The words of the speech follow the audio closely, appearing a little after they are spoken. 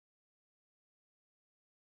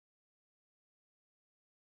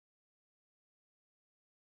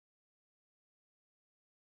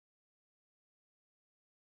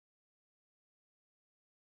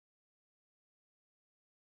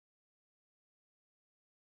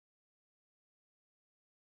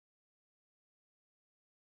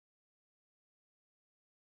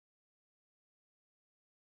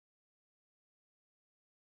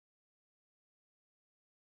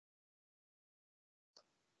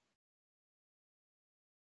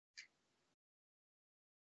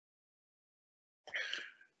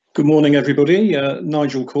Good morning, everybody.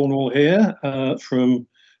 Nigel Cornwall here from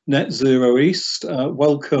Net Zero East.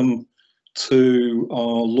 Welcome to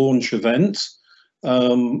our launch event.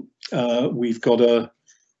 We've got a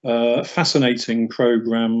fascinating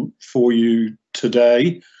programme for you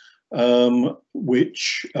today,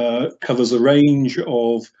 which covers a range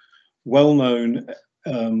of well-known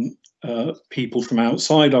people from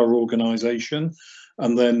outside our organisation,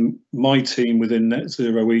 and then my team within Net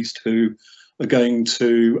Zero East, who are going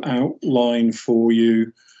to outline for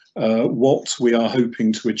you what we are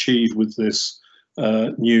hoping to achieve with this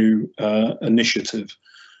new initiative.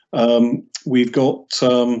 We've got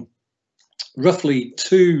roughly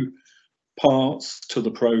two parts to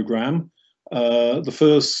the programme. The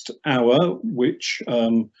first hour, which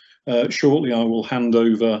shortly I will hand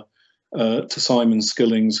over to Simon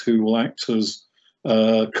Skillings, who will act as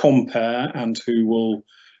compare and who will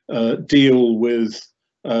deal with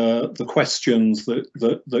the questions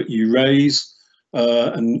that you raise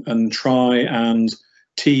and try and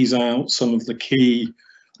tease out some of the key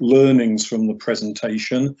learnings from the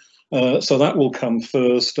presentation. So that will come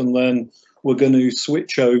first, and then we're going to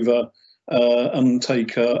switch over and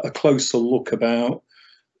take a closer look about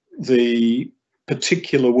the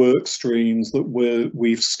particular work streams that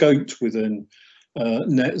we've scoped within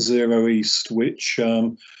Net Zero East, which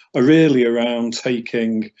are really around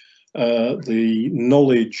taking the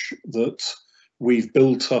knowledge that we've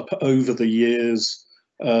built up over the years,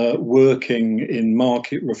 working in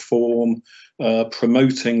market reform,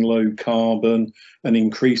 promoting low carbon, and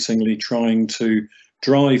increasingly trying to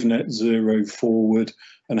drive net zero forward,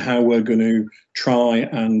 and how we're going to try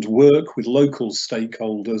and work with local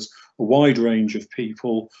stakeholders, a wide range of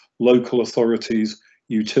people, local authorities,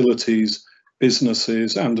 utilities,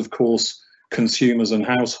 businesses, and of course consumers and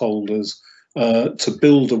householders, to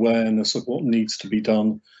build awareness of what needs to be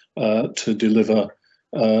done to deliver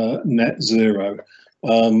net zero.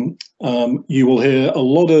 You will hear a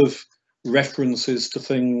lot of references to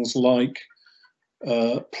things like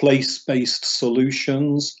place-based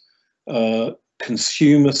solutions,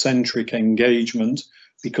 consumer-centric engagement,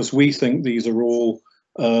 because we think these are all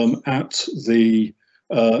at the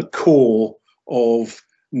core of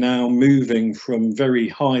now moving from very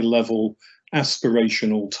high-level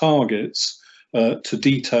aspirational targets to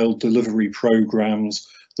detailed delivery programs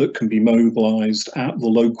that can be mobilised at the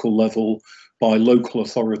local level by local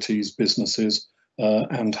authorities, businesses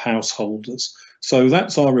and householders. So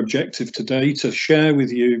that's our objective today, to share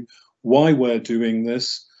with you why we're doing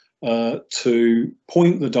this, to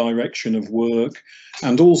point the direction of work,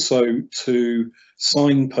 and also to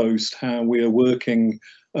signpost how we are working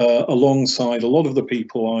alongside a lot of the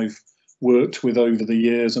people I've worked with over the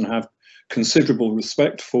years and have considerable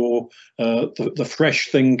respect for, the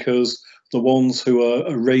fresh thinkers, the ones who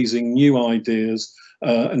are raising new ideas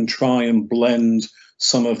and try and blend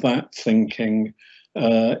some of that thinking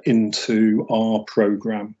into our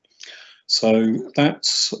programme. So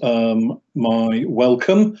that's my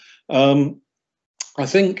welcome. I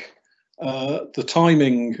think the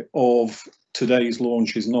timing of today's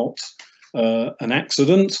launch is not an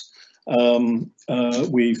accident.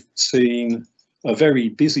 We've seen a very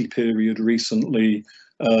busy period recently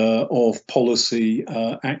of policy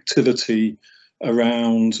activity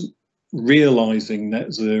around realising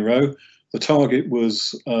net zero. The target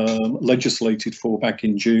was legislated for back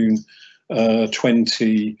in June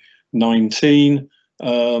 2019,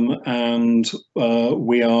 and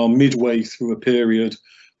we are midway through a period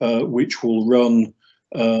which will run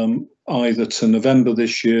either to November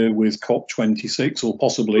this year with COP26 or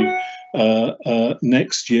possibly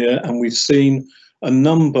next year, and we've seen a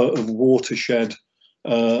number of watershed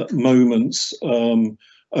moments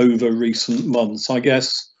over recent months. I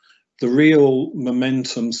guess the real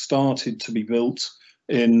momentum started to be built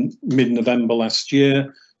in mid-November last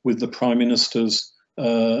year with the Prime Minister's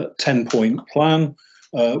 10-point plan.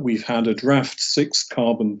 We've had a draft 6th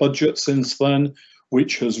carbon budget since then,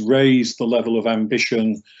 which has raised the level of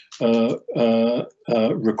ambition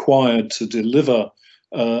required to deliver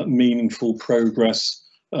meaningful progress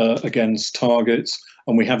against targets.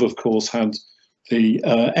 And we have, of course, had the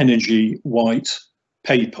Energy White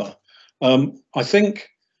Paper. I think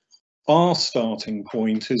our starting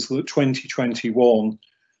point is that 2021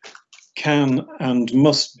 can and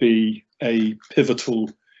must be a pivotal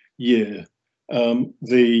year.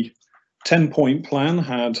 The 10-point plan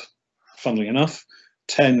had, funnily enough,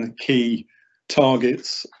 10 key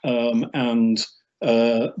targets and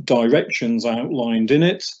directions outlined in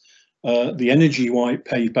it. The Energy White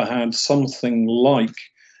Paper had something like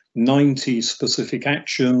 90 specific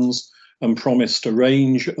actions and promised a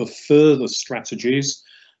range of further strategies.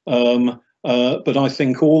 But I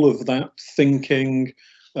think all of that thinking,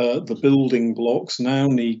 the building blocks now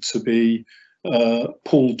need to be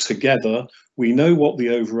pulled together. We know what the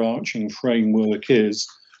overarching framework is,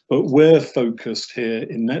 but we're focused here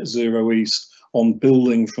in Net Zero East on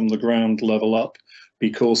building from the ground level up,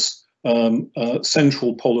 because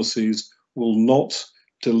central policies will not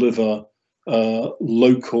deliver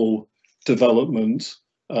local development,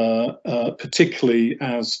 particularly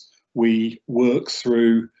as we work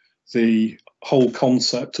through the whole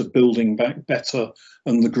concept of building back better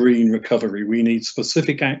and the green recovery. We need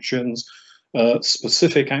specific actions,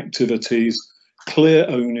 specific activities, clear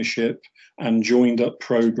ownership and joined up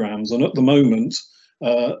programs. And at the moment,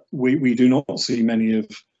 we do not see many of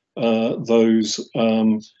those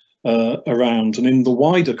around. And in the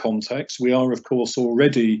wider context, we are of course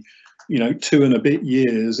already, 2 and a bit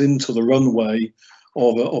years into the runway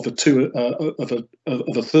of a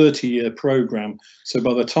 30-year program. So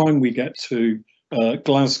by the time we get to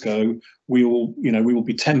Glasgow, we will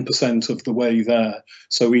be 10% of the way there.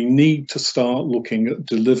 So we need to start looking at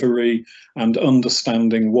delivery and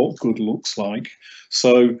understanding what good looks like.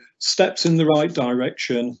 So steps in the right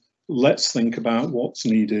direction. Let's think about what's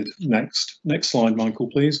needed next. Next slide, Michael,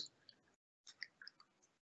 please.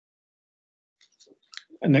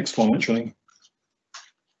 And next one, actually.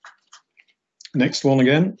 Next one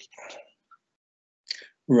again.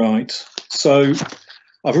 Right, so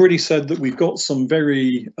I've already said that we've got some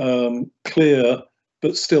very clear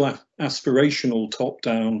but still aspirational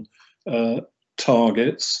top-down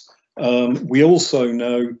targets. We also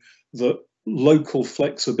know that local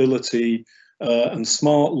flexibility and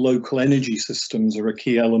smart local energy systems are a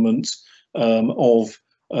key element of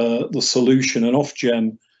the solution, and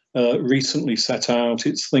Ofgem recently set out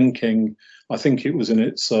its thinking, I think it was in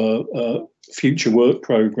its future work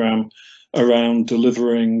programme, around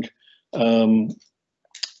delivering on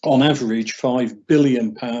average £5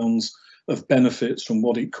 billion of benefits from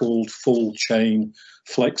what it called full chain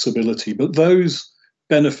flexibility. But those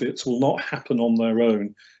benefits will not happen on their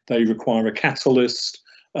own. They require a catalyst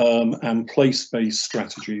and place-based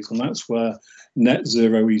strategies, and that's where Net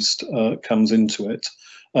Zero East comes into it.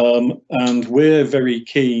 And we're very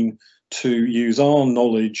keen to use our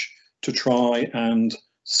knowledge to try and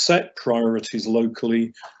set priorities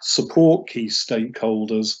locally, support key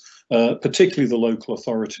stakeholders, particularly the local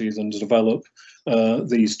authorities, and develop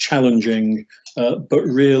these challenging but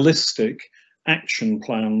realistic action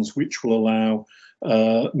plans which will allow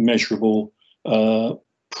measurable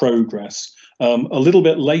progress. A little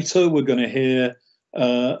bit later, we're going to hear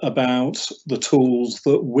about the tools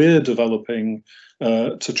that we're developing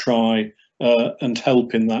to try and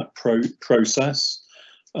help in that process.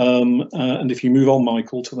 And if you move on,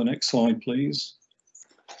 Michael, to the next slide, please.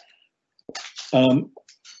 Don't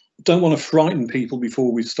want to frighten people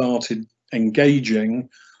before we started engaging,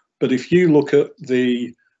 but if you look at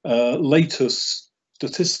the latest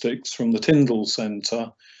statistics from the Tyndall Centre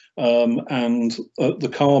and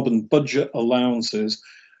the carbon budget allowances,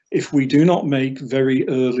 if we do not make very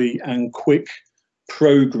early and quick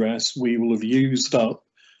progress, we will have used up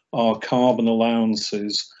our carbon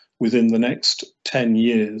allowances within the next 10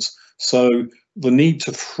 years. So the need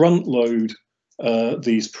to front load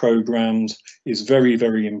these programs is very,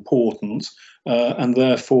 very important. And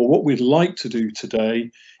therefore, what we'd like to do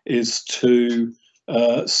today is to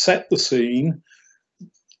set the scene,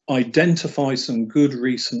 identify some good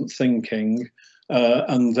recent thinking,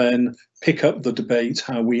 and then pick up the debate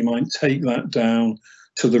how we might take that down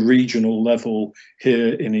to the regional level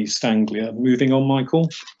here in East Anglia. Moving on, Michael.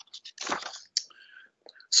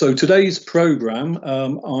 So today's programme,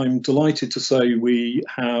 I'm delighted to say we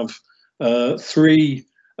have 3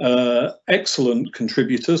 excellent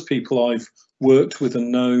contributors, people I've worked with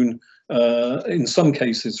and known in some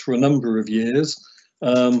cases for a number of years.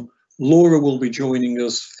 Laura will be joining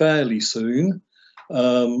us fairly soon,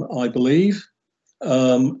 I believe.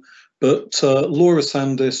 But Laura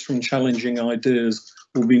Sandis from Challenging Ideas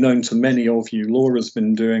will be known to many of you. Laura's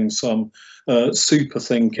been doing some super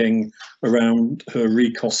thinking around her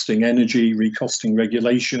recosting energy, recosting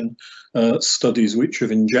regulation studies, which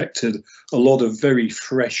have injected a lot of very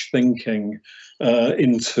fresh thinking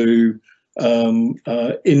into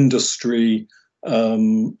industry,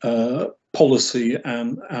 policy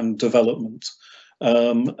and development.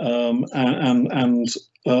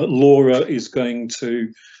 Laura is going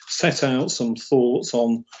to set out some thoughts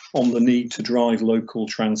on the need to drive local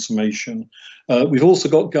transformation. We've also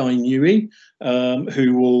got Guy Newey,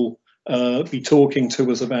 who will be talking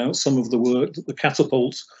to us about some of the work that the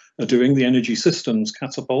catapults are doing, the energy systems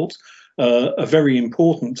catapult, a very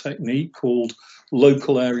important technique called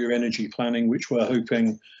local area energy planning, which we're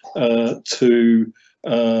hoping to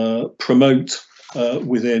promote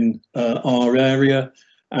within our area.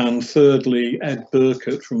 And thirdly, Ed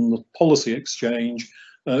Burkett from the Policy Exchange,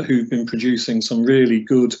 who've been producing some really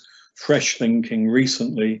good fresh thinking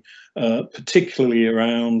recently, particularly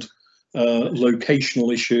around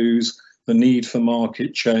locational issues, the need for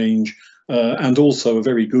market change, and also a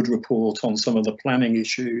very good report on some of the planning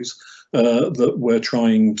issues that we're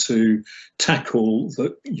trying to tackle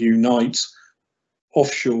that unite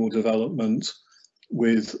offshore development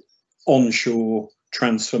with onshore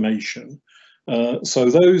transformation. So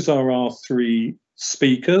those are our three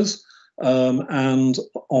speakers. And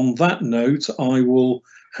on that note, I will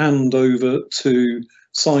hand over to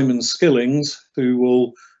Simon Skillings, who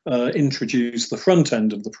will introduce the front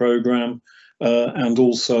end of the programme and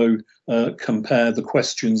also compare the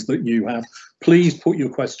questions that you have. Please put your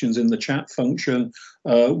questions in the chat function.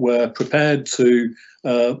 We're prepared to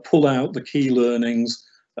pull out the key learnings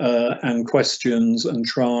and questions and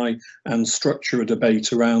try and structure a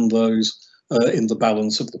debate around those in the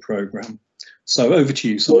balance of the programme. So over to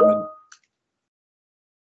you, Simon.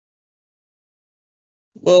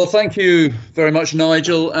 Well, thank you very much,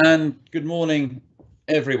 Nigel, and good morning,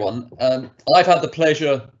 everyone. I've had the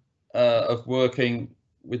pleasure of working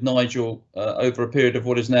with Nigel over a period of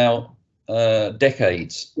what is now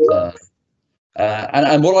decades.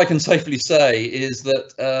 And what I can safely say is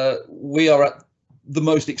that we are at the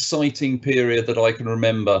most exciting period that I can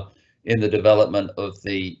remember in the development of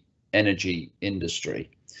the energy industry.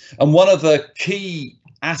 And one of the key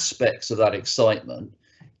aspects of that excitement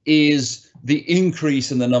is the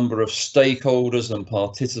increase in the number of stakeholders and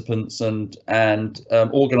participants and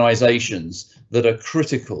organisations that are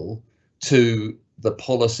critical to the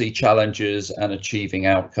policy challenges and achieving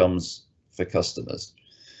outcomes for customers.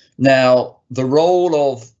 Now, the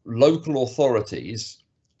role of local authorities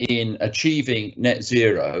in achieving net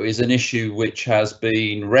zero is an issue which has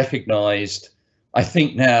been recognised, I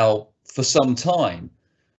think, now for some time.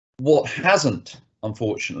 What hasn't,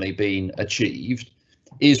 unfortunately, been achieved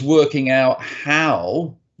is working out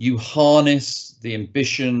how you harness the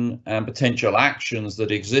ambition and potential actions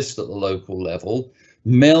that exist at the local level,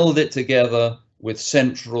 meld it together with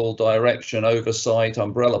central direction, oversight,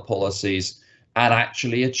 umbrella policies, and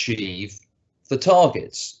actually achieve the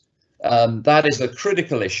targets. That is a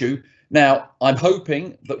critical issue. Now, I'm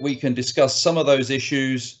hoping that we can discuss some of those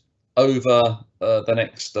issues over the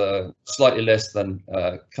next slightly less than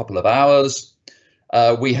a couple of hours.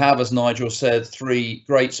 We have, as Nigel said, three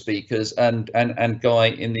great speakers, and Guy,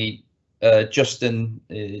 in the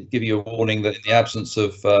give you a warning that in the absence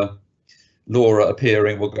of Laura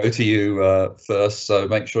appearing, we'll go to you first, so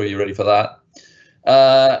make sure you're ready for that.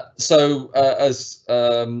 As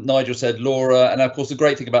Nigel said, Laura, and of course the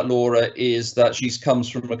great thing about Laura is that she comes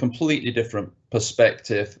from a completely different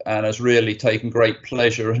perspective and has really taken great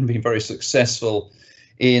pleasure and been very successful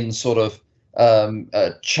in sort of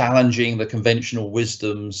challenging the conventional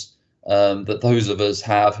wisdoms that those of us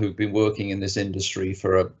have who've been working in this industry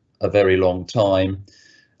for a very long time.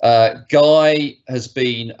 Guy has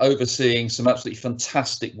been overseeing some absolutely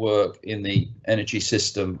fantastic work in the energy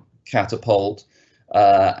system catapult,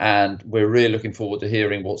 and we're really looking forward to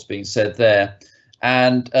hearing what's being said there.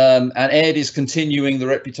 And Ed is continuing the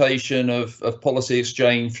reputation of Policy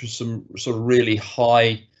Exchange for some sort of really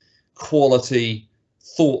high quality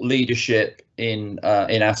thought leadership in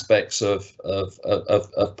aspects of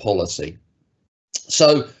policy.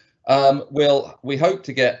 So we hope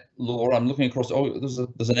to get Laura. I'm looking across. Oh, there's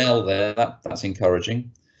an L there. That's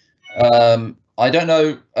encouraging. I don't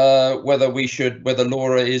know whether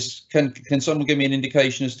Laura is. Can someone give me an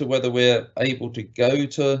indication as to whether we're able to go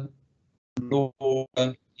to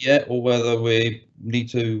Laura yet, or whether we need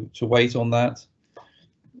to wait on that?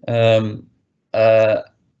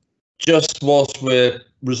 Just whilst we're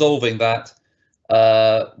resolving that,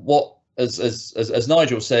 as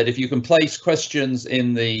Nigel said, if you can place questions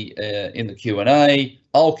in the Q&A,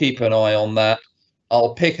 I'll keep an eye on that.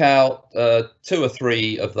 I'll pick out 2 or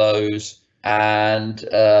 3 of those, and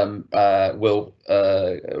we'll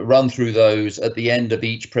run through those at the end of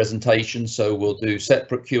each presentation. So we'll do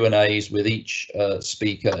separate Q&As with each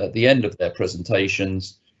speaker at the end of their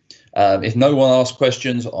presentations. If no one asks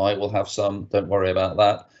questions, I will have some. Don't worry about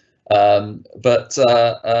that.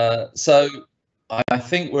 So I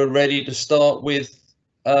think we're ready to start with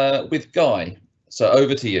Guy. So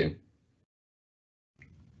over to you.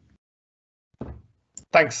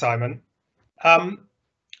 Thanks, Simon.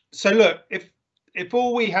 So look, if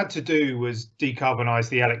all we had to do was decarbonise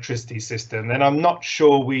the electricity system, then I'm not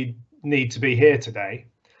sure we need to be here today.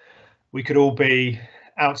 We could all be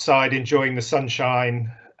outside enjoying the sunshine,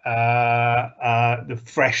 the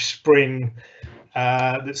fresh spring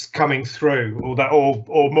that's coming through,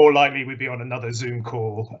 or more likely we'd be on another Zoom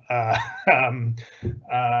call,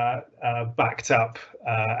 backed up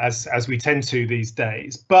as we tend to these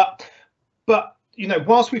days. But you know,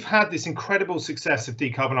 whilst we've had this incredible success of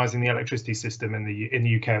decarbonising the electricity system in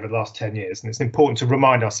the UK over the last 10 years, and it's important to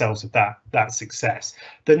remind ourselves of that success,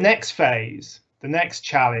 the next phase, the next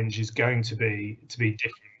challenge is going to be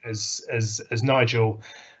different, as Nigel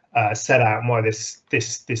set out, and why this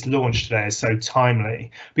launch today is so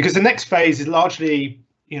timely, because the next phase is largely,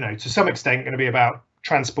 you know, to some extent going to be about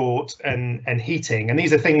transport and heating, and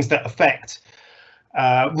these are things that affect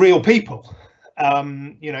real people.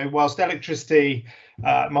 You know, whilst electricity,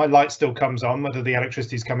 my light still comes on, whether the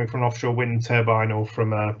electricity is coming from an offshore wind turbine or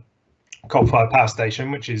from a coal-fired power station,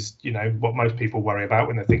 which is, you know, what most people worry about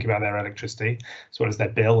when they're thinking about their electricity, as well as their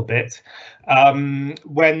bill a bit. When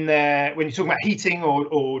you're talking about heating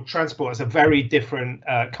or transport, it's a very different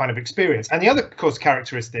kind of experience. And the other, of course,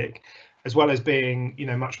 characteristic, as well as being, you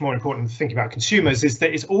know, much more important to think about consumers, is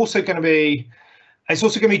that it's also going to be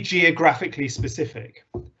geographically specific.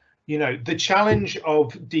 You know, the challenge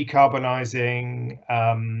of decarbonising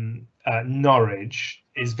Norwich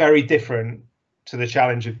is very different to the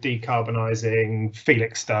challenge of decarbonising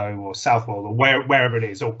Felixstowe or Southwold or wherever it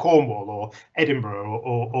is, or Cornwall or Edinburgh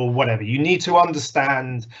or whatever. You need to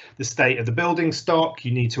understand the state of the building stock.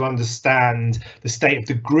 You need to understand the state of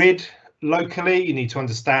the grid locally. You need to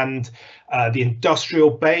understand the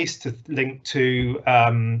industrial base to link to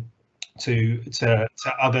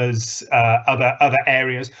others, other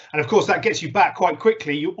areas, and of course that gets you back quite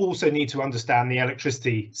quickly. You also need to understand the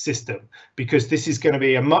electricity system, because this is going to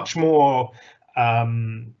be a much more,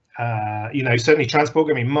 you know, certainly transport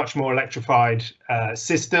going to be a much more electrified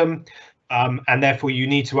system, and therefore you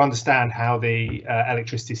need to understand how the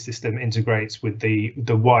electricity system integrates with the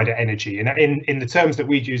wider energy. And in the terms that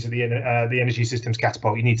we'd use at the energy systems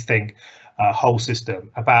catapult, you need to think whole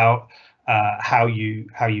system about how you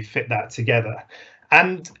fit that together.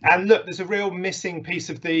 And look, there's a real missing piece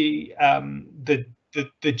of the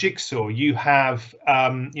jigsaw. You have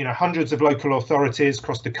you know, hundreds of local authorities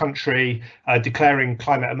across the country declaring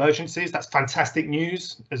climate emergencies. That's fantastic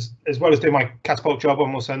news. As well as doing my catapult job,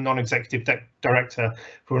 I'm also a non-executive director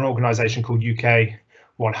for an organisation called UK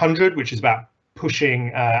 100, which is about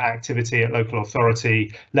pushing activity at local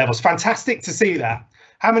authority levels. Fantastic to see that.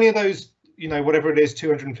 How many of those, you know, whatever it is,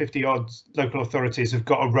 250 odd local authorities have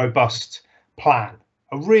got a robust plan,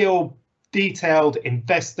 a real detailed,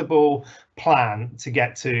 investable plan to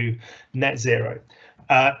get to net zero?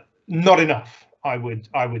 Not enough, I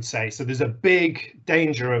would say. So there's a big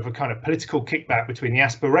danger of a kind of political kickback between the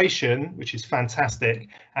aspiration, which is fantastic,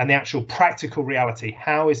 and the actual practical reality.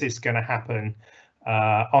 How is this going to happen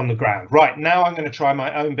on the ground? Right, now I'm going to try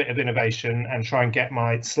my own bit of innovation and try and get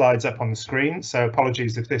my slides up on the screen. So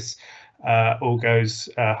apologies if this all goes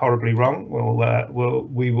horribly wrong.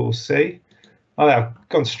 We will see. Oh, I've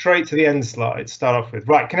gone straight to the end slide. Start off with,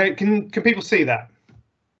 right. Can people see that?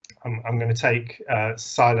 I'm going to take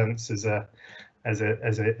silence as a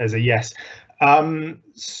yes.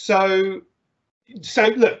 So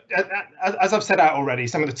look, as I've set out already,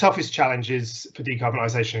 some of the toughest challenges for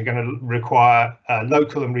decarbonisation are going to require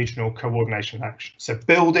local and regional coordination action. So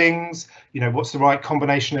buildings, you know, what's the right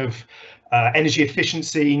combination of energy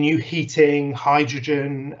efficiency, new heating,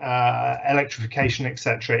 hydrogen, electrification,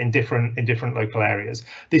 etc., in different local areas.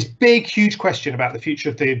 This big, huge question about the future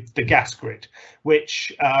of the gas grid,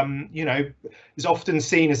 which you know, is often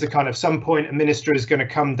seen as a kind of, some point a minister is going to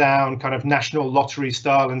come down kind of national lottery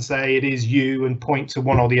style and say it is you and point to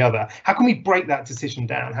one or the other. How can we break that decision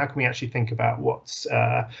down? How can we actually think about what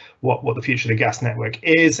the future of the gas network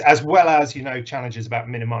is, as well as, you know, challenges about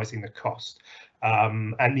minimising the cost?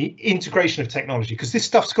 And the integration of technology, because this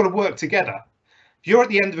stuff's got to work together. If you're at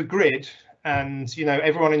the end of a grid and, you know,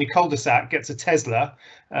 everyone in your cul-de-sac gets a Tesla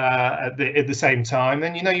at the same time,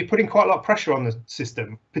 then, you know, you're putting quite a lot of pressure on the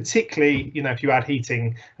system, particularly, you know, if you add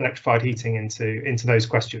heating, electrified heating into those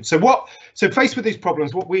questions. So faced with these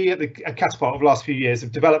problems, what we at Catapult over the last few years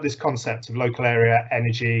have developed this concept of local area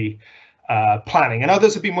energy planning, and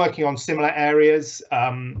others have been working on similar areas,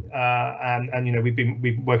 and you know, we've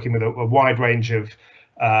been working with a wide range of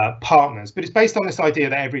partners, but it's based on this idea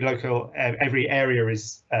that every area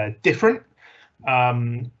is different,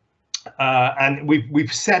 and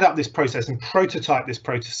we've set up this process and prototyped this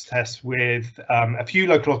process with a few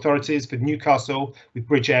local authorities, with Newcastle, with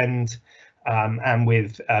Bridgend, and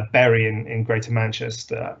with Bury in Greater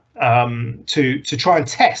Manchester, to try and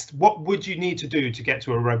test what would you need to do to get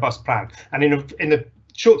to a robust plan. And in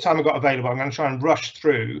short time I've got available, I'm going to try and rush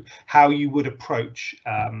through how you would approach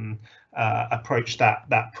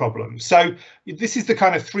that problem. So this is the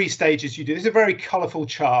kind of 3 stages you do. This is a very colourful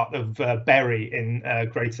chart of Bury in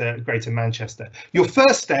Greater Manchester. Your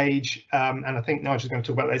first stage, and I think Nigel's going to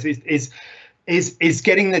talk about this, is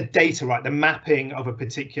getting the data right, the mapping of a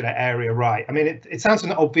particular area right. I mean, it sounds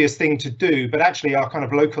an obvious thing to do, but actually our kind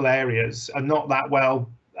of local areas are not that well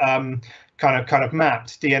kind of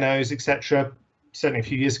mapped. DNOs, etc. Certainly a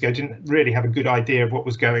few years ago didn't really have a good idea of what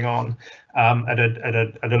was going on at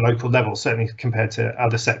a local level, certainly compared to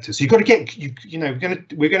other sectors. So you've got to get,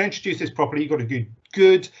 we're going to introduce this properly. You've got to do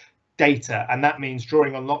good data, and that means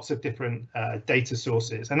drawing on lots of different data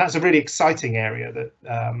sources, and that's a really exciting area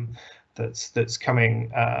that's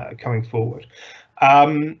coming forward.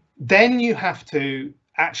 Then you have to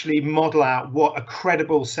actually model out what a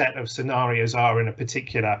credible set of scenarios are in a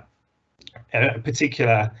particular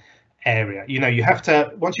area. You have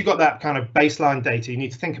to, once you've got that kind of baseline data, you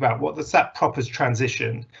need to think about what does that proper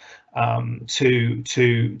transition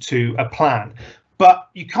to a plan. But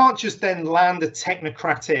you can't just then land a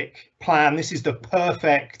technocratic plan. This is the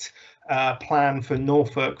perfect plan for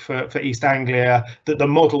Norfolk, for East Anglia, that the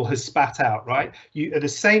model has spat out, right? At the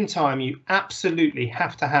same time, you absolutely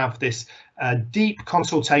have to have this deep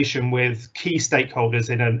consultation with key stakeholders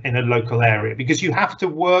in a local area, because you have to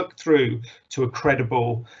work through to a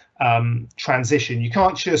credible transition. You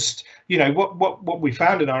can't just, what we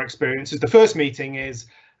found in our experience is the first meeting is,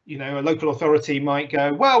 a local authority might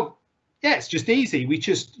go, well, yeah, it's just easy. We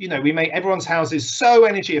just, we make everyone's houses so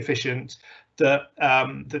energy efficient that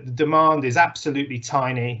the demand is absolutely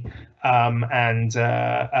tiny, and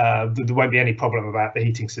there won't be any problem about the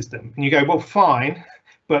heating system. And you go, well, fine,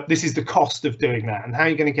 but this is the cost of doing that, and how are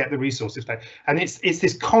you going to get the resources there? And it's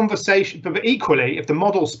this conversation. But equally, if the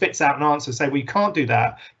model spits out an answer, say, well, you can't do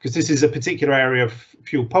that because this is a particular area of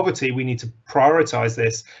fuel poverty, we need to prioritize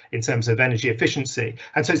this in terms of energy efficiency.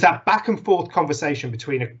 And so it's that back and forth conversation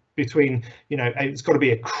between it's got to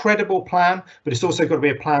be a credible plan, but it's also got to be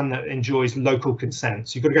a plan that enjoys local consent.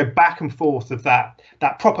 So you've got to go back and forth of that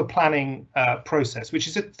proper planning process, which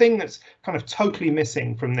is a thing that's kind of totally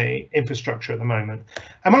missing from the infrastructure at the moment.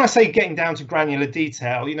 And when I say getting down to granular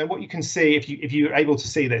detail, what you can see, if you're able to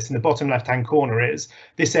see this in the bottom left-hand corner, is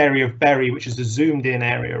this area of Bury, which is a zoomed-in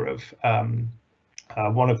area of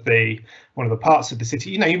one of the parts of the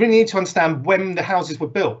city. You really need to understand when the houses were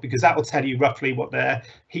built, because that will tell you roughly what their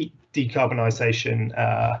heat decarbonisation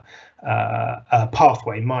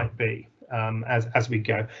pathway might be as we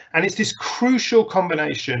go. And it's this crucial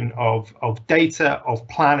combination of data, of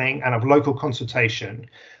planning, and of local consultation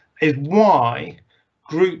is why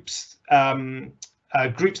groups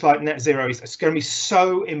like Net Zero is going to be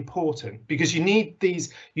so important, because you need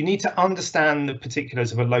to understand the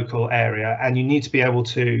particulars of a local area, and you need to be able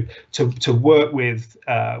to work with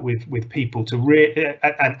people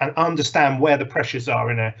and understand where the pressures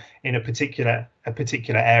are in a particular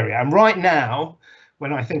area. And right now,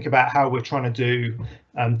 when I think about how we're trying to do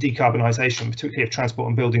decarbonisation, particularly of transport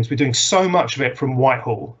and buildings, we're doing so much of it from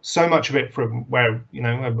Whitehall, so much of it from where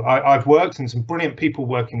I've worked, and some brilliant people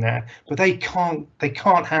working there, but they can't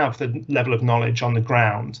have the level of knowledge on the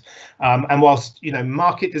ground. And whilst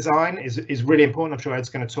market design is really important, I'm sure Ed's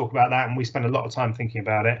going to talk about that, and we spend a lot of time thinking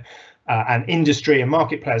about it. And industry and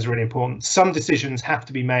market players are really important. Some decisions have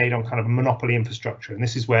to be made on kind of monopoly infrastructure, and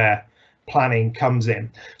this is where planning comes in.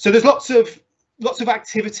 So there's lots of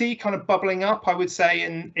activity kind of bubbling up, I would say,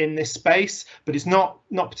 in this space, but it's not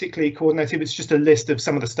particularly coordinated. It's just a list of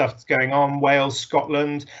some of the stuff that's going on. Wales,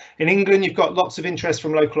 Scotland. In England, you've got lots of interest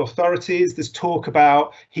from local authorities. There's talk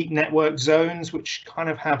about heat network zones, which kind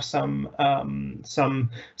of have some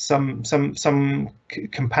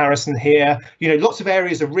comparison here. Lots of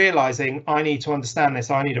areas are realizing, I need to understand this.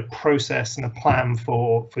 I need a process and a plan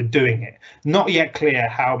for doing it. Not yet clear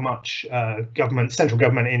how much central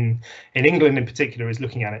government in England in particular is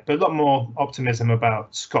looking at it, but a lot more optimism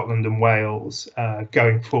about Scotland and Wales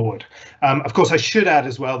going forward. Of course, I should add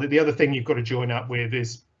as well that the other thing you've got to join up with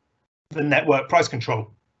is the network price control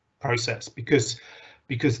process, because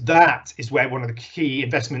that is where one of the key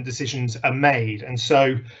investment decisions are made. And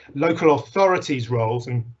so local authorities' roles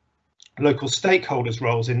and local stakeholders'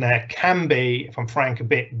 roles in there can be, if I'm frank, a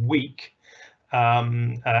bit weak.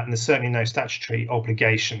 And there's certainly no statutory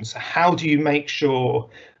obligations. How do you make sure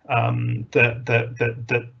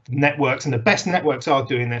that networks, and the best networks are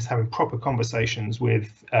doing this, having proper conversations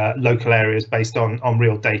with local areas based on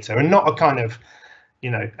real data, and not a kind of,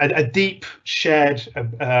 a deep shared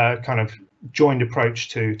kind of joined approach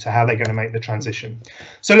to how they're going to make the transition.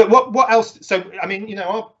 So look, what else? So I mean, you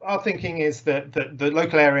know, our thinking is that the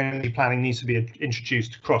local area energy planning needs to be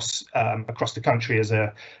introduced across the country as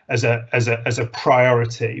a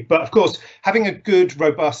priority. But of course, having a good,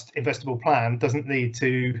 robust, investable plan doesn't lead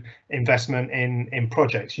to investment in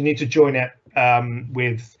projects. You need to join it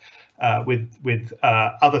with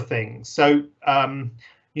other things. So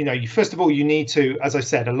you know, first of all, you need to, as I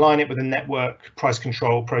said, align it with a network price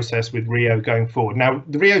control process with RIIO going forward. Now,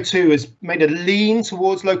 the RIIO 2 has made a lean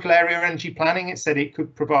towards local area energy planning. It said it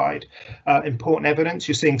could provide important evidence.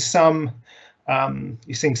 You're seeing some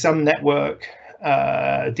network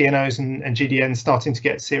DNOs and GDNs starting to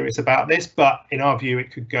get serious about this, but in our view,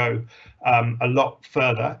 it could go a lot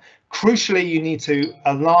further. Crucially, you need to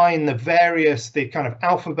align the kind of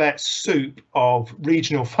alphabet soup of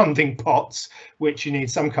regional funding pots, which you need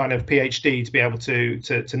some kind of PhD to be able to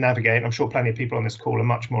navigate. I'm sure plenty of people on this call are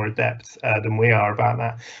much more adept than we are about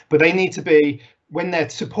that. But they need to be, when they're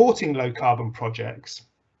supporting low carbon projects,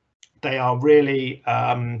 they are really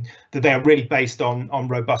based on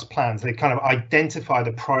robust plans. They kind of identify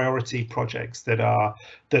the priority projects that are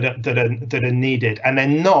needed, and they're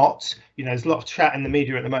not. You know, there's a lot of chat in the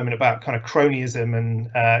media at the moment about kind of cronyism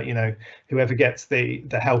and you know, whoever gets the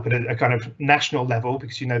help at a kind of national level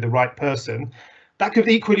because you know the right person. That could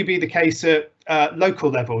equally be the case at local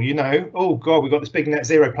level. You know, oh God, we've got this big net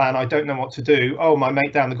zero plan. I don't know what to do. Oh, my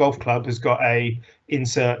mate down the golf club has got a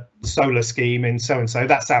insert solar scheme in so and so.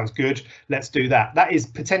 That sounds good. Let's do that. That is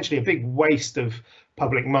potentially a big waste of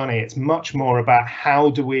public money. It's much more about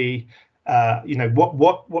how do we, you know,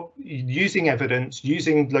 what using evidence,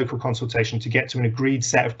 using local consultation to get to an agreed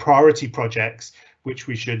set of priority projects, which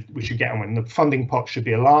we should get on with. And the funding pot should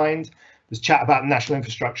be aligned. There's chat about the National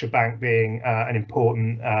Infrastructure Bank being an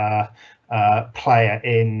important player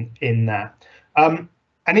in that.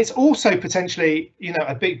 And it's also potentially, you know,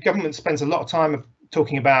 a big government spends a lot of time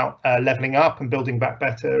talking about levelling up and building back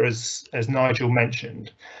better, as Nigel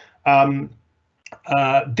mentioned.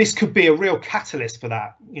 This could be a real catalyst for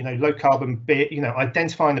that, you know, low carbon, you know,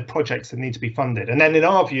 identifying the projects that need to be funded. And then in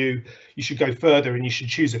our view, you should go further and you should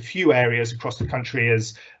choose a few areas across the country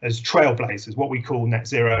as trailblazers, what we call net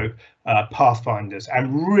zero pathfinders,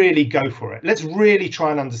 and really go for it. Let's really try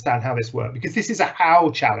and understand how this works, because this is a how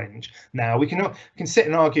challenge. Now we can sit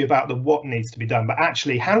and argue about the what needs to be done, but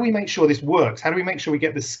actually, how do we make sure this works? How do we make sure we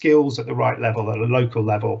get the skills at the right level, at a local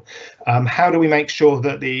level? How do we make sure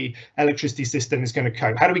that the electricity system is going to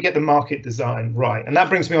cope? How do we get the market design right? And that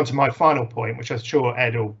brings me on to my final point, which I'm sure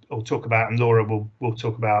Ed will talk about and Laura will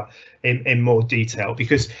talk about in more detail,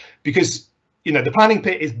 because you know, the planning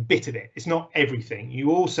bit is bit of it. It's not everything.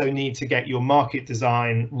 You also need to get your market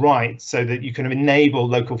design right so that you can enable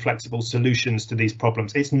local flexible solutions to these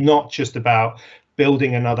problems. It's not just about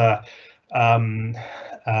building another,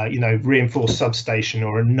 you know, reinforced substation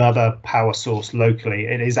or another power source locally.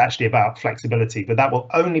 It is actually about flexibility, but that will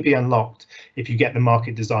only be unlocked if you get the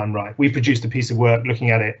market design right. We produced a piece of work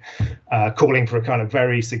looking at it, calling for a kind of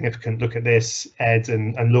very significant look at this. Ed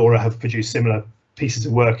and Laura have produced similar pieces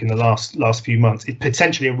of work in the last few months. It's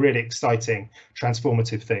potentially a really exciting,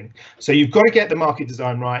 transformative thing. So you've got to get the market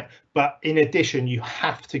design right, but in addition, you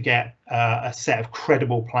have to get a set of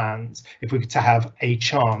credible plans if we're to have a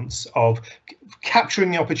chance of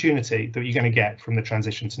capturing the opportunity that you're going to get from the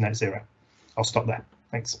transition to net zero. I'll stop there.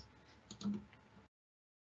 Thanks.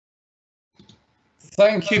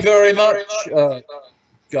 Thank you very much,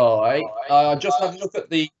 Guy. Just have a look at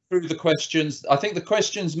through the questions. I think the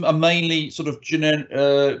questions are mainly sort of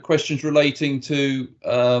questions relating to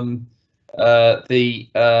the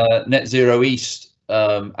Net Zero East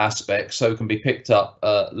aspect, so can be picked up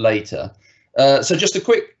later. So just a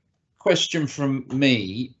quick question from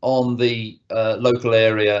me on the local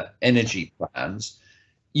area energy plans.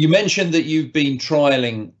 You mentioned that you've been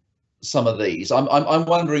trialling some of these. I'm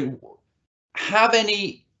wondering, have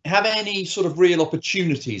any sort of real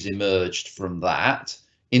opportunities emerged from that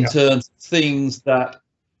in terms of things that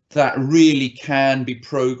really can be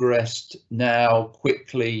progressed now,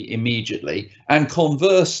 quickly, immediately? And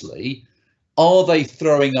conversely, are they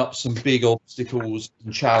throwing up some big obstacles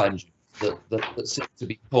and challenges that seem to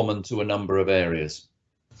be common to a number of areas?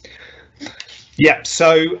 Yeah,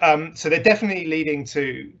 so they're definitely leading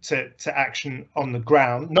to action on the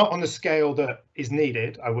ground, not on the scale that is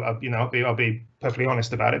needed. I'll be perfectly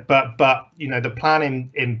honest about it. But you know, the plan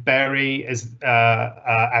in Bury is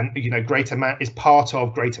and you know, is part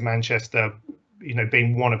of Greater Manchester, you know,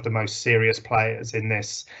 being one of the most serious players in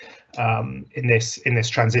this in this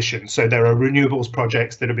transition. So there are renewables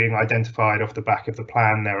projects that are being identified off the back of the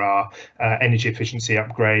plan. There are energy efficiency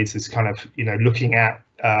upgrades. It's kind of, you know, looking at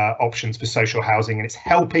options for social housing, and it's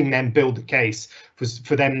helping them build the case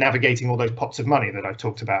for them navigating all those pots of money that I've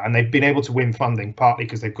talked about. And they've been able to win funding partly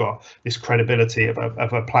because they've got this credibility of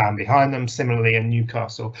a plan behind them. Similarly in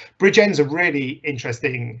Newcastle, Bridgend's a really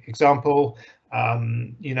interesting example.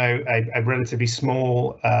 You know, a relatively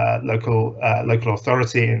small local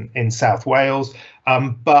authority in South Wales,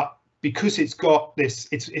 but because it's got this,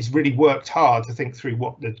 it's really worked hard to think through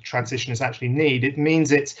what the transition is actually need. It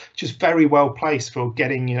means it's just very well placed for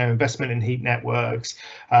getting, you know, investment in heat networks.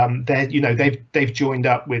 They've joined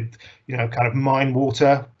up with, you know, kind of mine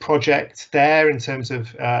water project there in terms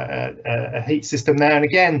of a heat system there. And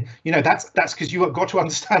again, you know, that's because you've got to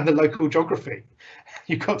understand the local geography.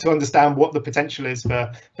 You've got to understand what the potential is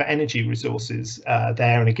for energy resources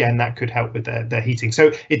there, and again, that could help with their heating.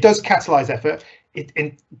 So it does catalyse effort,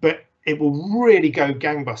 but it will really go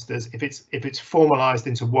gangbusters if it's formalised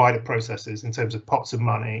into wider processes in terms of pots of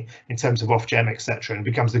money, in terms of Ofgem, etc., and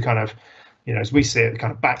becomes the kind of, you know, as we see it, the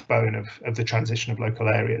kind of backbone of the transition of local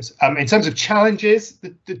areas. In terms of challenges,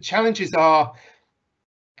 the challenges are,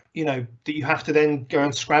 you know, that you have to then go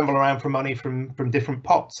and scramble around for money from different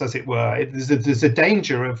pots, as it were. There's a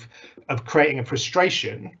danger of creating a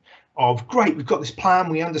frustration of, great, we've got this plan,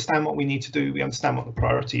 we understand what we need to do, we understand what the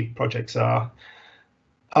priority projects are.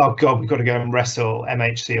 Oh God, we've got to go and wrestle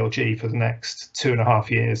MHCLG for the next 2.5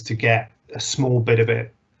 years to get a small bit of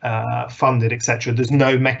it funded, etc. There's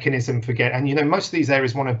no mechanism for and you know, most of these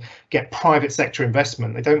areas want to get private sector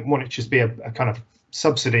investment. They don't want it to just be a kind of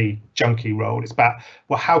subsidy junkie role. It's about,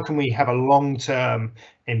 well, how can we have a long-term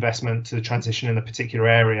investment to the transition in a particular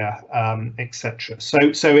area, etc. So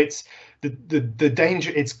it's the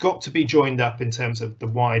danger. It's got to be joined up in terms of the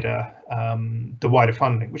wider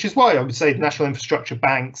funding, which is why I would say the National Infrastructure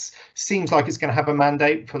Banks seems like it's going to have a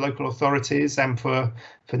mandate for local authorities and for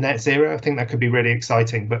net zero. I think that could be really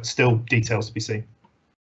exciting, but still details to be seen.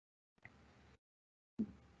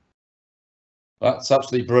 That's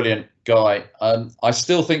absolutely brilliant, Guy. I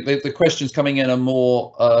still think that the questions coming in are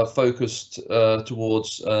more focused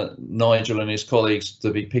towards Nigel and his colleagues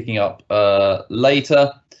to be picking up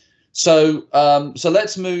later. So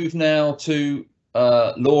let's move now to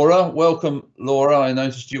Laura. Welcome, Laura. I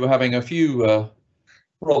noticed you were having a few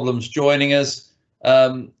problems joining us.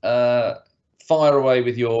 Fire away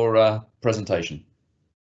with your presentation.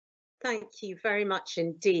 Thank you very much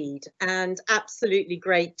indeed, and absolutely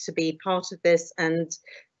great to be part of this, and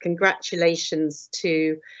congratulations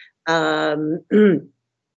to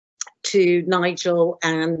to Nigel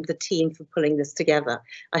and the team for pulling this together.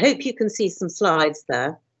 I hope you can see some slides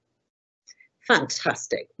there.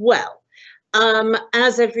 Fantastic. Well,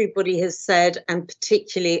 as everybody has said, and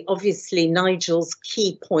particularly obviously Nigel's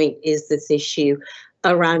key point is this issue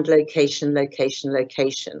around location.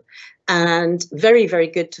 And very, very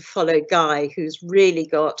good to follow Guy, who's really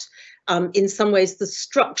got, in some ways, the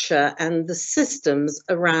structure and the systems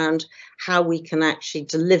around how we can actually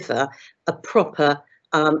deliver a proper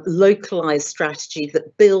localized strategy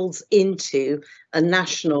that builds into a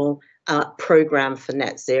national programme for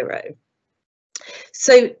net zero.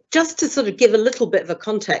 So just to sort of give a little bit of a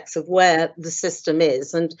context of where the system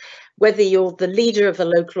is, and whether you're the leader of a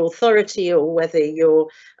local authority or whether you're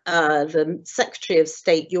the Secretary of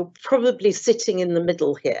State, you're probably sitting in the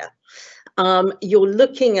middle here. You're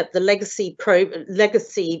looking at the legacy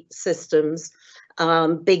systems,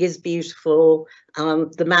 big is beautiful,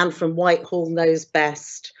 the man from Whitehall knows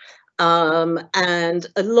best, and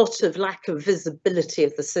a lot of lack of visibility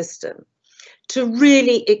of the system, to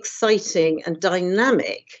really exciting and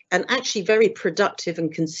dynamic and actually very productive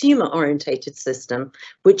and consumer orientated system,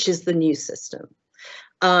 which is the new system.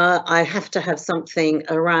 I have to have something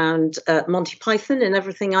around Monty Python in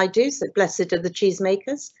everything I do, so blessed are the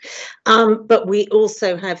cheesemakers. But we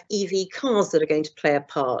also have EV cars that are going to play a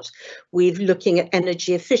part. We're looking at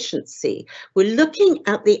energy efficiency. We're looking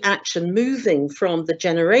at the action moving from the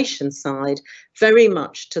generation side very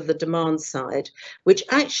much to the demand side, which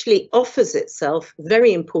actually offers itself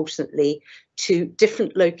very importantly to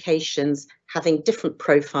different locations having different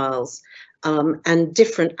profiles and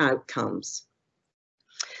different outcomes.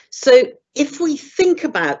 So if we think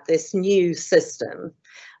about this new system,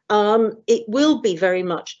 it will be very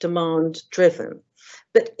much demand driven.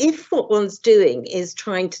 But if what one's doing is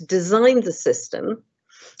trying to design the system,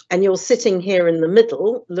 and you're sitting here in the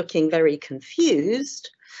middle looking very confused,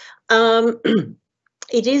 it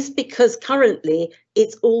is because currently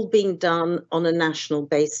it's all being done on a national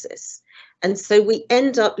basis. And so we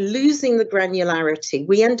end up losing the granularity.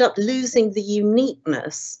 We end up losing the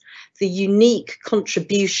uniqueness, the unique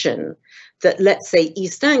contribution that, let's say,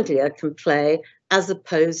 East Anglia can play, as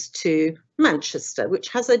opposed to Manchester, which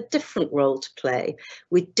has a different role to play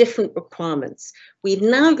with different requirements. We've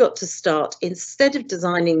now got to start, instead of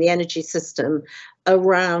designing the energy system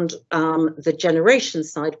around the generation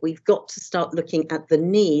side, we've got to start looking at the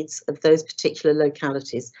needs of those particular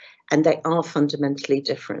localities, and they are fundamentally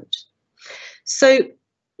different. So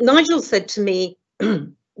Nigel said to me,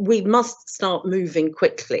 we must start moving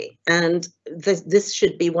quickly, and this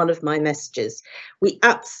should be one of my messages. We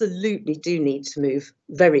absolutely do need to move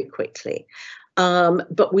very quickly,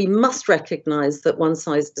 but we must recognise that one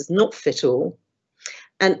size does not fit all.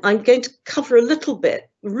 And I'm going to cover a little bit,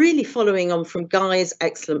 really following on from Guy's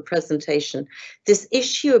excellent presentation, this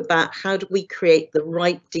issue about how do we create the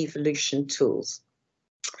right devolution tools.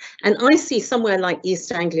 And I see somewhere like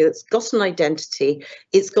East Anglia that's got an identity,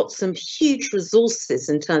 it's got some huge resources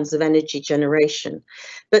in terms of energy generation,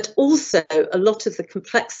 but also a lot of the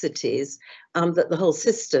complexities that the whole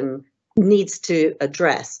system needs to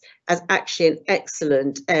address as actually an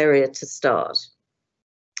excellent area to start.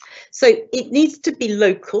 So it needs to be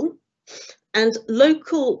local, and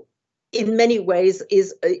local in many ways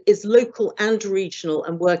is local and regional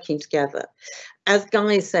and working together. As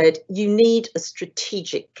Guy said, you need a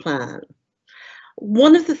strategic plan.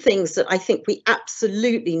 One of the things that I think we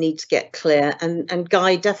absolutely need to get clear, and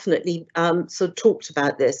Guy definitely sort of talked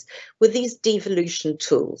about this, were these devolution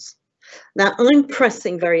tools. Now, I'm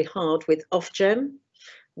pressing very hard with Ofgem,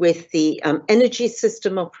 with the energy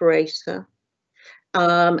system operator,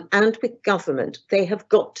 and with government. They have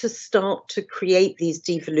got to start to create these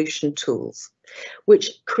devolution tools, which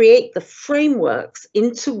create the frameworks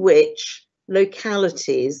into which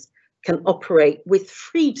localities can operate with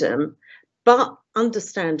freedom, but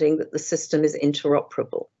understanding that the system is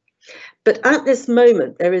interoperable. But at this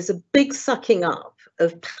moment, there is a big sucking up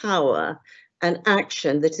of power and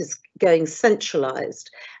action that is going centralized.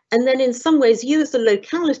 And then in some ways, you as a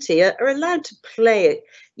locality are allowed to play,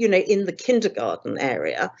 you know, in the kindergarten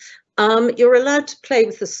area. You're allowed to play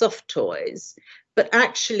with the soft toys, but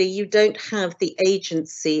actually you don't have the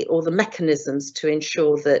agency or the mechanisms to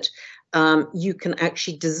ensure that you can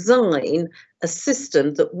actually design a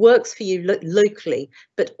system that works for you locally,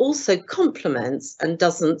 but also complements and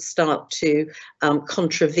doesn't start to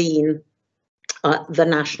contravene the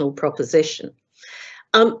national proposition.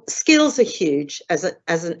 Skills are huge as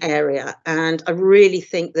an area, and I really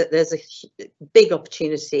think that there's a big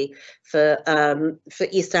opportunity for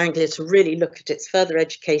East Anglia to really look at its further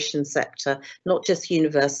education sector, not just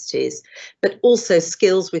universities, but also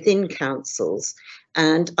skills within councils.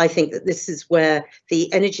 And I think that this is where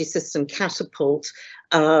the energy system catapult,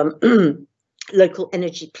 local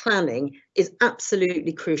energy planning is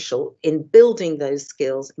absolutely crucial in building those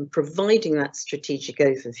skills and providing that strategic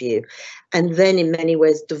overview, and then in many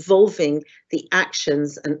ways devolving the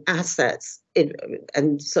actions and assets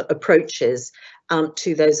and approaches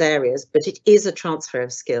to those areas. But it is a transfer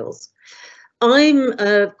of skills. I'm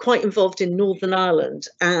quite involved in Northern Ireland,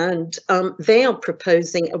 and they are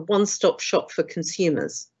proposing a one-stop shop for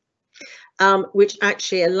consumers, which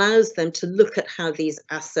actually allows them to look at how these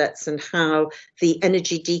assets and how the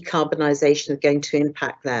energy decarbonisation is going to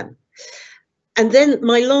impact them. And then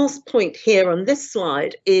my last point here on this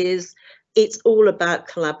slide is it's all about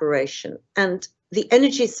collaboration. And the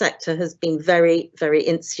energy sector has been very, very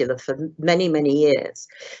insular for many, many years.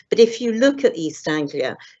 But if you look at East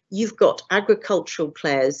Anglia, you've got agricultural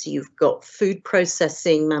players, you've got food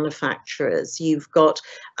processing manufacturers, you've got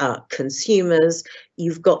consumers,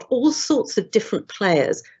 you've got all sorts of different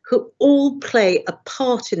players who all play a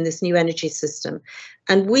part in this new energy system.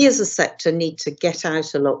 And we as a sector need to get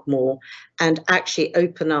out a lot more and actually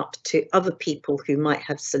open up to other people who might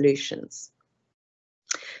have solutions.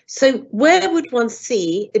 So where would one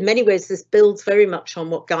see, in many ways this builds very much on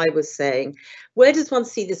what Guy was saying, where does one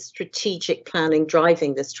see this strategic planning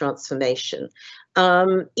driving this transformation?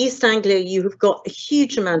 East Anglia, you have got a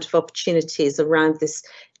huge amount of opportunities around this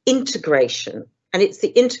integration, and it's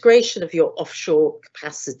the integration of your offshore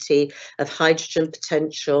capacity, of hydrogen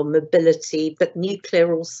potential, mobility, but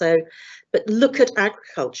nuclear also. But look at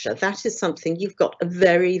agriculture. That is something you've got a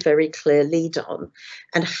very, very clear lead on.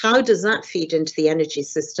 And how does that feed into the energy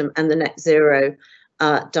system and the net zero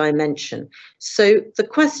dimension? So the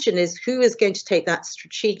question is, who is going to take that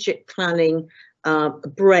strategic planning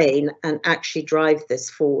brain and actually drive this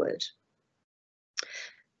forward?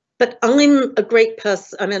 But I'm a great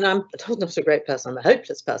person. I mean, I'm not a great person, I'm a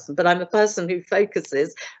hopeless person, but I'm a person who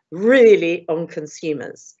focuses really on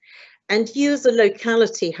consumers. And you as a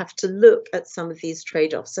locality have to look at some of these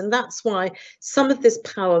trade-offs. And that's why some of this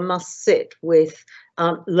power must sit with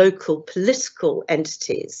local political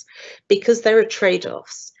entities, because there are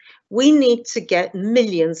trade-offs. We need to get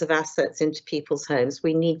millions of assets into people's homes.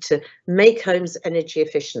 We need to make homes energy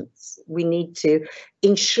efficient. We need to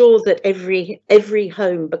ensure that every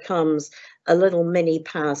home becomes a little mini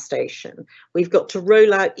power station. We've got to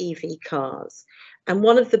roll out EV cars. And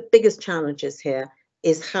one of the biggest challenges here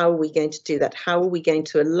is how are we going to do that? How are we going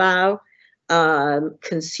to allow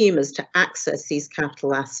consumers to access these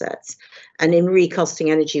capital assets? And in Recosting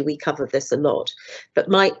Energy, we cover this a lot. But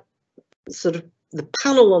my sort of the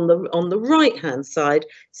panel on the right-hand side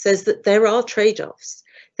says that there are trade-offs.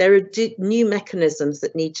 There are new mechanisms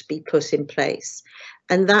that need to be put in place.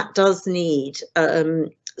 And that does need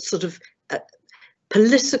sort of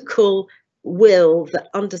political will that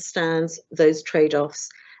understands those trade-offs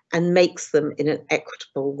and makes them in an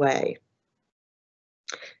equitable way.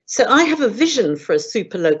 So I have a vision for a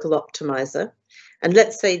super local optimizer, and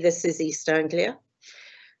let's say this is East Anglia,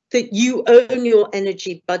 that you own your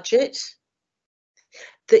energy budget,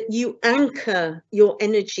 that you anchor your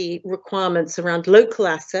energy requirements around local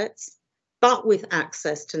assets, but with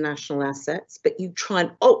access to national assets, but you try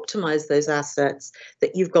and optimize those assets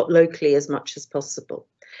that you've got locally as much as possible.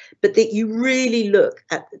 But that you really look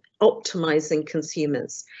at optimizing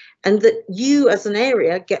consumers, and that you as an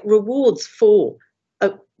area get rewards for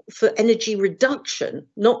energy reduction,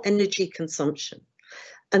 not energy consumption.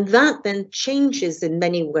 And that then changes in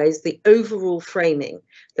many ways the overall framing,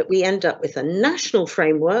 that we end up with a national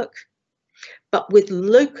framework, but with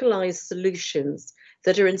localized solutions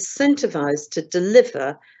that are incentivized to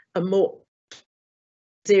deliver a more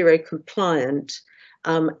zero compliant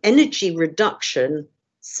energy reduction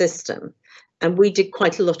system. And we did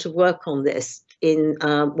quite a lot of work on this in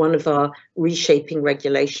one of our reshaping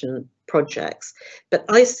regulation projects. But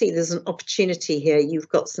I see there's an opportunity here. You've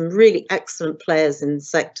got some really excellent players in the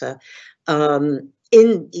sector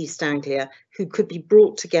in East Anglia who could be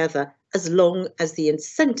brought together as long as the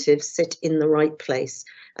incentives sit in the right place.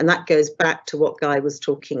 And that goes back to what Guy was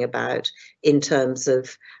talking about in terms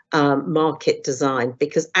of market design,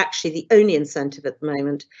 because actually the only incentive at the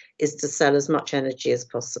moment is to sell as much energy as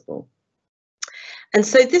possible. And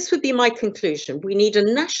so this would be my conclusion. We need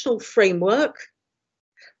a national framework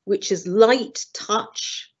which is light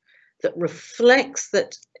touch, that reflects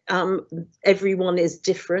that everyone is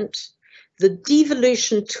different, the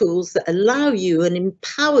devolution tools that allow you and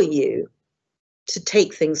empower you to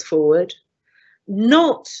take things forward,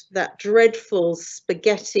 not that dreadful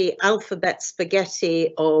spaghetti, alphabet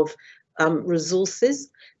spaghetti of resources,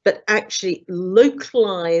 but actually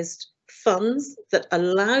localized funds that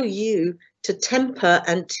allow you to temper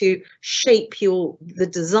and to shape the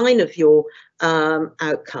design of your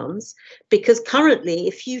outcomes. Because currently,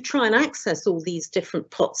 if you try and access all these different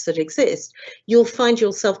pots that exist, you'll find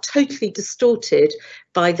yourself totally distorted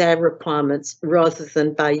by their requirements rather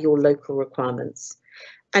than by your local requirements.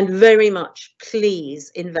 And very much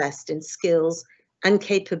please invest in skills and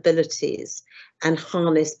capabilities and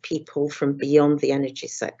harness people from beyond the energy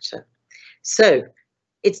sector. So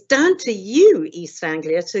it's down to you, East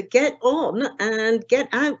Anglia, to get on and get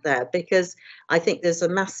out there, because I think there's a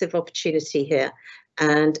massive opportunity here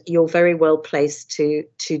and you're very well placed to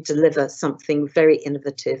deliver something very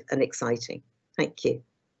innovative and exciting. Thank you.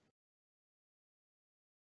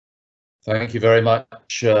 Thank you very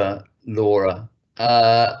much, Laura.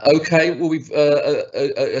 Okay, well, we've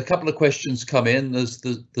a couple of questions come in. There's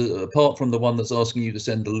apart from the one that's asking you to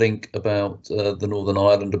send a link about the Northern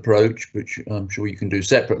Ireland approach, which I'm sure you can do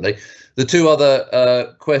separately. The two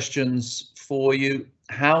other questions for you: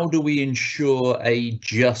 how do we ensure a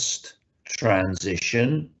just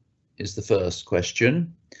transition? Is the first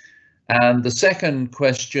question. And the second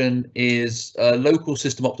question is, local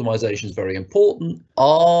system optimization is very important.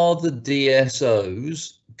 Are the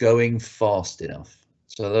DSOs going fast enough?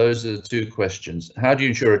 So those are the two questions. How do you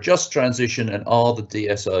ensure a just transition, and are the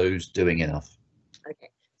DSOs doing enough? Okay,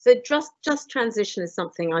 so just transition is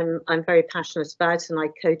something I'm very passionate about, and I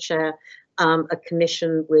co-chair a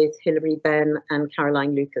commission with Hilary Benn and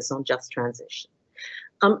Caroline Lucas on just transition.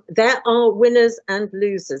 There are winners and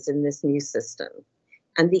losers in this new system.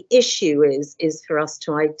 And the issue is for us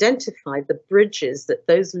to identify the bridges that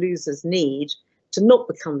those losers need to not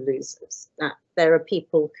become losers. That there are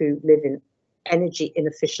people who live in energy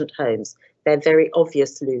inefficient homes. They're very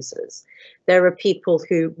obvious losers. There are people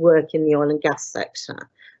who work in the oil and gas sector.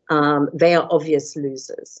 They are obvious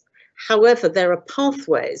losers. However, there are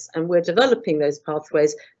pathways, and we're developing those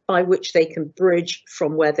pathways by which they can bridge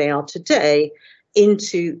from where they are today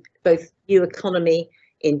into both new economy,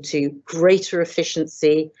 into greater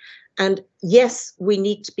efficiency. And yes, we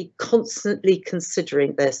need to be constantly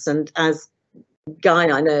considering this. And as Guy,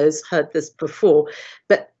 I know, has heard this before,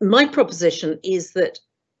 but my proposition is that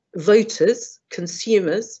voters,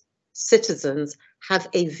 consumers, citizens have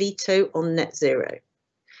a veto on net zero.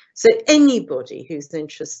 So anybody who's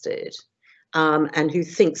interested and who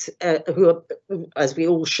thinks, who are, as we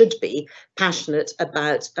all should be, passionate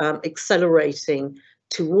about accelerating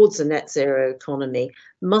towards a net zero economy,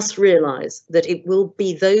 must realise that it will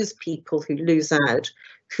be those people who lose out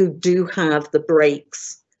who do have the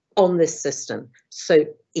brakes on this system. So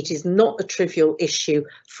it is not a trivial issue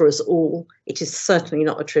for us all. It is certainly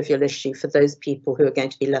not a trivial issue for those people who are going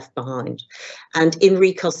to be left behind. And in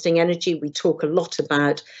Recosting Energy, we talk a lot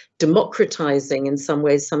about democratising in some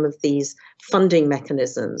ways some of these funding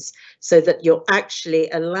mechanisms so that you're actually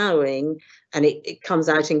allowing, and it comes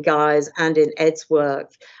out in Guy's and in Ed's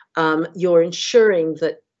work, you're ensuring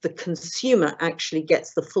that the consumer actually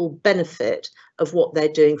gets the full benefit of what they're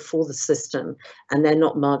doing for the system and they're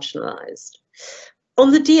not marginalised. On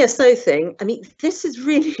the DSO thing, I mean, this is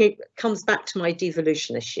really comes back to my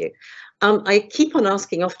devolution issue. I keep on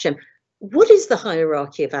asking Ofgem, what is the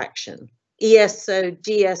hierarchy of action? ESO,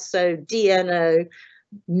 DSO, DNO,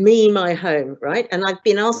 me, my home, right? And I've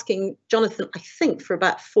been asking Johnathan, I think, for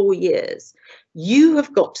about 4 years. You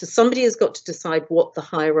have got to, somebody has got to decide what the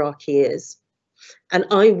hierarchy is. And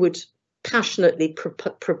I would passionately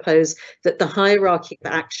propose that the hierarchy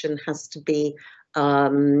of action has to be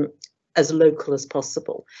as local as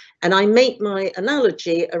possible. And I make my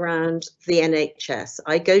analogy around the NHS.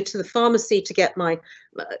 I go to the pharmacy to get my,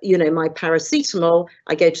 my paracetamol.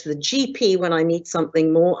 I go to the GP when I need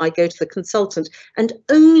something more. I go to the consultant. And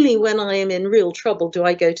only when I am in real trouble do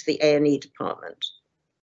I go to the A&E department.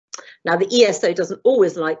 Now, the ESO doesn't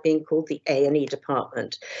always like being called the A&E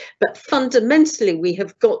department, but fundamentally, we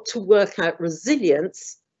have got to work out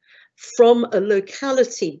resilience from a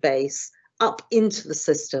locality base up into the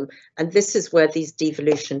system. And this is where these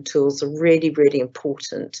devolution tools are really, really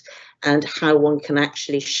important, and how one can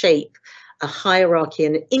actually shape a hierarchy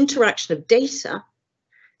and an interaction of data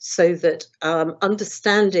so that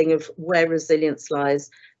understanding of where resilience lies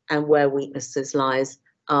and where weaknesses lies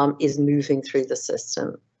is moving through the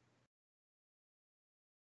system.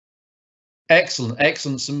 Excellent,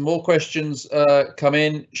 excellent. Some more questions come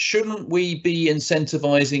in. Shouldn't we be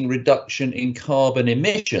incentivising reduction in carbon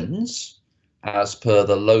emissions as per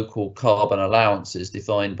the local carbon allowances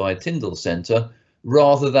defined by Tyndall Centre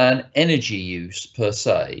rather than energy use per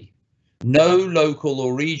se? No local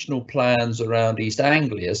or regional plans around East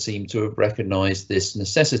Anglia seem to have recognised this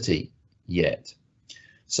necessity yet.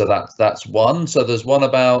 So that's one. So there's one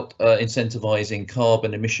about incentivising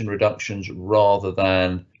carbon emission reductions rather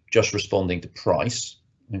than just responding to price.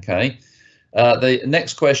 Okay. The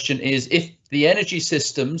next question is, if the energy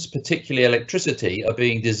systems, particularly electricity, are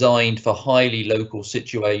being designed for highly local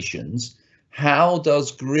situations, how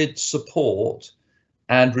does grid support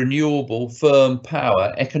and renewable firm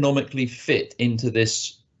power economically fit into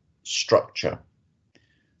this structure?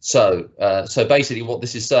 So basically what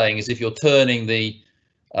this is saying is, if you're turning the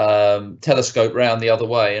telescope round the other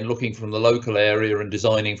way and looking from the local area and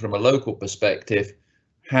designing from a local perspective,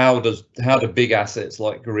 how do big assets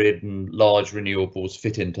like grid and large renewables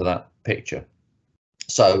fit into that picture?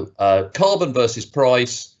 So carbon versus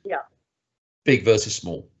price, yeah, big versus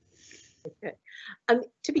small. Okay.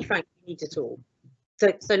 To be frank, we need it all.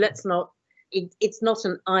 So let's not, it's not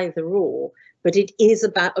an either or, but it is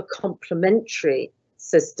about a complementary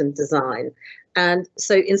system design. And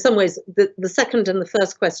so in some ways, the second and the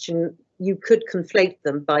first question, you could conflate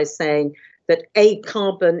them by saying that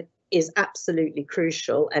carbon is absolutely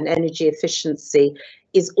crucial, and energy efficiency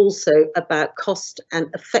is also about cost and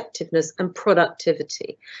effectiveness and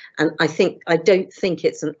productivity. And I don't think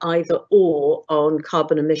it's an either or on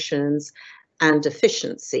carbon emissions and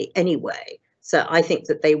efficiency anyway. So I think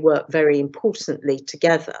that they work very importantly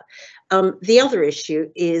together. The other issue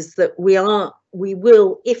is that we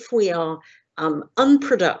will, if we are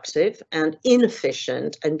unproductive and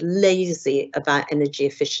inefficient and lazy about energy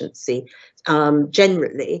efficiency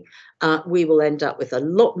generally, we will end up with a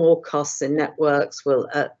lot more costs in networks, will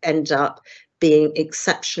end up being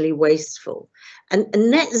exceptionally wasteful. And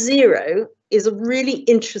net zero is a really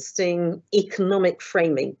interesting economic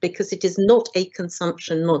framing because it is not a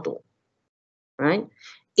consumption model, right?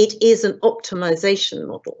 It is an optimization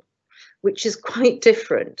model, which is quite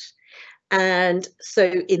different. And so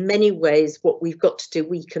in many ways, what we've got to do,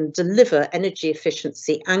 we can deliver energy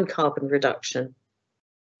efficiency and carbon reduction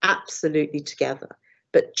absolutely together.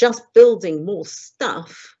 But just building more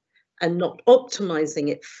stuff and not optimizing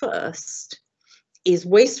it first is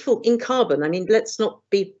wasteful in carbon. I mean, let's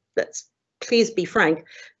please be frank,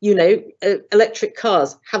 electric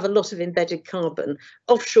cars have a lot of embedded carbon.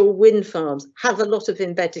 Offshore wind farms have a lot of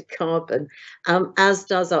embedded carbon, as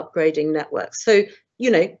does upgrading networks. So,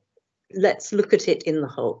 let's look at it in the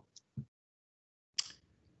whole.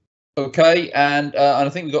 Okay, and I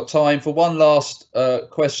think we've got time for one last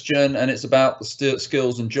question, and it's about the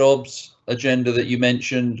skills and jobs agenda that you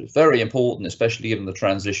mentioned. Very important, especially given the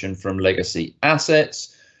transition from legacy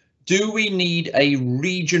assets. Do we need a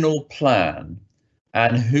regional plan,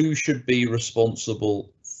 and who should be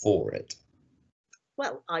responsible for it?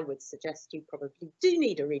 Well, I would suggest you probably do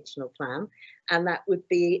need a regional plan, and that would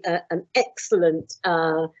be an excellent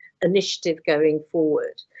initiative going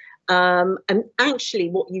forward. And actually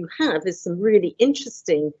what you have is some really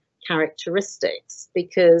interesting characteristics,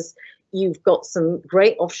 because you've got some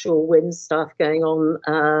great offshore wind stuff going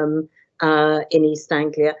on in East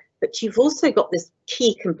Anglia, but you've also got this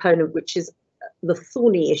key component, which is the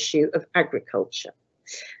thorny issue of agriculture.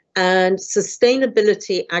 And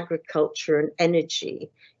sustainability, agriculture and energy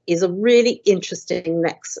is a really interesting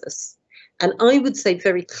nexus. And I would say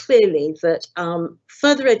very clearly that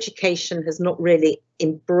further education has not really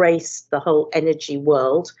embraced the whole energy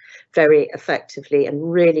world very effectively,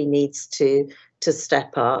 and really needs to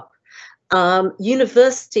step up.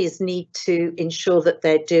 Universities need to ensure that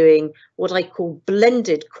they're doing what I call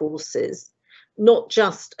blended courses, not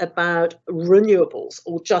just about renewables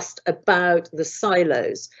or just about the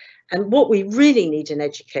silos. And what we really need in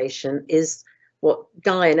education is what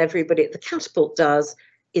Guy and everybody at the Catapult does,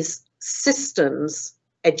 is systems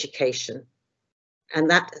education. And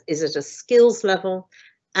that is at a skills level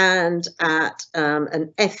and at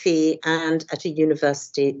an FE and at a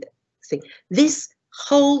university thing. This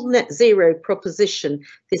whole net zero proposition,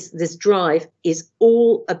 this drive, is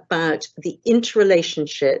all about the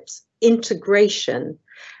interrelationships, integration,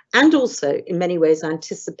 and also in many ways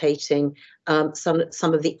anticipating some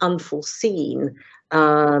of the unforeseen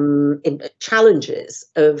challenges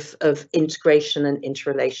of integration and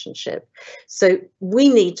interrelationship. So we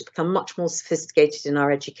need to become much more sophisticated in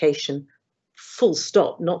our education, full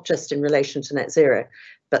stop, not just in relation to net zero,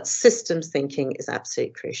 but systems thinking is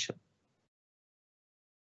absolutely crucial.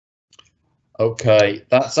 Okay,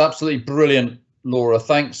 that's absolutely brilliant, Laura.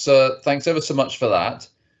 Thanks ever so much for that.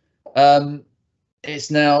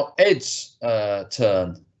 It's now Ed's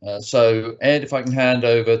turn. So Ed, if I can hand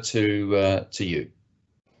over to you.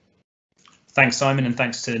 Thanks, Simon, and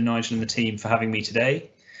thanks to Nigel and the team for having me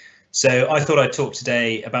today. So I thought I'd talk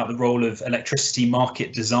today about the role of electricity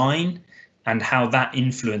market design and how that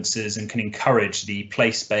influences and can encourage the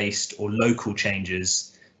place-based or local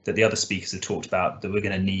changes that the other speakers have talked about that we're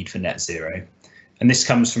going to need for net zero. And this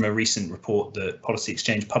comes from a recent report that Policy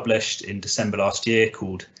Exchange published in December last year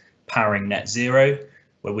called Powering Net Zero,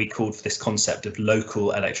 where we called for this concept of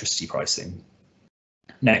local electricity pricing.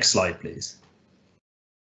 Next slide, please.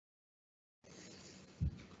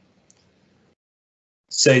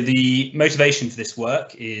 So the motivation for this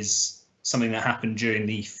work is something that happened during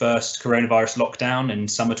the first coronavirus lockdown in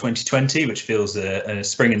summer 2020, which feels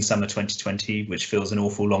spring and summer 2020, which feels an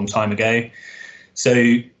awful long time ago.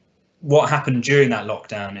 So what happened during that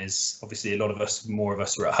lockdown is obviously more of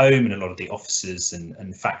us were at home, and a lot of the offices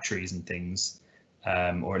and factories and things,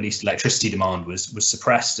 or at least electricity demand was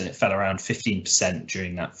suppressed, and it fell around 15%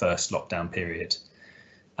 during that first lockdown period.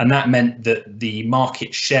 And that meant that the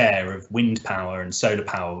market share of wind power and solar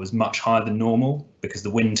power was much higher than normal, because the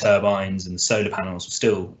wind turbines and the solar panels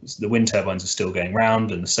the wind turbines were still going round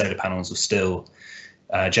and the solar panels were still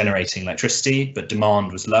generating electricity, but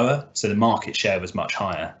demand was lower, so the market share was much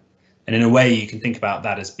higher. And in a way, you can think about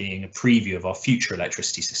that as being a preview of our future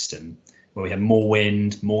electricity system, where we have more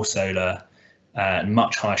wind, more solar, and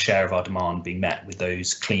much higher share of our demand being met with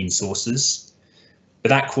those clean sources. But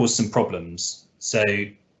that caused some problems. So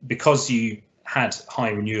because you had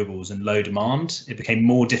high renewables and low demand, it became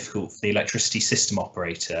more difficult for the electricity system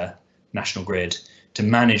operator, National Grid, to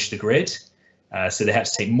manage the grid. So they had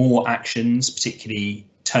to take more actions, particularly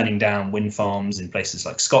turning down wind farms in places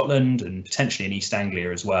like Scotland and potentially in East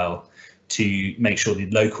Anglia as well, to make sure the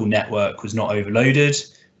local network was not overloaded,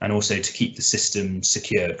 and also to keep the system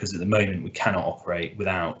secure, because at the moment we cannot operate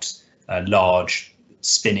without large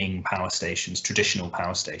spinning power stations, traditional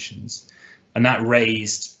power stations. And that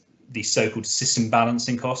raised the so-called system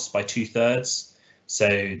balancing costs by 2/3.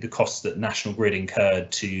 So the costs that National Grid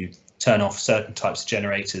incurred to turn off certain types of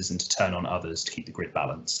generators and to turn on others to keep the grid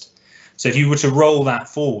balanced. So if you were to roll that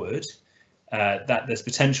forward, that there's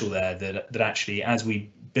potential there that actually, as we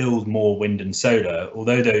build more wind and solar,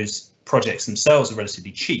 although those projects themselves are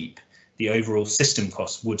relatively cheap, the overall system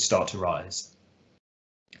costs would start to rise.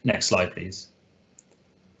 Next slide, please.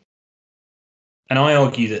 And I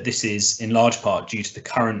argue that this is in large part due to the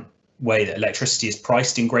current way that electricity is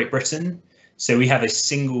priced in Great Britain. So we have a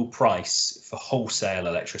single price for wholesale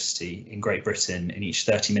electricity in Great Britain in each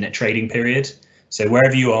 30-minute trading period. So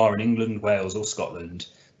wherever you are in England, Wales or Scotland,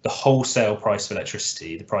 the wholesale price of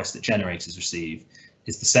electricity, the price that generators receive,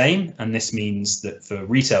 is the same. And this means that for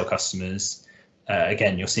retail customers,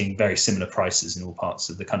 again, you're seeing very similar prices in all parts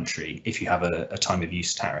of the country if you have a time of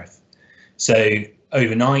use tariff. So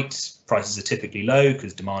overnight, prices are typically low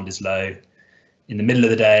because demand is low. In the middle of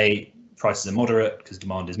the day, prices are moderate because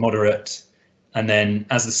demand is moderate. And then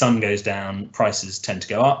as the sun goes down, prices tend to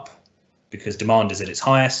go up because demand is at its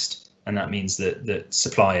highest. And that means that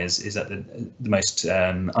supply is at the most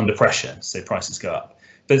under pressure, so prices go up.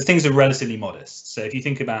 But things are relatively modest. So if you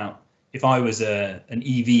think about, if I was an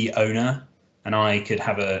EV owner and I could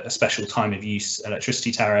have a special time of use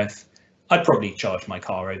electricity tariff, I'd probably charge my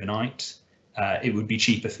car overnight. It would be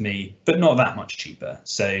cheaper for me, but not that much cheaper.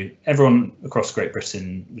 So everyone across Great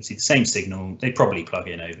Britain would see the same signal. They'd probably plug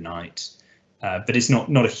in overnight, but it's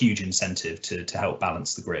not a huge incentive to help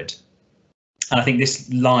balance the grid. And I think this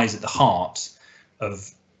lies at the heart of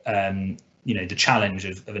the challenge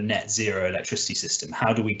of a net zero electricity system.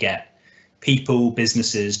 How do we get people,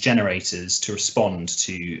 businesses, generators to respond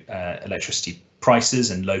to electricity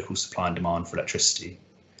prices and local supply and demand for electricity?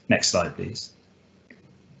 Next slide, please.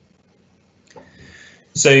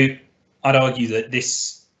 So I'd argue that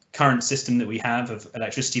this current system that we have of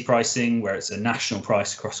electricity pricing, where it's a national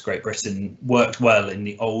price across Great Britain, worked well in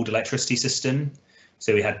the old electricity system.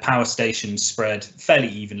 So we had power stations spread fairly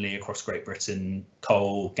evenly across Great Britain,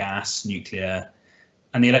 coal, gas, nuclear,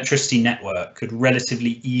 and the electricity network could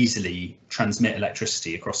relatively easily transmit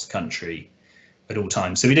electricity across the country at all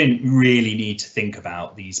times. So we didn't really need to think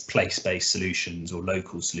about these place-based solutions or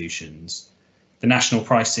local solutions. The national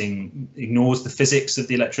pricing ignores the physics of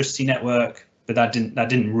the electricity network, but that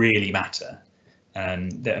didn't really matter. I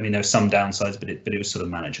mean, there were some downsides, but it was sort of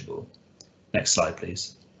manageable. Next slide,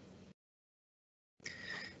 please.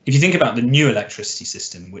 If you think about the new electricity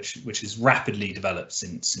system, which has rapidly developed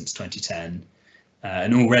since 2010,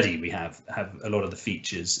 and already we have a lot of the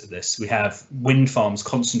features of this. We have wind farms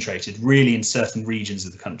concentrated really in certain regions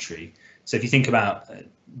of the country. So if you think about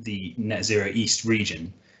the Net Zero East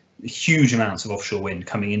region, huge amounts of offshore wind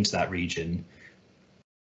coming into that region,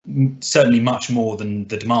 certainly much more than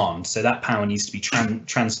the demand. So that power needs to be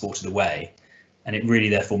transported away, and it really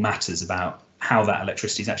therefore matters about how that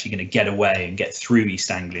electricity is actually going to get away and get through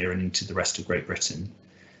East Anglia and into the rest of Great Britain.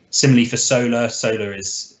 Similarly for solar, solar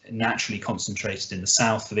is naturally concentrated in the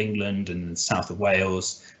south of England and the south of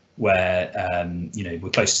Wales, where we're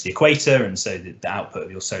close to the equator, and so the output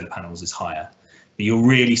of your solar panels is higher. But you're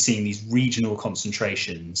really seeing these regional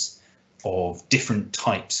concentrations of different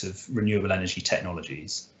types of renewable energy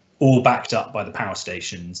technologies, all backed up by the power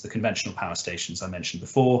stations, the conventional power stations I mentioned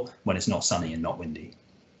before, when it's not sunny and not windy.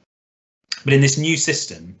 But in this new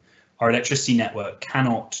system, our electricity network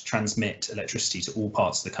cannot transmit electricity to all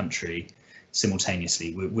parts of the country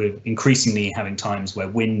simultaneously. We're increasingly having times where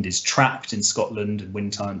wind is trapped in Scotland and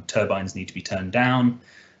wind turbines need to be turned down.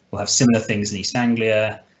 We'll have similar things in East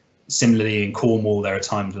Anglia. Similarly, in Cornwall, there are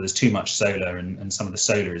times where there's too much solar and some of the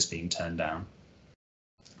solar is being turned down.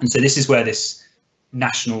 And so this is where this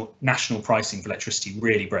national pricing for electricity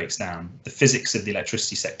really breaks down. The physics of the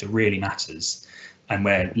electricity sector really matters, and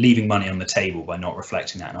we're leaving money on the table by not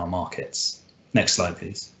reflecting that in our markets. Next slide,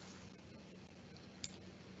 please.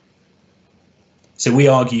 So we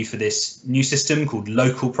argue for this new system called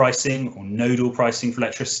local pricing or nodal pricing for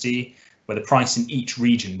electricity, where the price in each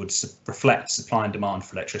region would reflect supply and demand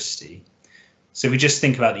for electricity. So if we just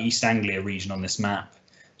think about the East Anglia region on this map,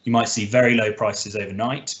 you might see very low prices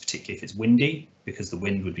overnight, particularly if it's windy, because the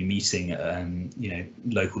wind would be meeting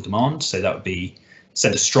local demand. So that would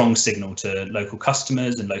send a strong signal to local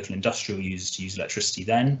customers and local industrial users to use electricity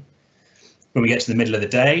then. When we get to the middle of the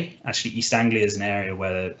day, actually East Anglia is an area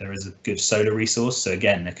where there is a good solar resource. So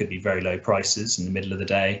again, there could be very low prices in the middle of the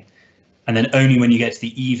day. And then only when you get to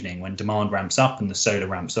the evening, when demand ramps up and the solar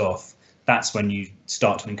ramps off, that's when you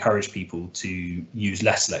start to encourage people to use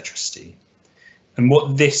less electricity. And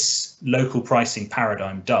what this local pricing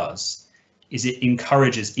paradigm does is it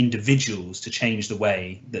encourages individuals to change the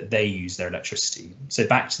way that they use their electricity. So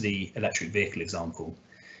back to the electric vehicle example.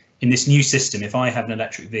 In this new system, if I have an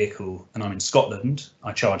electric vehicle and I'm in Scotland,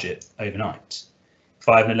 I charge it overnight. If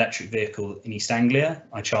I have an electric vehicle in East Anglia,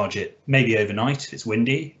 I charge it maybe overnight if it's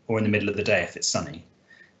windy, or in the middle of the day if it's sunny.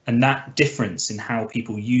 And that difference in how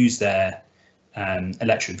people use their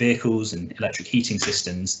electric vehicles and electric heating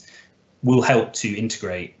systems will help to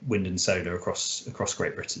integrate wind and solar across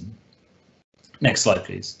Great Britain. Next slide,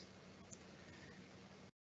 please.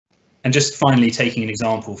 And just finally, taking an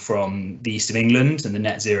example from the east of England and the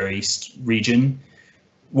Net Zero East region,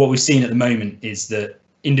 what we've seen at the moment is that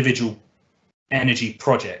individual energy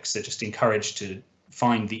projects are just encouraged to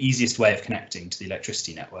find the easiest way of connecting to the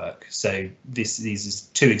electricity network. So these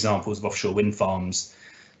are 2 examples of offshore wind farms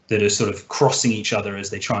that are sort of crossing each other as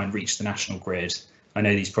they try and reach the national grid. I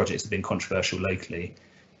know these projects have been controversial locally,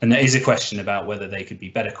 and there is a question about whether they could be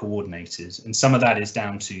better coordinated. And some of that is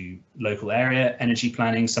down to local area energy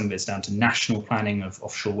planning, some of it's down to national planning of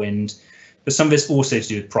offshore wind, but some of it's also to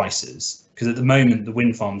do with prices, because at the moment the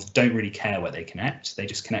wind farms don't really care where they connect. They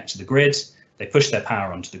just connect to the grid, they push their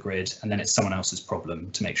power onto the grid, and then it's someone else's problem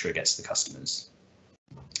to make sure it gets to the customers.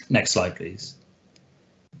 Next slide, please.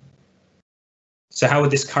 So how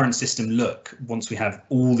would this current system look once we have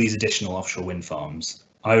all these additional offshore wind farms?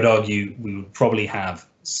 I would argue we would probably have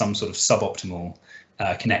some sort of suboptimal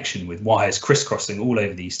connection with wires crisscrossing all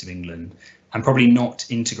over the east of England, and probably not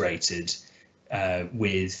integrated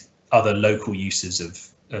with other local uses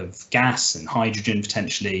of gas and hydrogen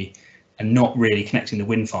potentially, and not really connecting the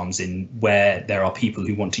wind farms in where there are people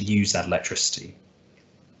who want to use that electricity.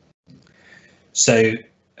 So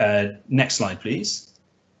next slide, please.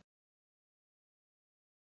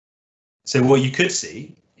 So what you could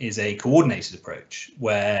see is a coordinated approach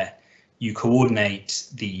where you coordinate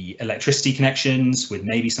the electricity connections with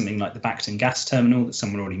maybe something like the Bacton gas terminal that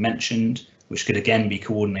someone already mentioned, which could again be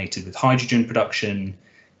coordinated with hydrogen production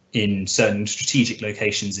in certain strategic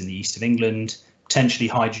locations in the east of England. Potentially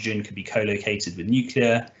hydrogen could be co-located with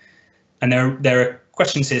nuclear. And there are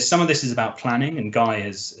questions here. Some of this is about planning, and Guy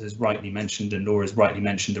has rightly mentioned, and Laura has rightly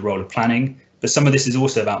mentioned the role of planning, but some of this is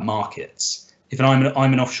also about markets. If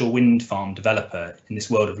I'm an offshore wind farm developer in this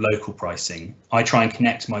world of local pricing, I try and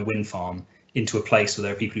connect my wind farm into a place where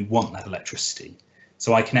there are people who want that electricity.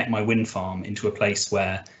 So I connect my wind farm into a place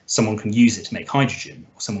where someone can use it to make hydrogen,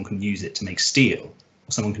 or someone can use it to make steel,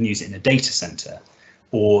 or someone can use it in a data center,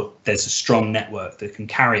 or there's a strong network that can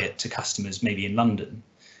carry it to customers maybe in London.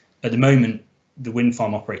 At the moment, the wind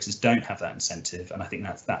farm operators don't have that incentive, and I think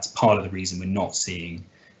that's part of the reason we're not seeing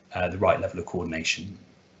the right level of coordination.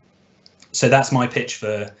 So that's my pitch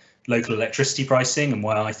for local electricity pricing and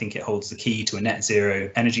why I think it holds the key to a net zero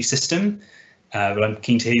energy system. But I'm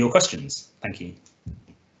keen to hear your questions. Thank you.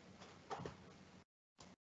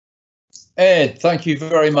 Ed, thank you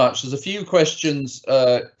very much. There's a few questions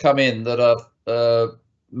come in that are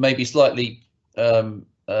maybe slightly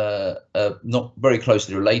not very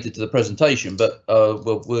closely related to the presentation, but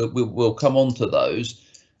we'll come on to those.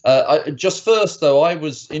 Just first, though, I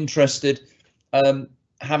was interested,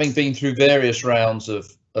 having been through various rounds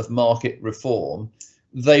of market reform,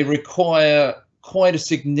 they require quite a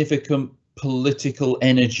significant political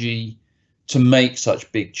energy to make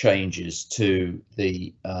such big changes to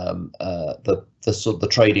the sort of the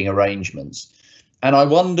trading arrangements. And I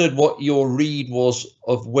wondered what your read was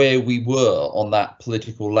of where we were on that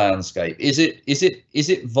political landscape. Is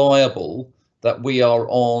it viable that we are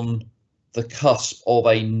on the cusp of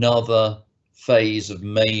another phase of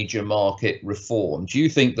major market reform? Do you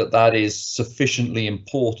think that that is sufficiently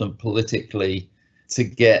important politically to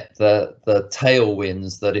get the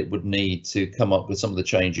tailwinds that it would need to come up with some of the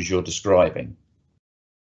changes you're describing?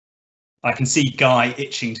 I can see Guy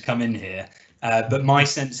itching to come in here, but my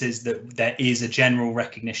sense is that there is a general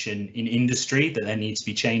recognition in industry that there needs to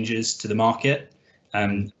be changes to the market.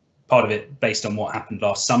 Part of it based on what happened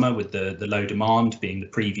last summer with the low demand being the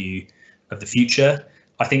preview of the future.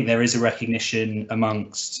 I think there is a recognition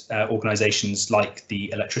amongst organisations like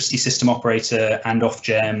the electricity system operator and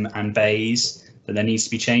Ofgem and BEIS that there needs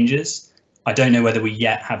to be changes. I don't know whether we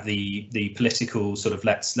yet have the political sort of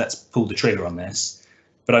let's pull the trigger on this,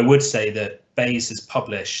 but I would say that BEIS has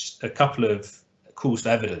published a couple of calls for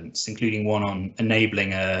evidence, including one on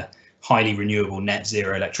enabling a highly renewable net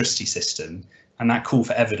zero electricity system, and that call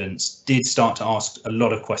for evidence did start to ask a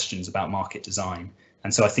lot of questions about market design.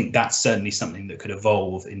 And so I think that's certainly something that could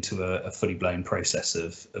evolve into a fully blown process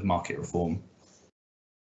of market reform.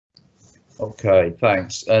 Okay,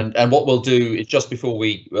 thanks. And what we'll do is, just before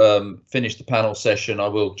we finish the panel session, I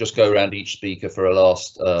will just go around each speaker for a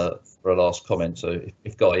last comment. So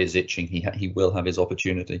if Guy is itching, he will have his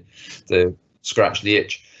opportunity to scratch the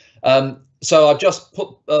itch. So I've just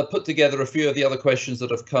put together a few of the other questions that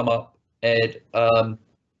have come up, Ed.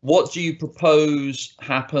 What do you propose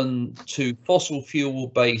happen to fossil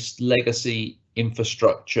fuel-based legacy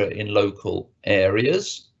infrastructure in local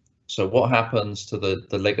areas? So what happens to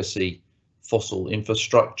the legacy fossil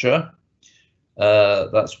infrastructure?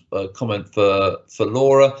 That's a comment for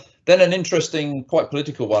Laura. Then an interesting, quite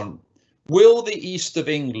political one. Will the east of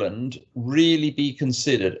England really be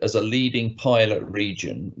considered as a leading pilot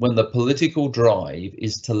region when the political drive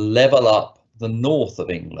is to level up the north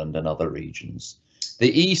of England and other regions?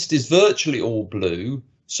 The east is virtually all blue,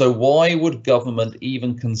 so why would government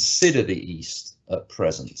even consider the east at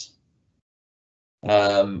present?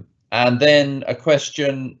 And then a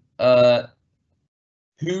question,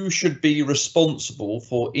 who should be responsible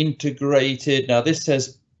for integrated, now this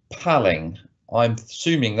says PALing, I'm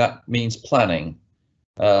assuming that means planning,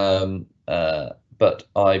 but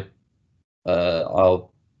I'll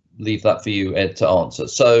leave that for you, Ed, to answer.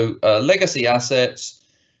 So legacy assets,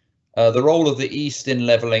 the role of the East in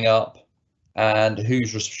levelling up, and who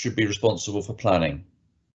should be responsible for planning.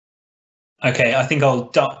 Okay, I think I'll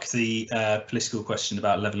duck the political question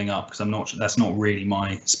about levelling up because that's not really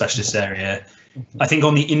my specialist area. I think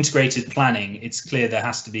on the integrated planning, it's clear there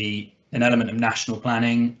has to be an element of national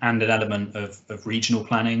planning and an element of regional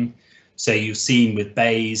planning. So you've seen with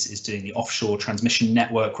BEIS is doing the offshore transmission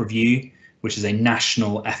network review, which is a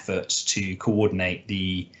national effort to coordinate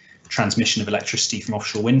the transmission of electricity from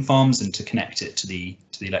offshore wind farms and to connect it to the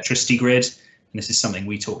electricity grid. And this is something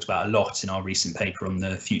we talked about a lot in our recent paper on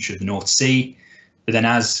the future of the North Sea. But then,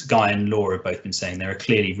 as Guy and Laura have both been saying, there are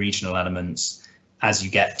clearly regional elements as you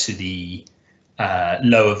get to the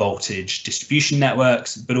lower voltage distribution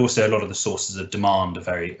networks, but also a lot of the sources of demand are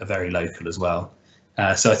very local as well.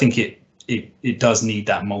 So I think it does need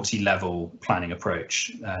that multi-level planning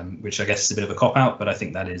approach, which I guess is a bit of a cop-out, but I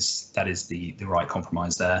think that is the right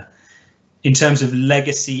compromise there. In terms of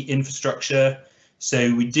legacy infrastructure,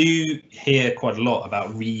 so we do hear quite a lot about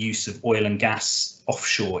reuse of oil and gas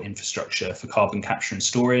offshore infrastructure for carbon capture and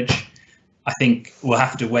storage. I think we'll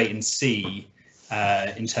have to wait and see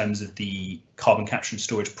in terms of the carbon capture and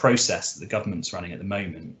storage process that the government's running at the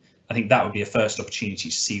moment. I think that would be a first opportunity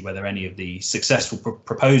to see whether any of the successful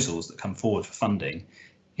proposals that come forward for funding,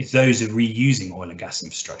 if those are reusing oil and gas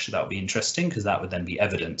infrastructure, that would be interesting because that would then be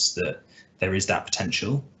evidence that there is that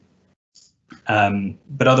potential.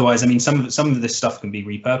 But otherwise, I mean, some of this stuff can be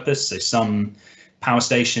repurposed. So some power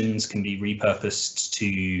stations can be repurposed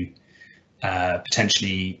to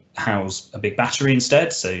potentially house a big battery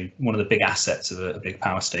instead. So one of the big assets of a big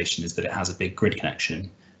power station is that it has a big grid connection.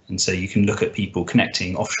 And so you can look at people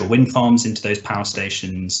connecting offshore wind farms into those power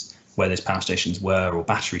stations, where those power stations were, or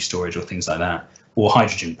battery storage or things like that, or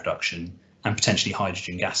hydrogen production and potentially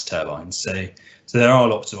hydrogen gas turbines. So there are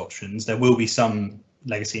lots of options. There will be some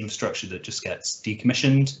legacy infrastructure that just gets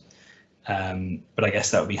decommissioned, but I guess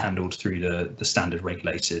that will be handled through the standard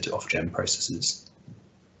regulated Ofgem processes.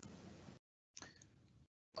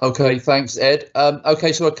 Okay, thanks, Ed.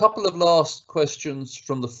 Okay, so a couple of last questions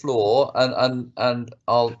from the floor, and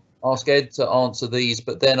I'll ask Ed to answer these,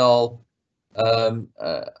 but then I'll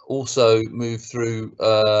also move through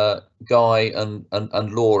Guy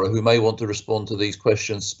and Laura, who may want to respond to these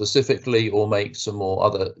questions specifically or make some more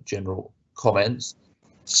other general comments.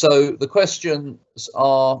 So the questions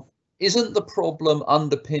are, isn't the problem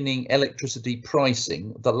underpinning electricity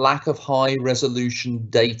pricing the lack of high resolution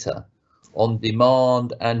data on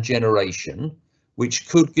demand and generation, which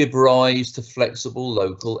could give rise to flexible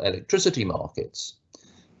local electricity markets?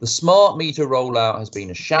 The smart meter rollout has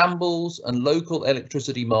been a shambles and local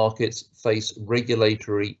electricity markets face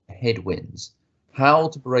regulatory headwinds. How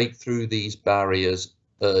to break through these barriers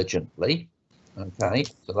urgently? Okay,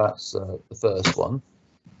 so that's the first one.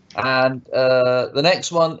 And the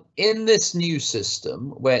next one, in this new system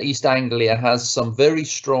where East Anglia has some very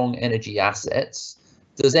strong energy assets,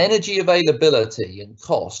 does energy availability and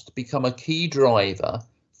cost become a key driver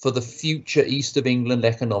for the future East of England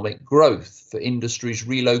economic growth for industries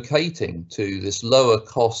relocating to this lower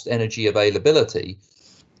cost energy availability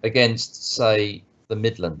against, say, the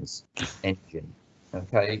Midlands engine?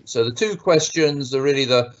 Okay, so the two questions are really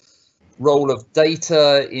the role of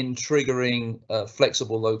data in triggering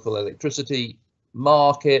flexible local electricity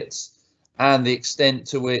markets and the extent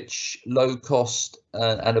to which low cost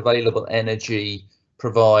and available energy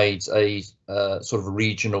provides a sort of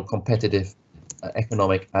regional competitive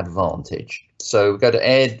economic advantage. So we go to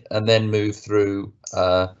Ed and then move through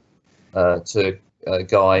to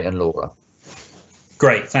Guy and Laura.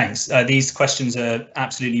 Great, thanks. These questions are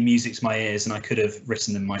absolutely music to my ears and I could have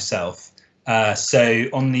written them myself. So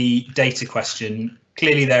on the data question,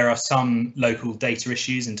 clearly there are some local data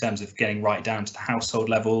issues in terms of getting right down to the household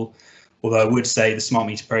level. Although I would say the smart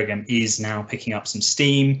meter program is now picking up some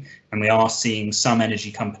steam and we are seeing some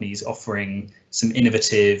energy companies offering some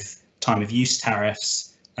innovative time of use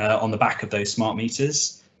tariffs on the back of those smart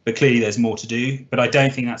meters. But clearly there's more to do. But I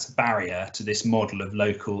don't think that's a barrier to this model of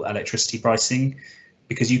local electricity pricing.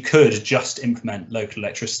 because you could just implement local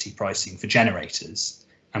electricity pricing for generators,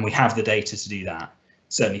 and we have the data to do that,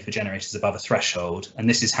 certainly for generators above a threshold. And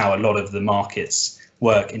this is how a lot of the markets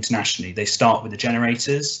work internationally. They start with the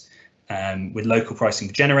generators, with local pricing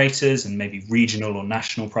for generators and maybe regional or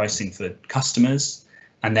national pricing for customers.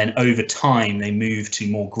 And then over time, they move to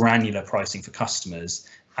more granular pricing for customers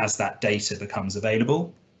as that data becomes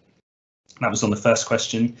available. That was on the first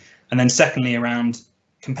question. And then secondly, around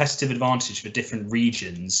competitive advantage for different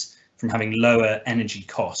regions from having lower energy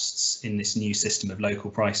costs in this new system of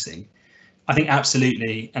local pricing. I think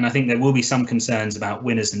absolutely, and I think there will be some concerns about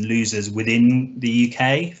winners and losers within the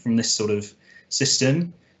UK from this sort of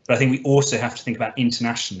system. But I think we also have to think about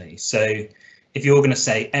internationally. So if you're going to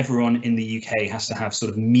say everyone in the UK has to have sort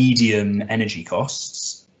of medium energy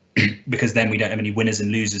costs, because then we don't have any winners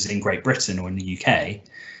and losers in Great Britain or in the UK,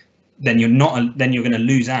 then you're going to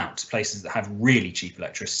lose out to places that have really cheap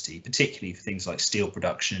electricity, particularly for things like steel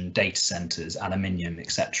production, data centres, aluminium,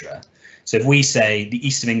 etc. So if we say the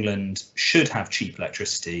east of England should have cheap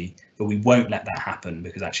electricity, but we won't let that happen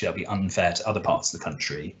because actually that'll be unfair to other parts of the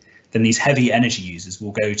country, then these heavy energy users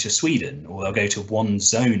will go to Sweden, or they'll go to one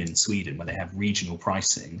zone in Sweden where they have regional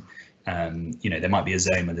pricing. There might be a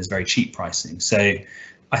zone where there's very cheap pricing. So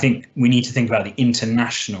I think we need to think about the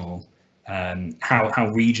international,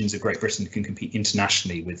 how regions of Great Britain can compete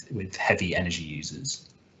internationally with heavy energy users.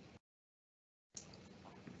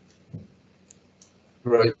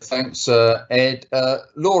 Great, thanks, Ed.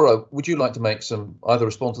 Laura, would you like to either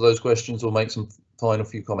respond to those questions or make some final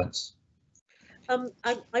few comments?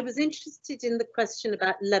 I was interested in the question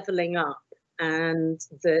about levelling up, and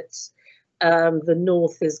that the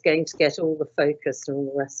North is going to get all the focus and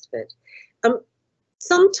all the rest of it.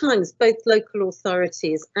 Sometimes both local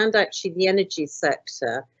authorities and actually the energy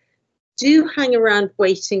sector do hang around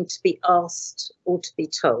waiting to be asked or to be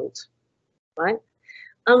told, right?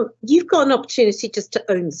 You've got an opportunity just to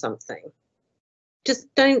own something.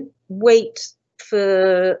 Just don't wait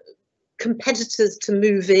for competitors to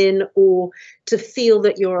move in or to feel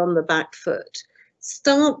that you're on the back foot.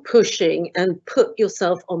 Start pushing and put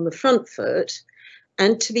yourself on the front foot.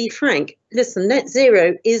 And to be frank, listen, net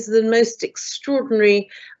zero is the most extraordinary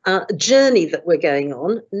journey that we're going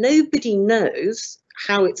on. Nobody knows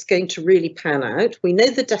how it's going to really pan out. We know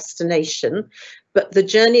the destination, but the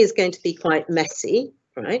journey is going to be quite messy,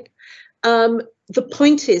 right? The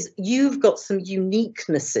point is, you've got some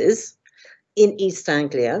uniquenesses in East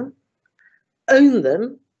Anglia. Own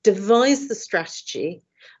them, devise the strategy,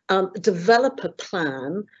 develop a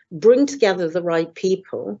plan, bring together the right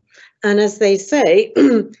people. And as they say,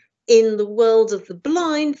 in the world of the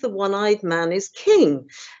blind, the one-eyed man is king.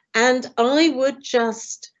 And I would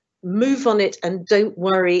just move on it and don't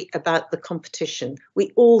worry about the competition.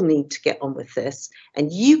 We all need to get on with this.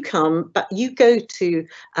 And you go to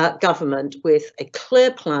government with a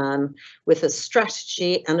clear plan, with a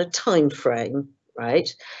strategy and a time frame,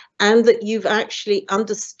 right? And that you've actually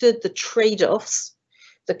understood the trade-offs,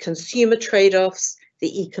 the consumer trade-offs,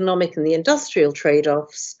 the economic and the industrial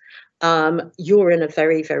trade-offs. You're in a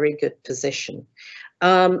very, very good position.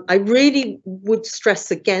 I really would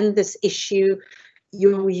stress again this issue,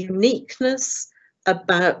 your uniqueness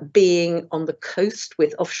about being on the coast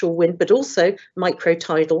with offshore wind, but also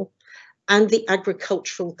micro-tidal, and the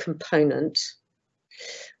agricultural component.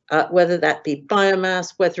 Whether that be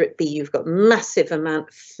biomass, whether it be you've got massive amount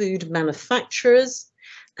of food manufacturers,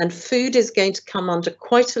 and food is going to come under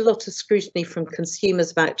quite a lot of scrutiny from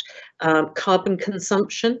consumers about carbon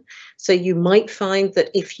consumption. So you might find that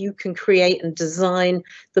if you can create and design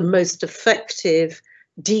the most effective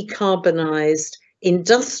decarbonised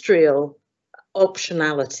industrial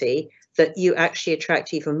optionality, that you actually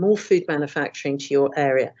attract even more food manufacturing to your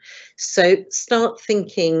area. So start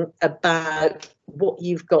thinking about what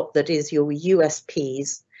you've got that is your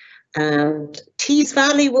USPs, and Tees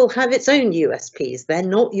Valley will have its own USPs. They're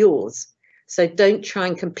not yours. So don't try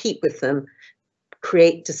and compete with them.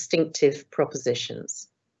 Create distinctive propositions.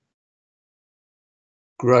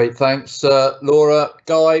 Great, thanks, Laura.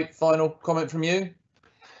 Guy, final comment from you?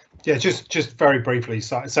 Yeah, just very briefly.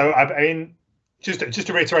 So I mean, just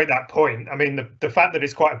to reiterate that point, I mean, the fact that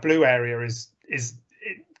it's quite a blue area is it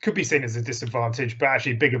could be seen as a disadvantage, but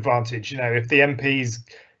actually a big advantage. You know, if the MPs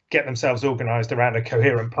get themselves organised around a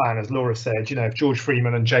coherent plan, as Laura said, you know, if George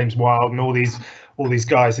Freeman and James Wilde and all these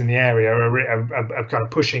guys in the area are kind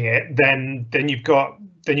of pushing it, then you've got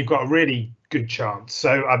a really good chance.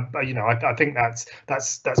 So I think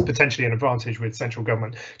that's potentially an advantage with central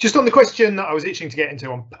government. Just on the question that I was itching to get into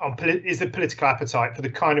on is the political appetite for the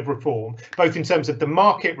kind of reform, both in terms of the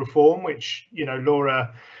market reform, which, you know,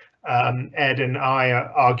 Laura Ed and I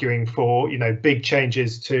are arguing for, big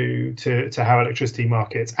changes to how electricity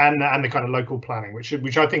markets and the kind of local planning,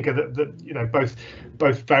 which I think are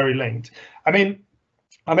both very linked. I mean,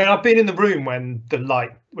 I've been in the room when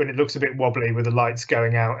it looks a bit wobbly with the lights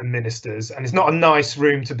going out and ministers, and it's not a nice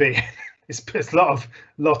room to be in. It's a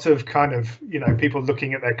lot of kind of people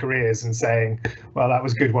looking at their careers and saying, well, that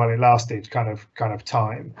was good while it lasted kind of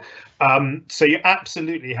time. So you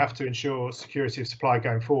absolutely have to ensure security of supply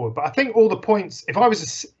going forward. But I think all the points, if I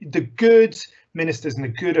was the good ministers and the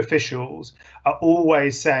good officials are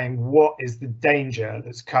always saying what is the danger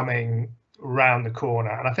that's coming around the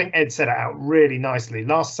corner, and I think Ed set it out really nicely.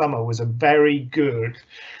 Last summer was a very good,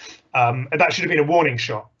 and that should have been a warning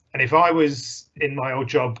shot. And if I was in my old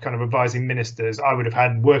job kind of advising ministers, I would have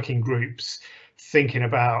had working groups thinking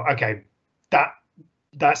about, okay,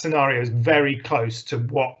 that scenario is very close to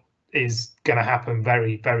what is going to happen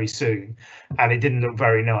very, very soon. And it didn't look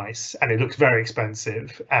very nice, and it looks very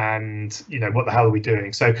expensive. And, what the hell are we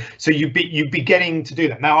doing? So you'd be beginning to do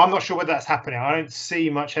that. Now, I'm not sure whether that's happening. I don't see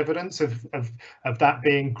much evidence of that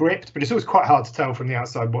being gripped, but it's always quite hard to tell from the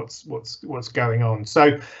outside what's going on.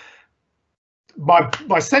 So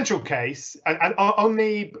my central case, and on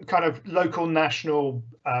the kind of local, national,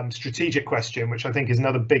 strategic question, which I think is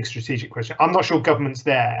another big strategic question, I'm not sure government's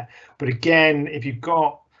there. But again, if you've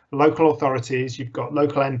got local authorities, you've got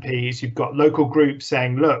local MPs, you've got local groups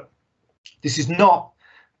saying, look, this is not,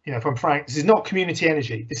 if I'm frank, this is not community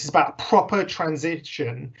energy. This is about a proper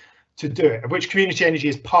transition to do it, of which community energy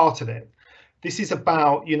is part of it. This is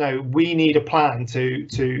about, we need a plan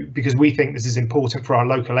to because we think this is important for our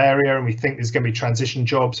local area, and we think there's going to be transition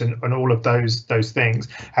jobs and all of those things.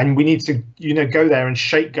 And we need to, go there and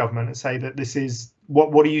shake government and say that this is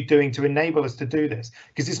what are you doing to enable us to do this?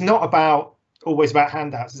 Because it's not always about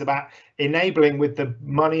handouts. It's about enabling with the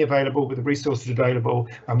money available, with the resources available,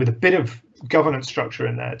 and with a bit of governance structure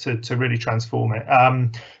in there to really transform it.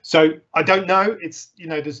 So I don't know. It's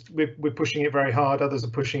we're pushing it very hard. Others are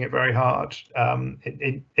pushing it very hard.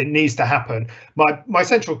 It needs to happen. My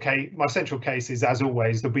central case is, as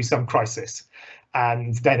always, there'll be some crisis,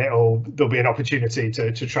 and then there'll be an opportunity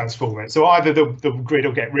to transform it. So either the grid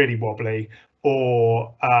will get really wobbly,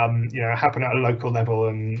 or happen at a local level,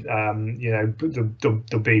 and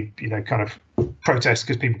there'll be kind of protests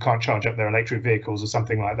because people can't charge up their electric vehicles or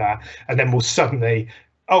something like that, and then we'll suddenly,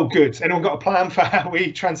 oh good, anyone got a plan for how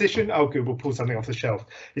we transition? Oh good, we'll pull something off the shelf.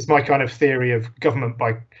 It's my kind of theory of government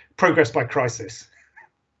by progress by crisis.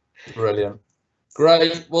 Brilliant.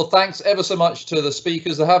 Great. Well, thanks ever so much to the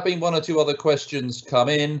speakers. There have been one or two other questions come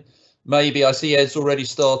in. Maybe I see Ed's already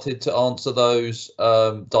started to answer those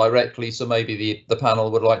directly, so maybe the panel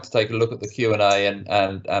would like to take a look at the Q&A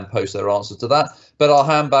and post their answers to that. But I'll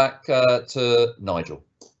hand back to Nigel.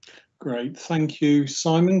 Great, thank you,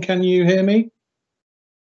 Simon. Can you hear me?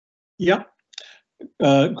 Yeah,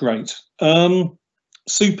 great.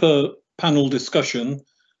 Super panel discussion,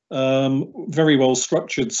 very well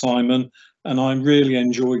structured, Simon, and I really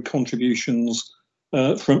enjoyed contributions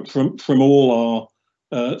from all our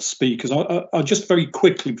speakers. I just very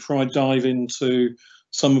quickly, before I dive into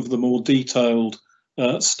some of the more detailed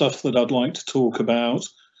stuff that I'd like to talk about,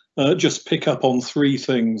 just pick up on three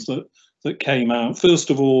things that came out. First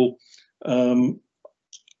of all,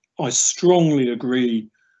 I strongly agree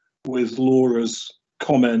with Laura's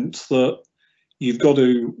comment that you've got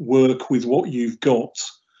to work with what you've got,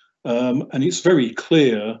 and it's very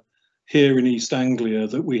clear here in East Anglia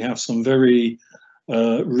that we have some very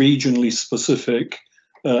regionally specific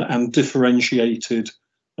and differentiated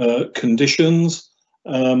conditions.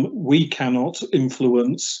 We cannot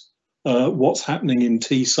influence what's happening in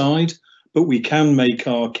Teesside, but we can make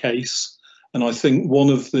our case. And I think one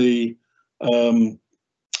of the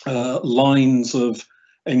lines of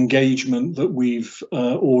engagement that we've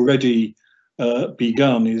already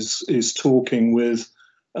begun is talking with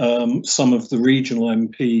some of the regional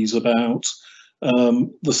MPs about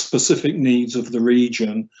the specific needs of the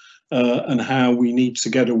region, and how we need to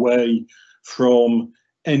get away from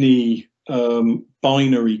any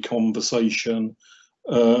binary conversation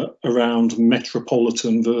around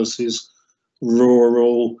metropolitan versus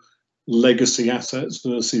rural, legacy assets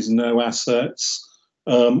versus no assets.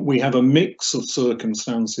 We have a mix of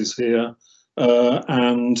circumstances here,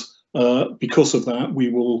 and because of that, we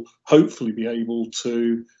will hopefully be able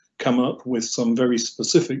to come up with some very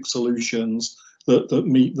specific solutions that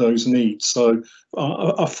meet those needs. So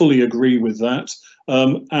I fully agree with that,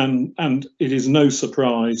 and it is no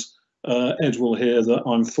surprise, Ed will hear that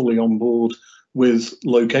I'm fully on board with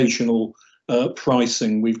locational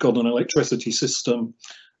pricing. We've got an electricity system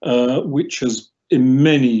which has in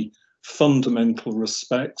many fundamental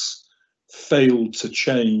respects failed to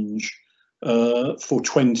change for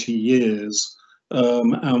 20 years.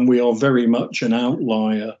 And we are very much an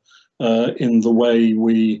outlier in the way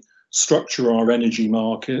we structure our energy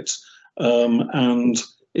market. And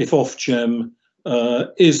if Ofgem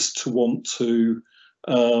is to want to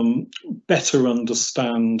better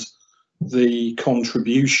understand the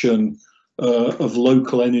contribution of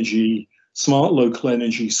local energy, smart local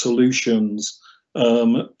energy solutions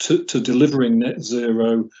to delivering net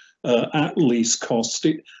zero at least cost,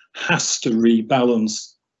 it has to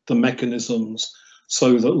rebalance the mechanisms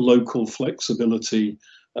so that local flexibility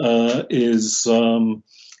is an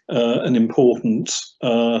important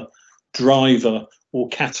driver or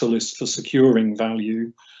catalyst for securing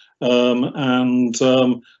value.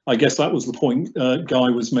 I guess that was the point Guy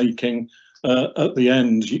was making at the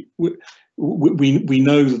end. We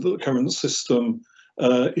know that the current system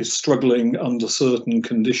is struggling under certain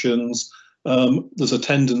conditions. There's a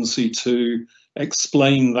tendency to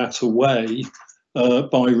explain that away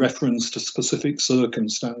by reference to specific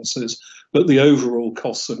circumstances, but the overall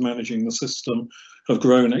costs of managing the system have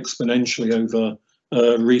grown exponentially over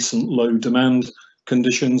recent low demand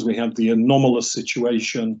conditions. We had the anomalous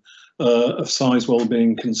situation of Sizewell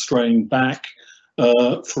being constrained back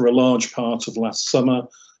for a large part of last summer.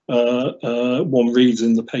 One reads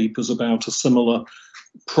in the papers about a similar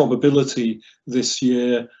probability this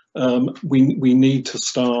year. We need to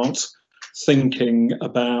start thinking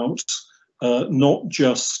about not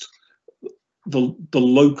just the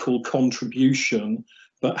local contribution,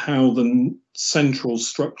 but how the central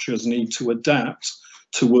structures need to adapt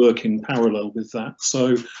to work in parallel with that.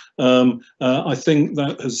 So I think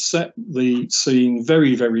that has set the scene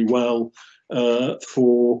very, very well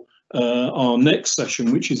for our next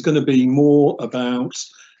session, which is going to be more about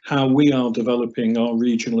how we are developing our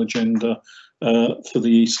regional agenda for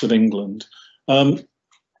the East of England.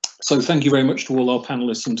 So thank you very much to all our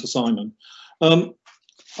panelists and to Simon. I'm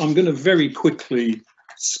going to very quickly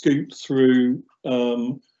scoot through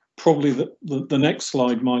probably the next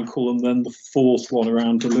slide, Michael, and then the fourth one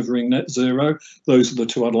around delivering net zero. Those are the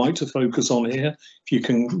two I'd like to focus on here, if you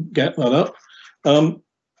can get that up.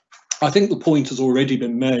 I think the point has already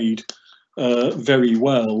been made very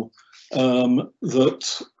well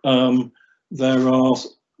that there are,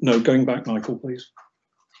 no, going back, Michael, please.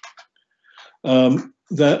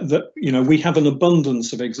 That you know, we have an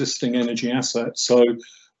abundance of existing energy assets, so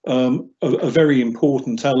a very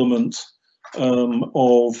important element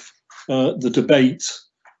of the debate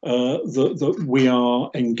that we are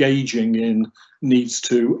engaging in needs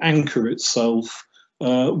to anchor itself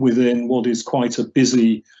within what is quite a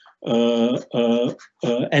busy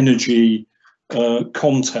energy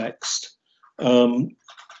context, and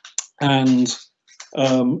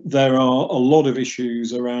there are a lot of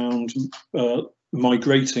issues around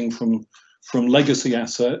migrating from legacy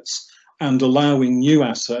assets and allowing new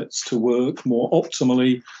assets to work more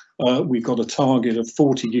optimally. We've got a target of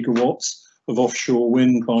 40 gigawatts of offshore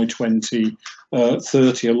wind by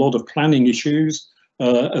 2030. A lot of planning issues,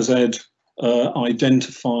 as Ed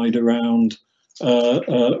identified, around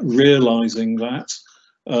realising that,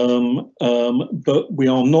 but we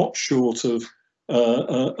are not short of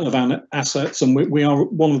assets, and we are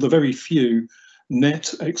one of the very few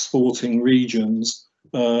net exporting regions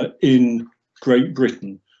in Great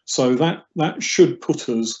Britain. So that should put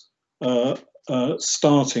us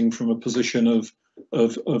starting from a position of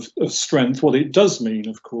strength. What it does mean,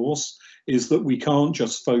 of course, is that we can't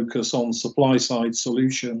just focus on supply side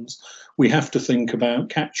solutions. We have to think about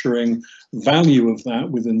capturing value of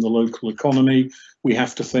that within the local economy. We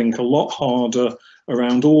have to think a lot harder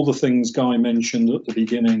around all the things Guy mentioned at the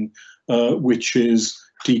beginning, which is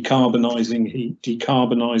decarbonising heat,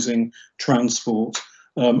 decarbonising transport.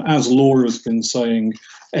 As Laura has been saying,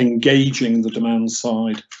 engaging the demand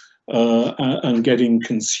side and getting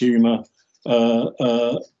consumer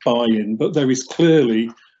buy-in. But there is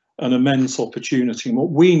clearly an immense opportunity. And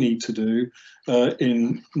what we need to do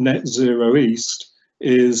in Net Zero East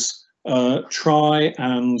is try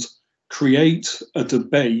and create a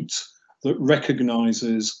debate that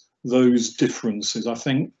recognises those differences. I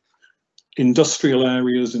think industrial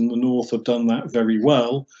areas in the north have done that very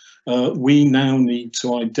well. We now need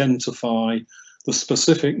to identify the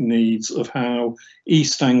specific needs of how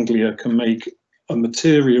East Anglia can make a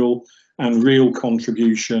material and real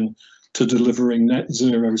contribution to delivering net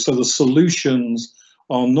zero. So the solutions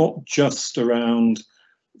are not just around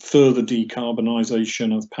further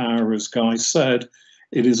decarbonisation of power, as Guy said.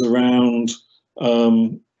 It is around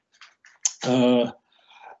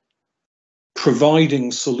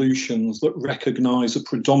providing solutions that recognise a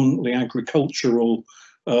predominantly agricultural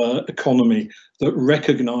economy that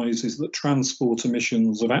recognises that transport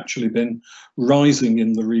emissions have actually been rising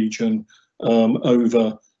in the region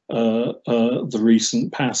over the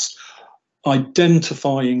recent past,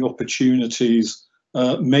 identifying opportunities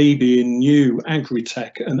maybe in new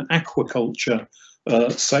agri-tech and aquaculture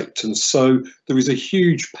sectors. So there is a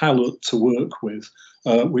huge palette to work with,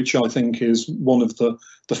 which I think is one of the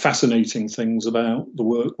fascinating things about the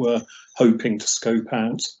work we're hoping to scope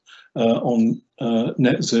out on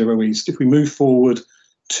Net Zero East. If we move forward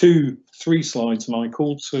 3 slides,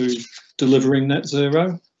 Michael, to delivering net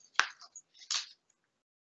zero.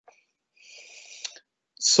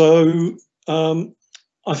 So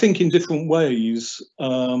I think in different ways,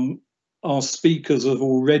 our speakers have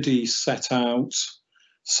already set out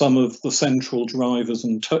some of the central drivers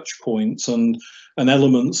and touch points and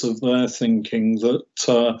elements of their thinking that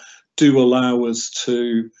do allow us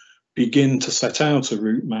to begin to set out a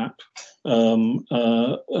route map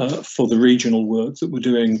for the regional work that we're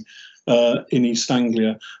doing in East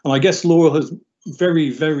Anglia. And I guess Laura has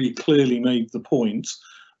very, very clearly made the point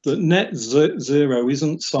that net zero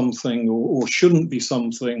isn't something or shouldn't be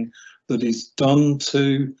something that is done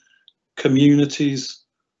to communities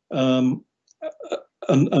and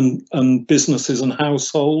businesses and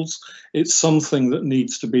households. It's something that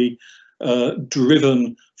needs to be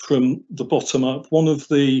driven from the bottom up. One of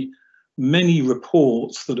the many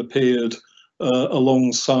reports that appeared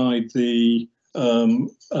alongside the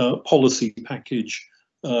policy package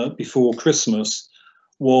before Christmas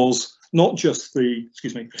was not just the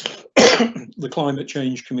Climate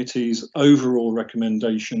Change Committee's overall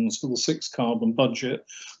recommendations for the 6th carbon budget,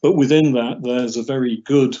 but within that there's a very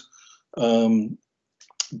good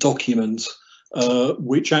document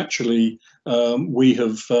which actually we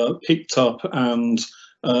have picked up and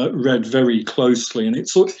read very closely, and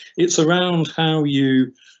it's around how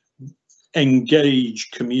you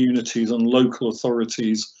engage communities and local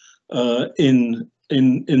authorities in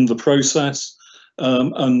the process.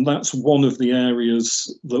 And that's one of the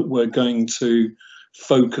areas that we're going to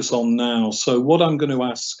focus on now. So what I'm going to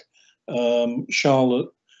ask Charlotte,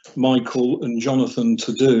 Michael and Johnathan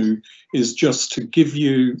to do is just to give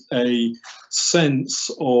you a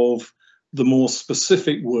sense of the more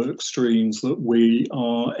specific work streams that we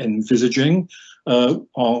are envisaging. Our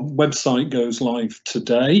website goes live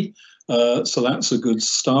today, so that's a good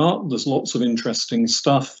start. There's lots of interesting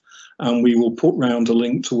stuff, and we will put round a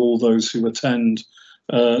link to all those who attend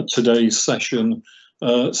today's session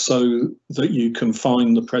so that you can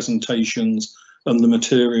find the presentations and the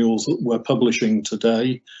materials that we're publishing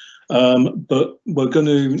today. But we're going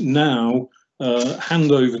to now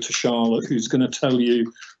hand over to Charlotte, who's going to tell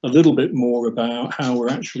you a little bit more about how we're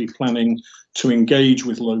actually planning to engage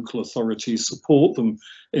with local authorities, support them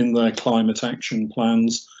in their climate action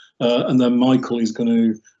plans, and then Michael is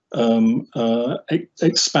going to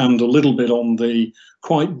expand a little bit on the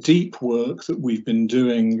quite deep work that we've been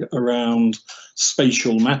doing around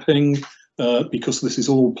spatial mapping, because this is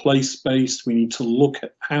all place-based. We need to look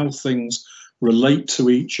at how things relate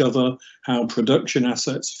to each other, how production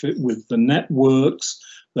assets fit with the networks.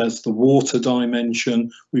 There's the water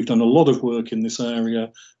dimension. We've done a lot of work in this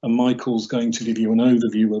area, and Michael's going to give you an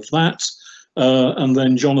overview of that. And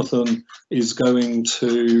then Johnathan is going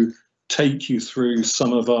to take you through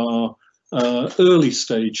some of our early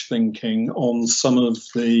stage thinking on some of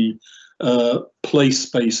the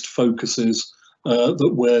place-based focuses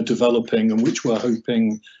that we're developing and which we're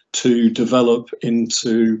hoping to develop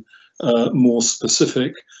into more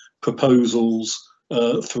specific proposals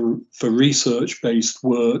for research-based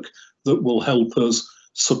work that will help us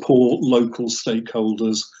support local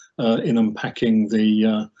stakeholders in unpacking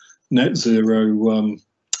the net zero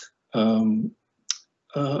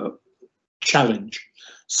challenge.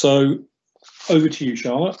 So over to you,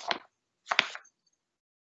 Charlotte.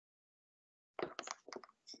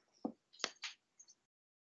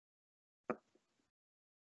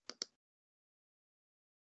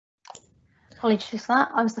 Apologies for that.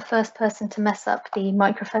 I was the first person to mess up the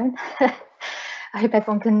microphone. I hope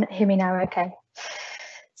everyone can hear me now okay.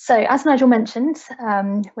 So as Nigel mentioned,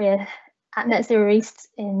 we're at Net Zero East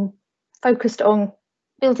focused on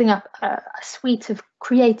building up a suite of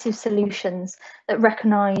creative solutions that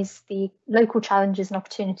recognise the local challenges and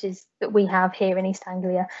opportunities that we have here in East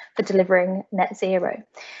Anglia for delivering net zero.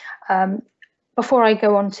 Before I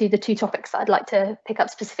go on to the 2 topics that I'd like to pick up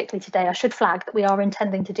specifically today, I should flag that we are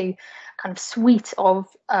intending to do kind of suite of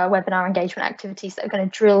webinar engagement activities that are going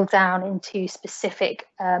to drill down into specific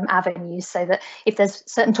avenues, so that if there's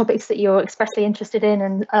certain topics that you're especially interested in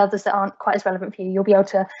and others that aren't quite as relevant for you, you'll be able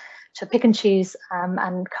to pick and choose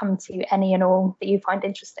and come to any and all that you find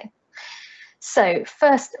interesting. So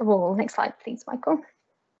first of all, next slide, please, Michael.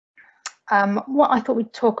 What I thought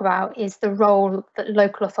we'd talk about is the role that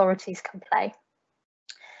local authorities can play.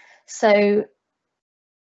 So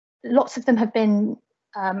lots of them have been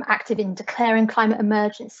active in declaring climate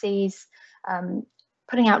emergencies,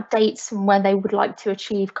 putting out dates from when they would like to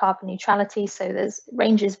achieve carbon neutrality. So there's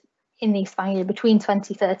ranges in the East Anglia between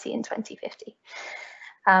 2030 and 2050.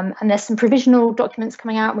 And there's some provisional documents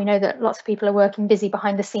coming out. We know that lots of people are working busy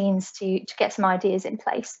behind the scenes to get some ideas in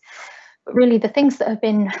place. But really the things that have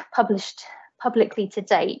been published publicly to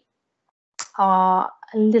date are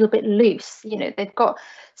a little bit loose. You know, they've got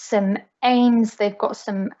some aims, they've got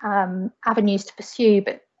some avenues to pursue,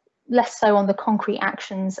 but less so on the concrete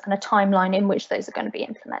actions and a timeline in which those are going to be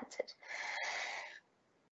implemented.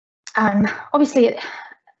 Obviously,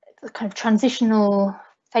 the kind of transitional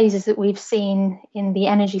phases that we've seen in the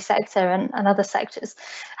energy sector and other sectors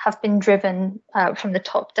have been driven from the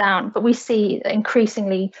top down, but we see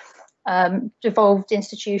increasingly devolved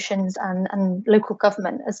institutions and local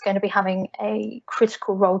government is going to be having a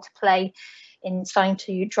critical role to play in starting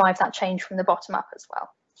to drive that change from the bottom up as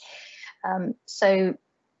well. So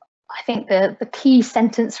I think the key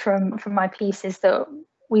sentence from my piece is that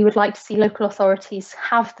we would like to see local authorities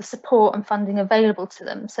have the support and funding available to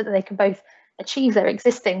them so that they can both achieve their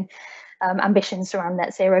existing ambitions around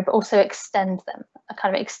net zero, but also extend them,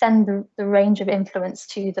 kind of extend the range of influence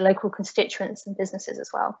to the local constituents and businesses as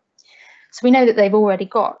well. So we know that they've already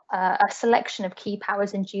got a selection of key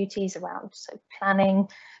powers and duties around, so planning,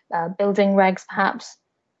 building regs perhaps,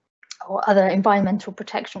 or other environmental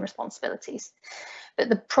protection responsibilities. But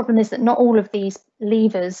the problem is that not all of these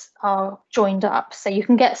levers are joined up. So you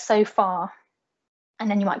can get so far and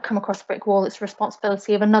then you might come across a brick wall that's the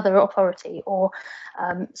responsibility of another authority or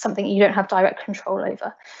something you don't have direct control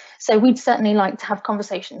over. So we'd certainly like to have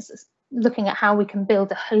conversations looking at how we can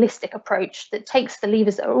build a holistic approach that takes the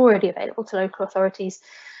levers that are already available to local authorities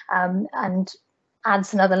and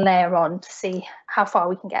adds another layer on to see how far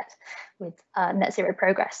we can get with net zero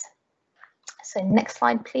progress. So next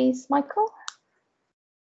slide, please, Michael.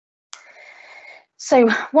 So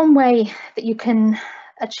one way that you can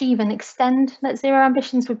achieve and extend net zero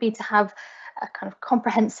ambitions would be to have a kind of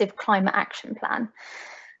comprehensive climate action plan.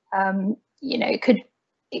 You know,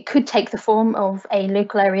 it could take the form of a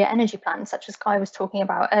local area energy plan, such as Kai was talking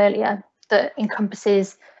about earlier, that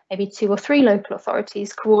encompasses maybe 2 or 3 local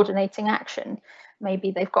authorities coordinating action.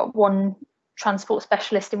 Maybe they've got one transport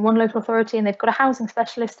specialist in one local authority and they've got a housing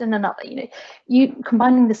specialist in another. You know, you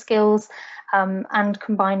combining the skills and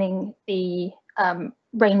combining the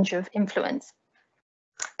range of influence.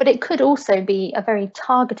 But it could also be a very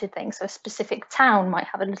targeted thing. So a specific town might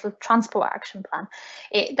have a little transport action plan.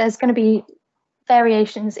 There's going to be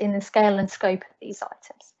variations in the scale and scope of these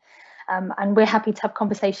items. And we're happy to have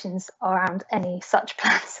conversations around any such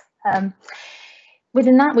plans.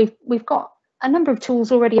 Within that, we've got a number of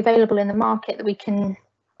tools already available in the market that we can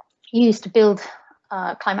use to build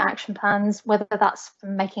climate action plans, whether that's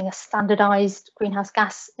from making a standardized greenhouse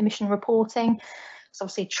gas emission reporting. So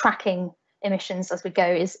obviously tracking emissions as we go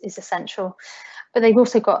is essential, but they've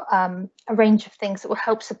also got a range of things that will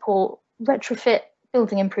help support retrofit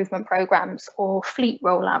building improvement programs or fleet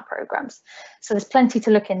rollout programs. So there's plenty to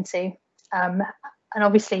look into, and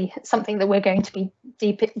obviously something that we're going to be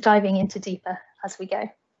diving into deeper as we go.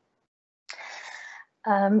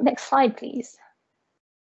 Next slide, please.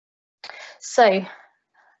 So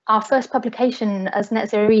our first publication as Net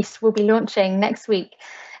Zero East will be launching next week.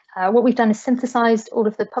 What we've done is synthesised all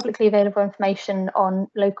of the publicly available information on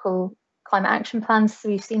local climate action plans that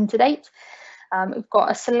we've seen to date. We've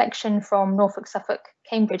got a selection from Norfolk, Suffolk,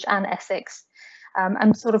 Cambridge and Essex,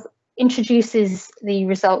 and sort of introduces the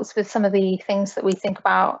results with some of the things that we think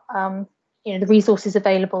about, you know, the resources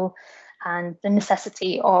available and the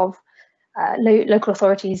necessity of local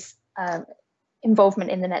authorities'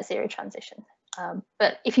 involvement in the net zero transition.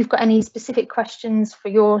 But if you've got any specific questions for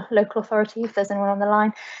your local authority, if there's anyone on the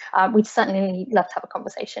line, we'd certainly love to have a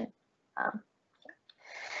conversation.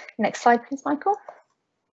 Next slide, please, Michael.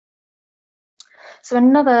 So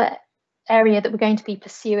another area that we're going to be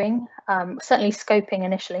pursuing, certainly scoping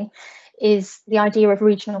initially, is the idea of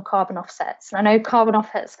regional carbon offsets. And I know carbon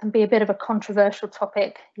offsets can be a bit of a controversial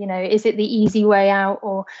topic. You know, is it the easy way out,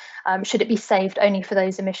 or should it be saved only for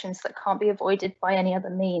those emissions that can't be avoided by any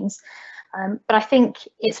other means? But I think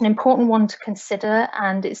it's an important one to consider,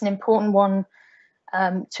 and it's an important one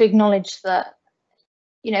to acknowledge that,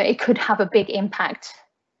 you know, it could have a big impact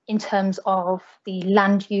in terms of the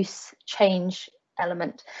land use change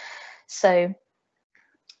element. So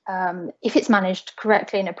if it's managed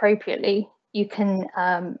correctly and appropriately, you can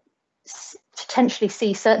potentially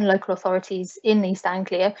see certain local authorities in East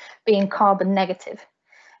Anglia being carbon negative.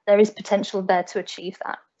 There is potential there to achieve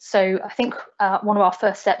that. So I think one of our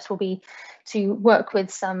first steps will be to work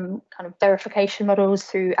with some kind of verification models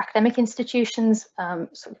through academic institutions,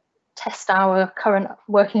 sort of test our current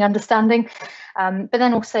working understanding, but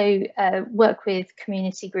then also work with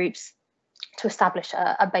community groups to establish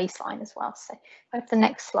a baseline as well. So go to the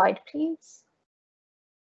next slide, please.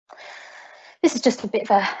 This is just a bit of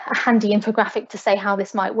a handy infographic to say how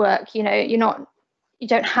this might work. You know, you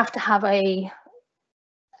don't have to have a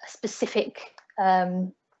specific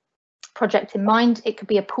project in mind. It could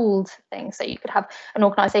be a pooled thing. So you could have an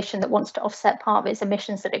organisation that wants to offset part of its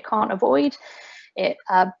emissions that it can't avoid. It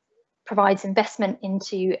provides investment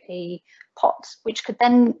into a pot, which could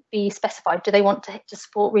then be specified. Do they want to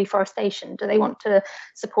support reforestation? Do they want to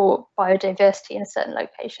support biodiversity in a certain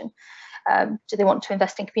location? Do they want to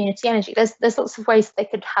invest in community energy? There's lots of ways they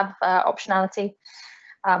could have optionality,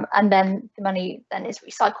 and then the money then is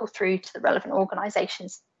recycled through to the relevant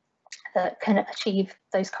organisations that can achieve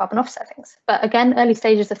those carbon offsettings. But again, early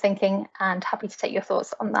stages of thinking, and happy to take your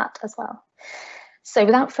thoughts on that as well. So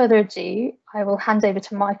without further ado, I will hand over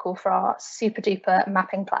to Michael for our super duper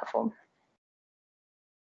mapping platform.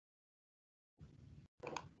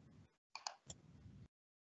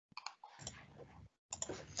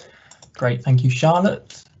 Great, thank you,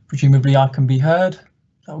 Charlotte. Presumably I can be heard.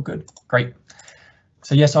 Oh, good, great.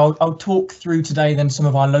 So yes, I'll talk through today then some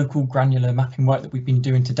of our local granular mapping work that we've been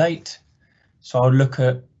doing to date. So I'll look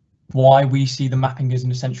at why we see the mapping as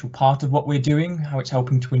an essential part of what we're doing, how it's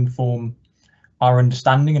helping to inform our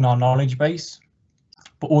understanding and our knowledge base,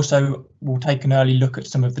 but also we'll take an early look at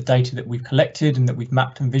some of the data that we've collected and that we've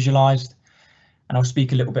mapped and visualized. And I'll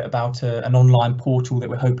speak a little bit about an online portal that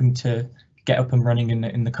we're hoping to get up and running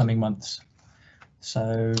in the coming months.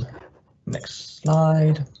 So next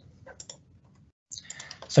slide.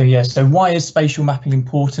 So yeah, so why is spatial mapping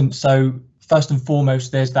important? So first and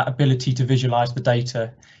foremost, there's that ability to visualize the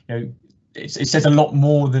data. You know, it says a lot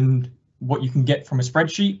more than what you can get from a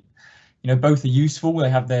spreadsheet. You know, both are useful, they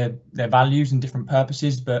have their values and different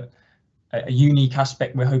purposes, but a unique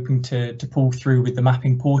aspect we're hoping to pull through with the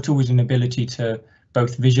mapping portal is an ability to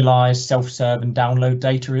both visualize, self-serve and download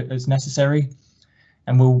data as necessary.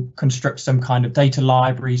 And we'll construct some kind of data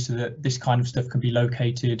library so that this kind of stuff can be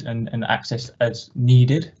located and accessed as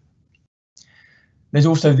needed. There's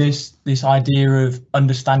also this idea of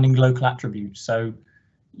understanding local attributes. So,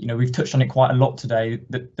 you know, we've touched on it quite a lot today,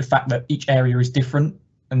 that the fact that each area is different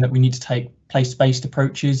and that we need to take place-based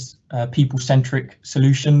approaches, people-centric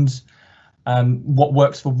solutions. What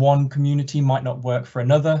works for one community might not work for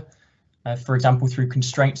another, for example, through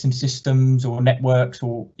constraints in systems or networks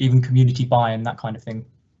or even community buy-in, that kind of thing.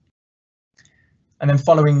 And then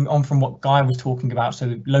following on from what Guy was talking about,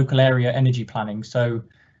 so local area energy planning. So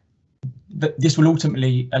this will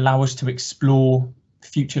ultimately allow us to explore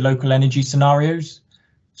future local energy scenarios.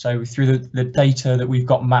 So through the data that we've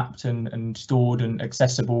got mapped and stored and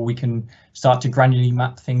accessible, we can start to granularly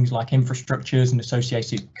map things like infrastructures and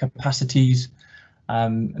associated capacities.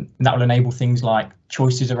 And that will enable things like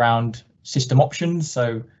choices around system options.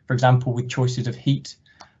 So, for example, with choices of heat,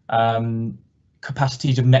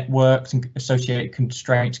 capacities of networks and associated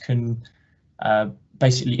constraints can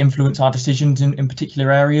basically influence our decisions in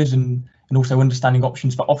particular areas, and also understanding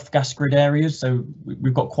options for off-gas grid areas. So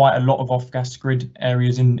we've got quite a lot of off-gas grid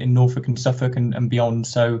areas in Norfolk and Suffolk and beyond.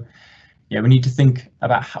 So yeah, we need to think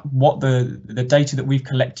about what the data that we've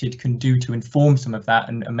collected can do to inform some of that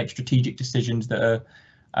and make strategic decisions that are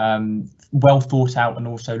well thought out and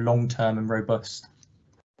also long-term and robust.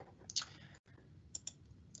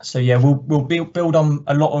 So yeah, we'll build on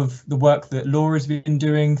a lot of the work that Laura's been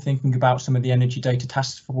doing, thinking about some of the Energy Data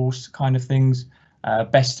Task Force kind of things,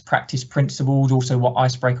 best practice principles, also what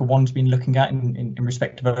Icebreaker 1's been looking at in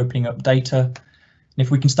respect of opening up data. And if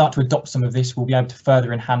we can start to adopt some of this, we'll be able to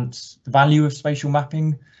further enhance the value of spatial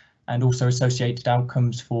mapping and also associated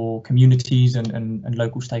outcomes for communities and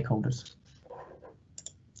local stakeholders.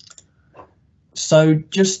 So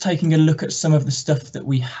just taking a look at some of the stuff that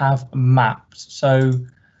we have mapped. So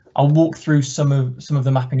I'll walk through some of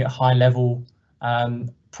the mapping at a high level,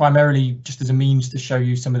 primarily just as a means to show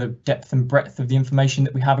you some of the depth and breadth of the information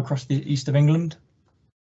that we have across the east of England.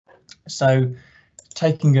 So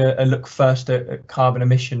taking a look first at carbon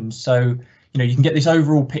emissions. So, you know, you can get this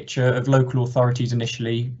overall picture of local authorities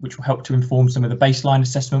initially, which will help to inform some of the baseline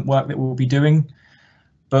assessment work that we'll be doing.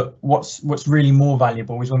 But what's really more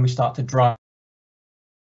valuable is when we start to drive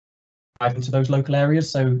into those local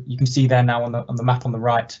areas. So you can see there now on the map on the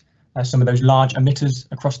right, some of those large emitters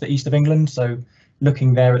across the east of England. So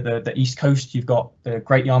looking there at the east coast, you've got the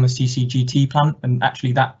Great Yarmouth CCGT plant, and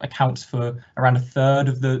actually that accounts for around 1/3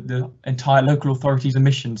 of the entire local authority's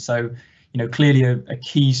emissions. So, you know, clearly a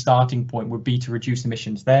key starting point would be to reduce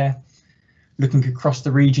emissions there. Looking across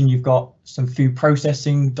the region, you've got some food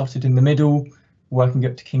processing dotted in the middle, working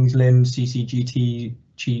up to Kings Lynn, CCGT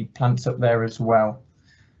plants up there as well.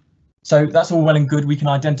 So that's all well and good. We can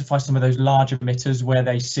identify some of those large emitters where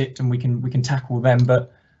they sit, and we can tackle them.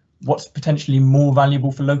 But what's potentially more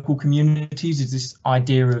valuable for local communities is this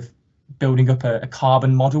idea of building up a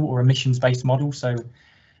carbon model or emissions-based model. So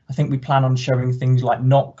I think we plan on showing things like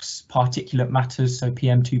NOx, particulate matters, so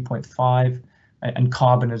PM 2.5, and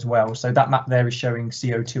carbon as well. So that map there is showing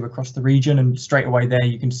CO2 across the region, and straight away there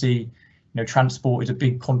you can see, you know, transport is a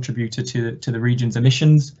big contributor to the region's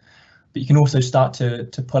emissions. But you can also start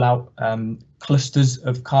to pull out clusters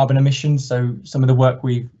of carbon emissions. So some of the work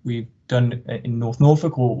we've done in North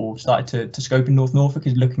Norfolk, or started to scope in North Norfolk,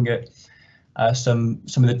 is looking at some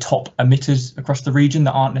of the top emitters across the region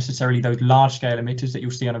that aren't necessarily those large scale emitters that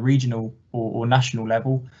you'll see on a regional or national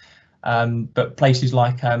level. But places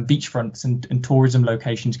like beachfronts and tourism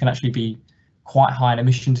locations can actually be quite high in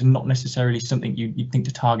emissions, and not necessarily something you'd think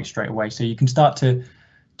to target straight away. So you can start to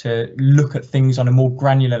look at things on a more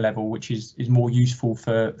granular level, which is more useful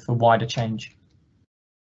for wider change.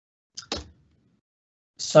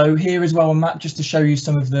 So here as well, Matt, just to show you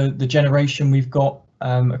some of the generation we've got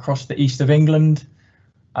across the east of England.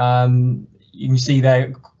 You can see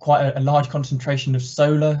there quite a large concentration of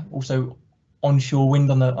solar, also onshore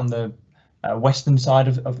wind on the western side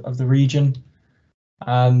of the region.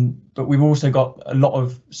 But we've also got a lot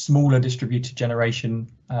of smaller distributed generation,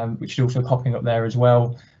 which is also popping up there as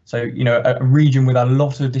well. So, you know, a region with a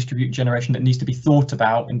lot of distributed generation that needs to be thought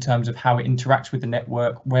about in terms of how it interacts with the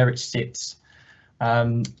network, where it sits.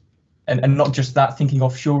 And not just that, thinking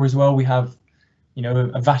offshore as well, we have, you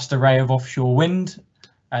know, a vast array of offshore wind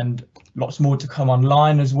and lots more to come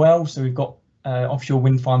online as well. So we've got offshore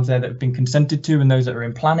wind farms there that have been consented to, and those that are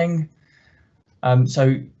in planning.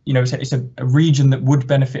 So, you know, it's a region that would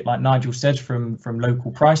benefit, like Nigel said, from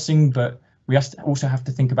local pricing, but we also have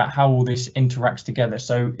to think about how all this interacts together.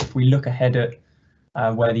 So if we look ahead at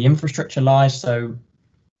where the infrastructure lies, so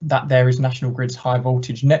that there is National Grid's high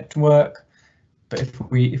voltage network. But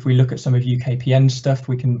if we look at some of UKPN stuff,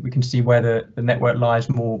 we can see where the network lies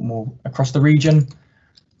more across the region.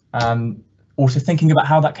 Also thinking about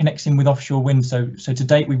how that connects in with offshore wind. So to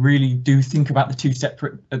date, we really do think about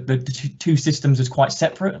the two systems as quite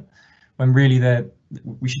separate, when really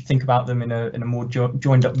we should think about them in a more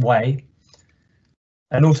joined up way.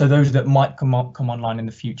 And also those that might come online in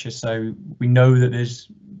the future. So we know that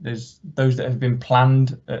there's those that have been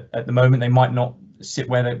planned at the moment. They might not sit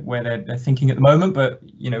where they're thinking at the moment, but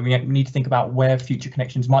you know, we need to think about where future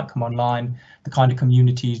connections might come online, the kind of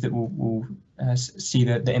communities that will see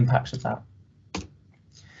the impacts of that.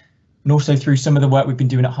 And also through some of the work we've been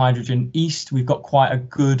doing at Hydrogen East, we've got quite a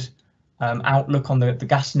good outlook on the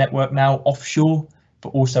gas network now offshore, but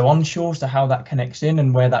also onshore, so how that connects in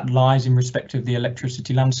and where that lies in respect of the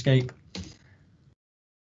electricity landscape.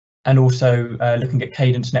 And also looking at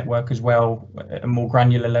cadence network as well, at a more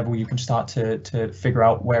granular level, you can start to figure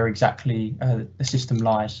out where exactly the system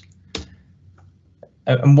lies.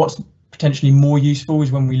 And what's potentially more useful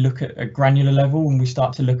is when we look at a granular level and we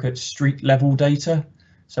start to look at street level data.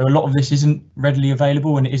 So a lot of this isn't readily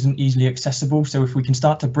available and it isn't easily accessible. So if we can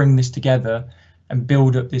start to bring this together and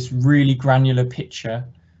build up this really granular picture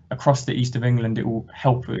across the east of England, it will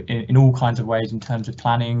help in all kinds of ways in terms of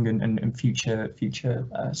planning and future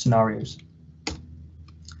scenarios.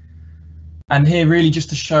 And here really just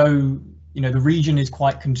to show, you know, the region is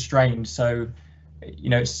quite constrained. So, you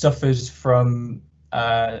know, it suffers from,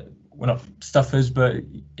 well, not suffers, but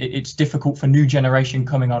it's difficult for new generation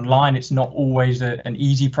coming online. It's not always an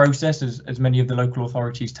easy process, as many of the local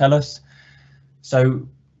authorities tell us. So,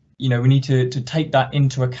 you know, we need to take that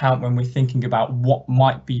into account when we're thinking about what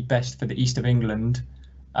might be best for the east of England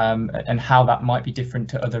and how that might be different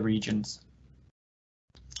to other regions.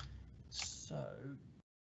 So,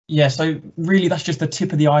 yeah, so really that's just the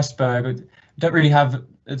tip of the iceberg. I don't really have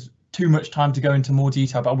too much time to go into more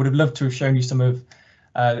detail, but I would have loved to have shown you some of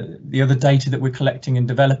the other data that we're collecting and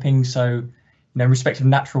developing. So, you know, in respect of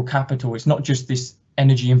natural capital, it's not just this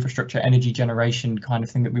energy infrastructure, energy generation kind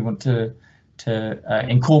of thing that we want to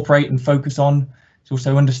incorporate and focus on. It's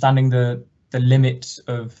also understanding the limits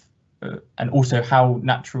of and also how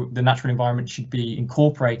the natural environment should be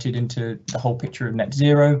incorporated into the whole picture of net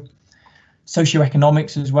zero.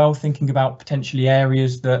 Socioeconomics as well, thinking about potentially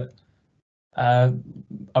areas that are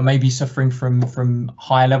maybe suffering from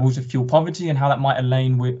higher levels of fuel poverty, and how that might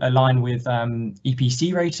align with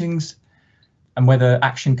EPC ratings, and whether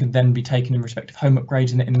action could then be taken in respect of home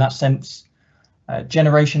upgrades in that sense.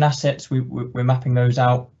 Generation assets, we're mapping those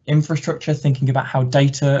out. Infrastructure, thinking about how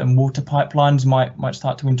data and water pipelines might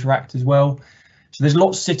start to interact as well. So there's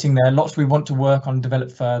lots sitting there, lots we want to work on,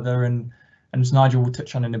 develop further, and as Nigel will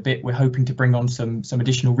touch on in a bit, we're hoping to bring on some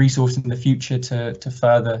additional resource in the future to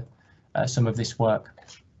further some of this work.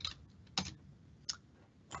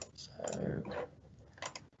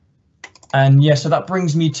 So that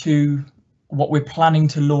brings me to what we're planning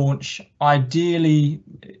to launch, ideally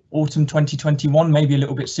autumn 2021, maybe a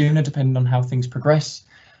little bit sooner, depending on how things progress.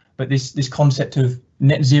 But this concept of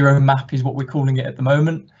net zero map is what we're calling it at the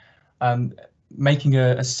moment. Making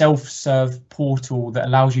a self-serve portal that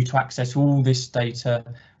allows you to access all this data,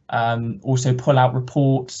 also pull out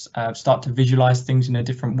reports, start to visualize things in a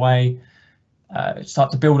different way,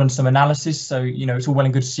 start to build on some analysis. So, it's all well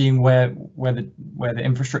and good seeing where the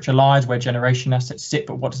infrastructure lies, where generation assets sit,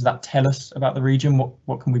 but what does that tell us about the region?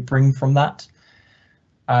 What can we bring from that?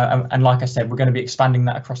 And like I said, we're going to be expanding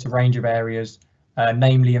that across a range of areas,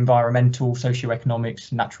 namely environmental,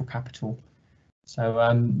 socioeconomics, natural capital. So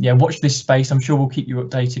watch this space. I'm sure we'll keep you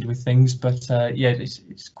updated with things, but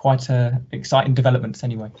it's quite exciting developments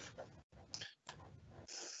anyway.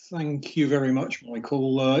 Thank you very much,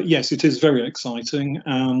 Michael. Yes, it is very exciting,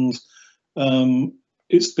 and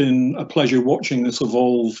it's been a pleasure watching this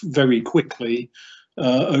evolve very quickly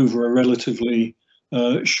over a relatively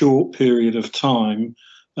short period of time.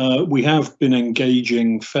 We have been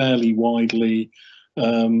engaging fairly widely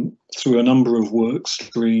through a number of work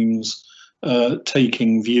streams,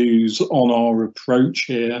 taking views on our approach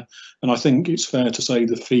here, and I think it's fair to say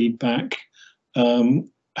the feedback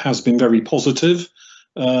has been very positive.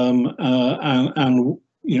 And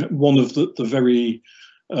one of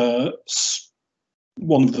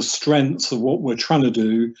the strengths of what we're trying to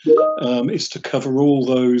do is to cover all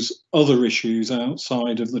those other issues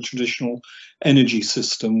outside of the traditional energy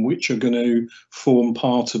system, which are going to form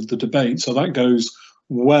part of the debate. So that goes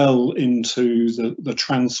well into the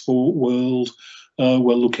transport world.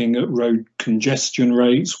 We're looking at road congestion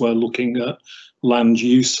rates, we're looking at land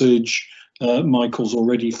usage. Michael's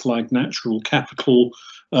already flagged natural capital.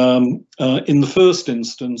 In the first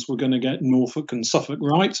instance, we're going to get Norfolk and Suffolk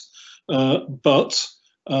right, but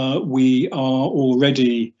we are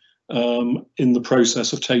already in the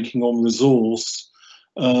process of taking on resource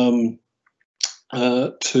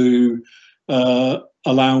to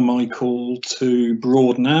allow Michael to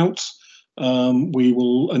broaden out. We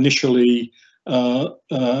will initially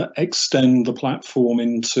extend the platform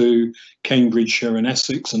into Cambridgeshire and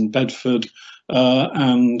Essex and Bedford,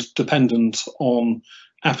 and dependent on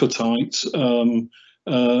appetite,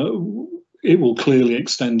 it will clearly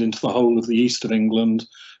extend into the whole of the east of England,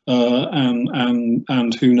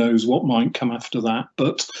 and who knows what might come after that.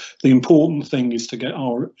 But the important thing is to get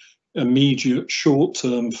our immediate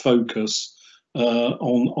short-term focus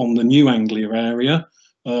on the new Anglia area,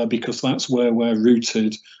 because that's where we're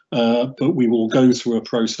rooted, but we will go through a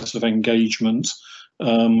process of engagement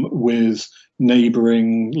with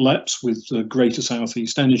neighbouring LEPs, with the Greater South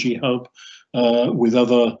East Energy Hub, with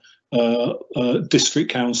other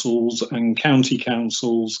district councils and county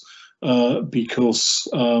councils, because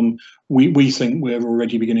we think we're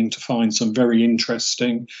already beginning to find some very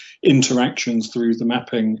interesting interactions through the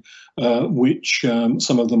mapping, which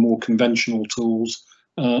some of the more conventional tools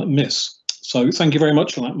miss. So thank you very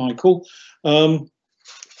much for that, Michael. Are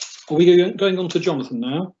we going on to Johnathan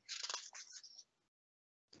now?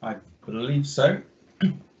 I believe so.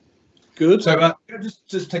 Good. So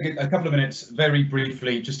just take a couple of minutes very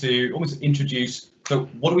briefly just to almost introduce, so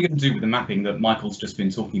what are we going to do with the mapping that Michael's just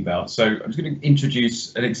been talking about? So I'm just going to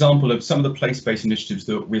introduce an example of some of the place-based initiatives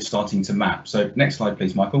that we're starting to map. So next slide,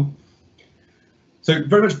 please, Michael. So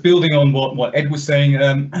very much building on what Ed was saying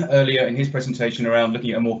earlier in his presentation around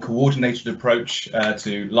looking at a more coordinated approach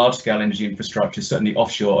to large-scale energy infrastructure, certainly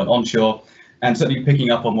offshore and onshore, and certainly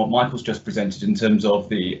picking up on what Michael's just presented in terms of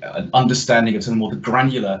the understanding of some more the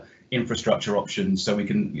granular infrastructure options, so we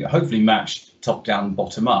can hopefully match top-down,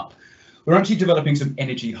 bottom-up. We're actually developing some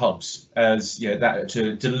energy hubs as that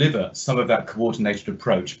to deliver some of that coordinated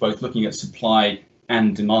approach, both looking at supply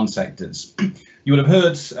and demand sectors. You will have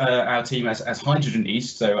heard our team as Hydrogen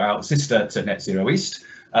East, so our sister to Net Zero East,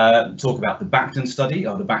 talk about the Bacton study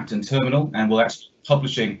or the Bacton terminal, and we're actually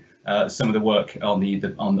publishing some of the work on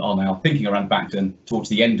our thinking around Bacton towards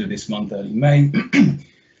the end of this month, early May.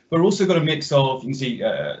 We're also got a mix of, you can see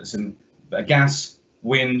some gas,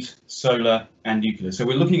 wind, solar and nuclear. So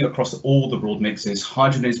we're looking across all the broad mixes.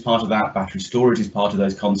 Hydrogen is part of that, battery storage is part of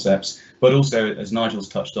those concepts, but also, as Nigel's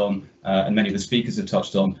touched on, and many of the speakers have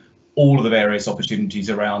touched on, all of the various opportunities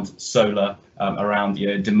around solar, around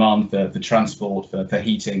demand for transport, for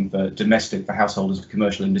heating, for domestic, for householders, for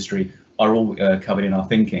commercial industry, are all covered in our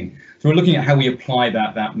thinking. So we're looking at how we apply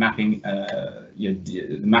that mapping,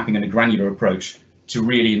 mapping and a granular approach to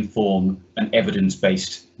really inform an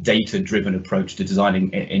evidence-based, data-driven approach to designing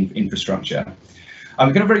infrastructure.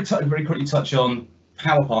 I'm going to very quickly touch on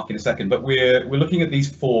Power Park in a second, but we're looking at these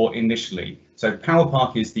four initially. So Power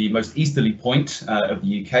Park is the most easterly point of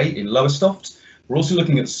the UK in Lowestoft. We're also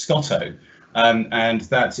looking at Scotto, and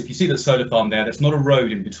that's, if you see the solar farm there, there's not a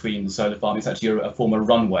road in between the solar farm, it's actually a former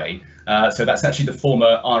runway. So that's actually the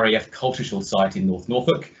former RAF Coltishall site in North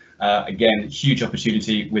Norfolk. Again, huge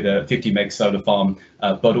opportunity with a 50 meg solar farm,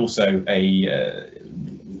 but also a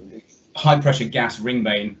high pressure gas ring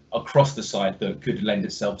main across the site that could lend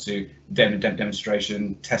itself to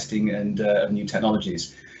demonstration, testing and new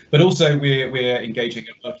technologies. But also we're engaging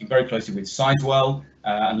and working very closely with Sidewell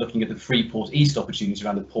and looking at the Freeport East opportunities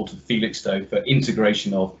around the Port of Felixstowe for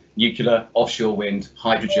integration of nuclear, offshore wind,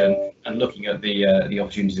 hydrogen, and looking at the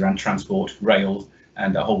opportunities around transport, rail,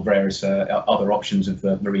 and a whole various other options of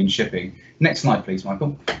marine shipping. Next slide, please,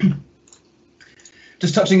 Michael.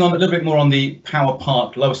 Just touching on a little bit more on the Power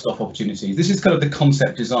Park Lowestoft opportunities. This is kind of the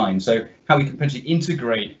concept design, so how we can potentially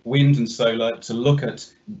integrate wind and solar to look at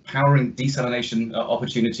powering desalination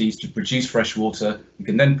opportunities to produce fresh water. We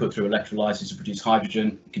can then put through electrolysis to produce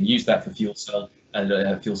hydrogen. We can use that for fuel cell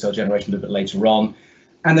generation a little bit later on.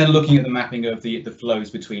 And then looking at the mapping of the flows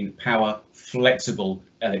between power, flexible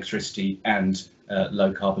electricity and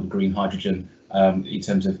low carbon green hydrogen in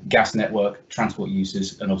terms of gas network, transport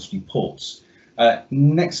uses and obviously ports.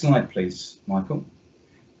 Next slide, please, Michael.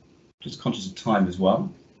 Just conscious of time as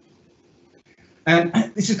well. And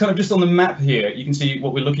this is kind of just on the map here. You can see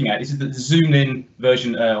what we're looking at. This is the zoomed in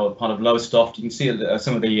version or part of Lowestoft. You can see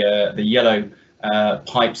some of the yellow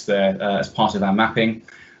pipes there as part of our mapping.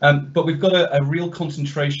 But we've got a real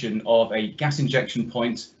concentration of a gas injection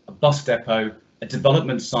point, a bus depot, a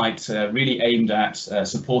development site really aimed at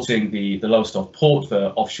supporting the Lowestoft port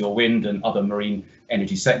for offshore wind and other marine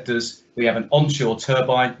energy sectors. We have an onshore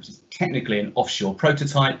turbine, which is technically an offshore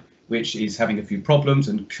prototype, which is having a few problems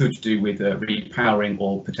and could do with repowering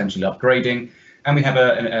or potentially upgrading. And we have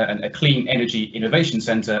a clean energy innovation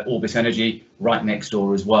centre, Orbis Energy, right next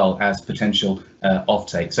door as well as potential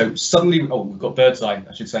offtake. So suddenly, we've got Birdseye,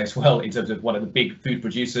 I should say, as well, in terms of one of the big food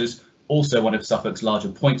producers, also one of Suffolk's larger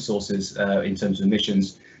point sources in terms of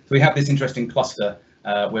emissions. So we have this interesting cluster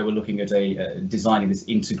where we're looking at designing this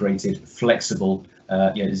integrated, flexible,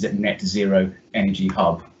 net zero energy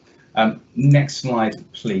hub. Next slide,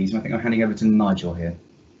 please. I think I'm handing over to Nigel here.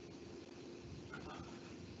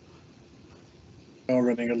 Are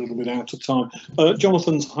running a little bit out of time.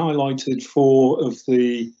 Johnathan's highlighted 4 of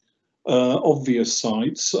the obvious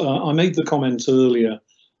sites. I made the comment earlier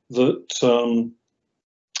that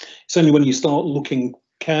it's only when you start looking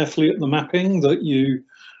carefully at the mapping that you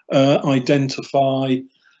identify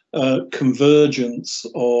convergence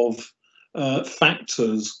of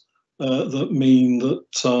factors that mean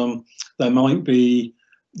that there might be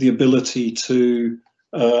the ability to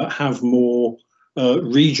have more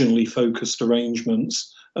regionally focused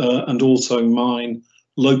arrangements and also mine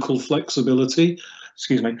local flexibility.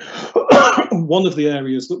 Excuse me. One of the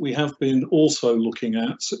areas that we have been also looking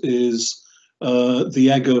at is the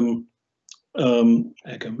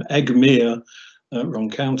Eggmere, wrong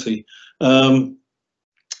county,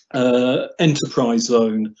 enterprise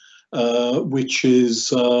zone, which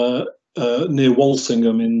is near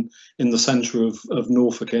Walsingham in the centre of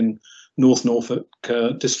Norfolk, in North Norfolk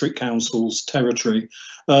District Council's territory.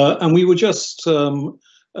 And we were just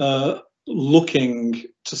looking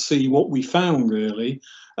to see what we found, really.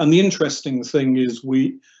 And the interesting thing is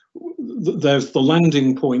there's the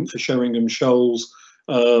landing point for Sheringham Shoals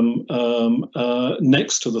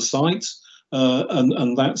next to the site,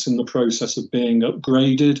 and that's in the process of being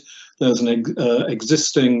upgraded. There's an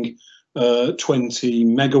existing 20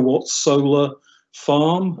 megawatt solar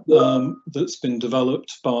farm that's been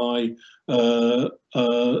developed by the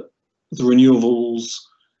Renewables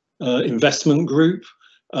Investment Group.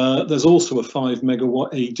 There's also a 5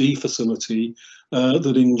 megawatt AD facility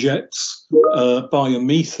that injects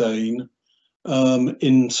biomethane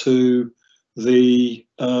into the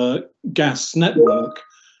gas network,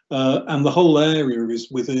 and the whole area is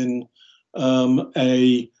within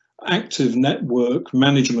a active network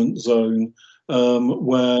management zone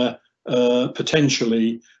where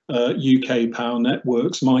potentially UK power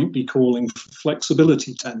networks might be calling for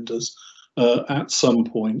flexibility tenders at some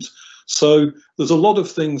point. So there's a lot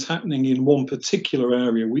of things happening in one particular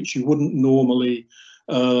area which you wouldn't normally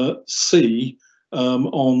see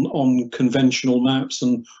on conventional maps.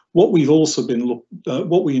 And what we've also been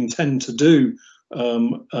what we intend to do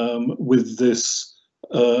with this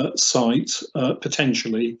site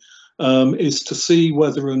potentially is to see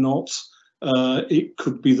whether or not it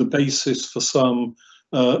could be the basis for some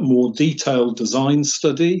more detailed design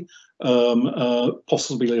study,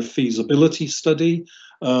 possibly a feasibility study.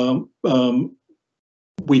 We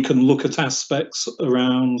can look at aspects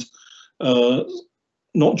around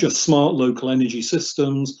not just smart local energy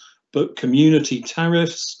systems, but community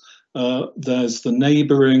tariffs. There's the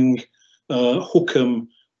neighbouring Hookham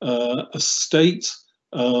estate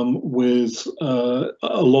with a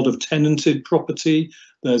lot of tenanted property.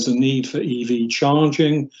 There's a need for EV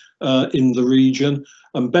charging in the region.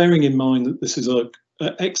 And bearing in mind that this is an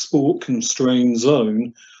export constrained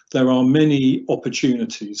zone, there are many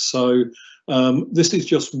opportunities. So this is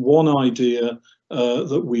just one idea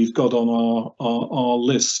that we've got on our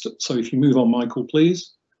list. So if you move on, Michael,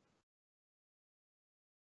 please.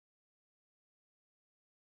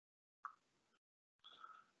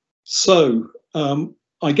 So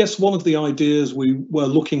I guess one of the ideas we were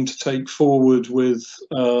looking to take forward with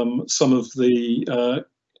some of the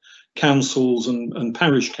councils and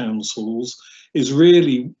parish councils is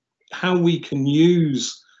really how we can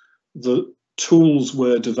use the tools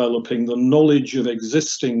we're developing, the knowledge of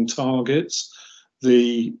existing targets,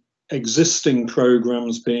 the existing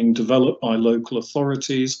programs being developed by local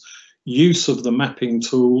authorities, use of the mapping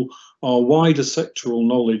tool, our wider sectoral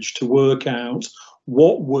knowledge to work out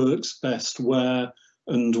what works best where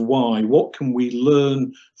and why. What can we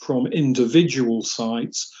learn from individual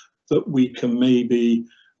sites that we can maybe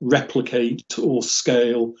replicate or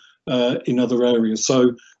scale in other areas?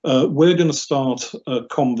 So we're going to start a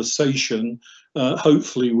conversation,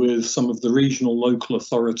 hopefully with some of the regional local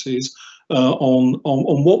authorities on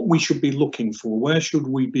what we should be looking for. Where should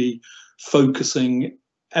we be focusing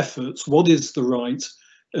efforts? What is the right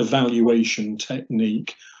evaluation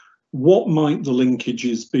technique? What might the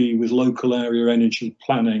linkages be with local area energy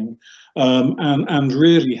planning? And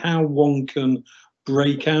really how one can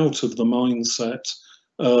break out of the mindset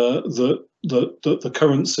that the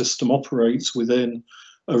current system operates within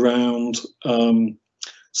around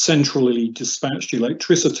centrally dispatched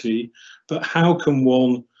electricity, but how can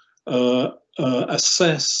one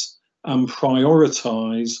assess and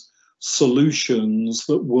prioritise solutions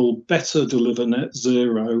that will better deliver net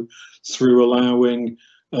zero through allowing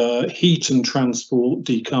heat and transport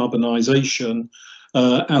decarbonisation,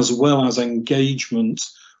 as well as engagement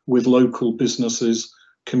with local businesses,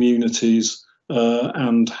 communities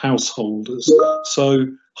and householders. So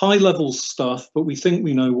high level stuff, but we think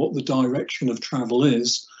we know what the direction of travel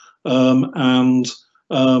is.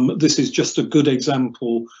 This is just a good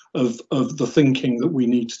example of the thinking that we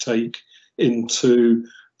need to take into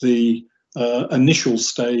the initial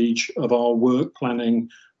stage of our work planning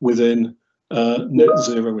within Net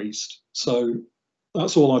Zero East. So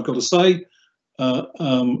that's all I've got to say.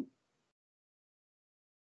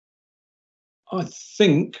 I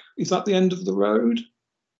think, is that the end of the road?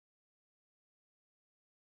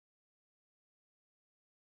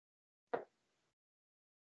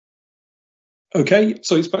 Okay,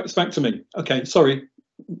 so it's back to me. Okay, sorry,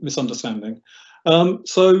 misunderstanding.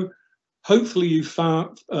 So hopefully you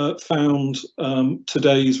found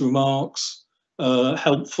today's remarks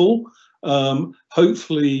helpful.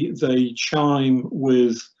 Hopefully they chime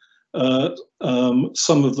with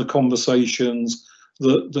some of the conversations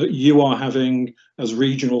that you are having as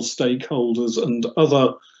regional stakeholders and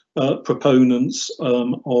other proponents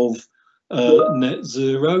of net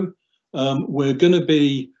zero. We're going to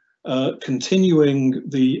be continuing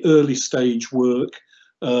the early stage work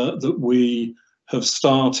that we have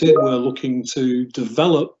started. We're looking to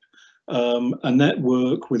develop a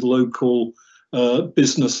network with local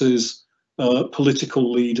businesses,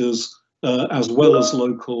 political leaders, as well as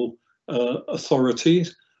local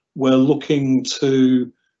authorities. We're looking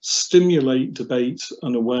to stimulate debate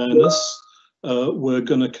and awareness. We're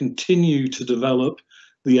going to continue to develop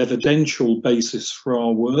the evidential basis for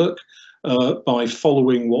our work by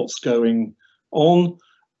following what's going on,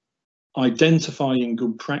 identifying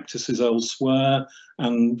good practices elsewhere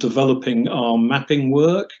and developing our mapping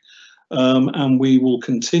work. And we will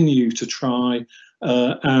continue to try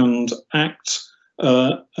and act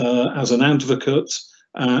as an advocate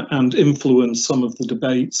and influence some of the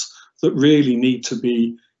debates that really need to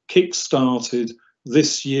be kick-started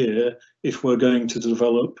this year if we're going to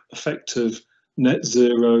develop effective net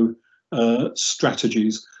zero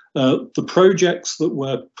strategies. The projects that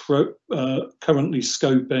we're currently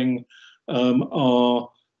scoping are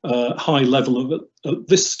high level at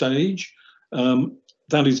this stage.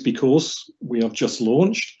 That is because we have just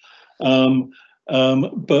launched.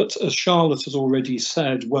 But as Charlotte has already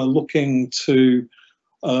said, we're looking to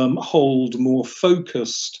hold more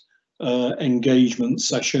focused engagement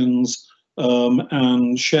sessions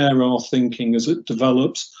and share our thinking as it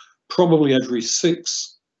develops, probably every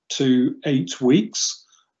 6 to 8 weeks.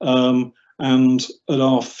 And at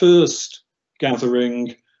our first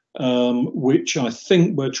gathering, which I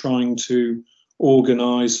think we're trying to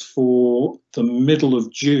organise for the middle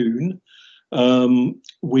of June,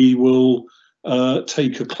 we will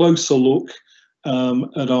take a closer look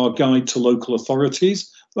at our guide to local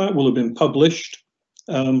authorities. That will have been published.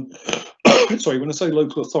 Sorry, when I say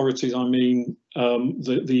local authorities, I mean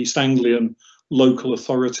the East Anglian local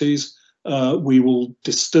authorities. We will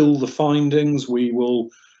distill the findings. We will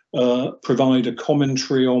provide a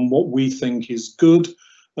commentary on what we think is good.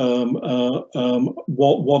 What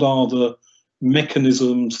are the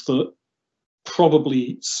mechanisms that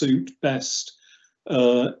probably suit best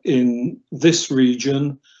in this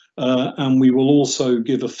region, and we will also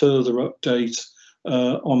give a further update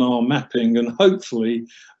on our mapping and hopefully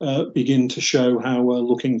begin to show how we're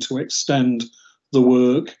looking to extend the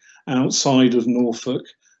work outside of Norfolk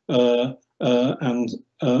and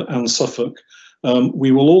Suffolk.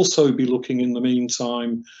 We will also be looking in the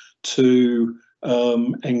meantime to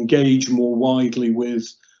engage more widely with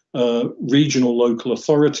regional local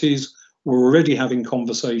authorities. We're already having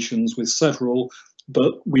conversations with several,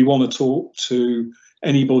 but we want to talk to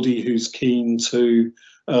anybody who's keen to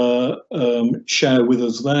share with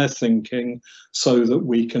us their thinking so that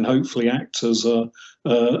we can hopefully act as a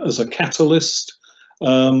catalyst.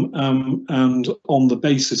 And on the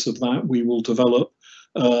basis of that, we will develop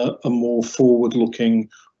a more forward-looking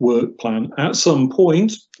work plan. At some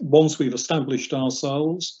point, once we've established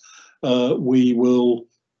ourselves, we will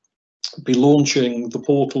be launching the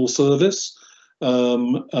portal service,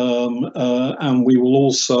 and we will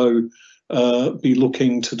also be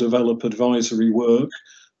looking to develop advisory work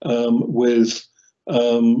with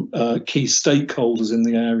key stakeholders in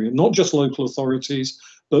the area, not just local authorities,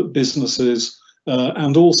 but businesses.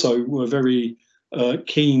 And also we're very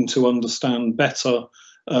keen to understand better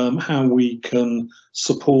how we can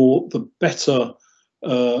support the better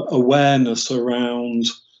awareness around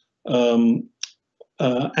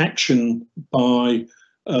action by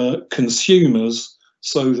consumers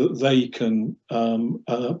so that they can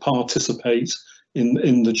participate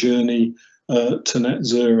in the journey to net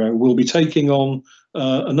zero. We'll be taking on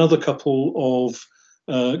another couple of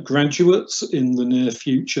graduates in the near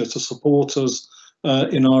future to support us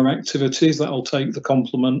in our activities. That'll take the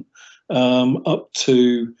complement up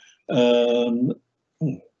to,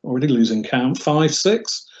 already losing count, 5,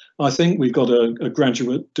 6. I think we've got a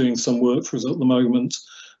graduate doing some work for us at the moment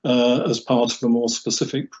as part of a more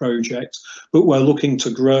specific project, but we're looking to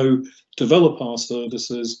grow, develop our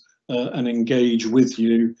services and engage with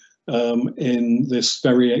you in this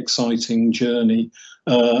very exciting journey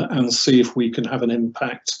and see if we can have an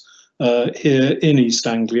impact here in East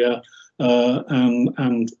Anglia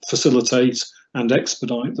and facilitate and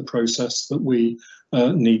expedite the process that we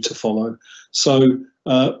need to follow. So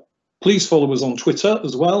please follow us on Twitter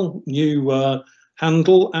as well, new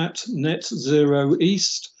handle at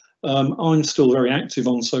 @NetZeroEast. I'm still very active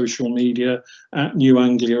on social media at New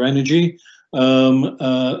Anglia Energy, and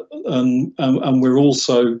we're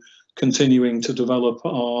also continuing to develop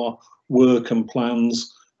our work and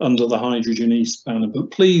plans under the Hydrogen East banner.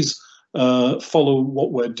 But please follow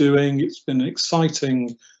what we're doing. It's been an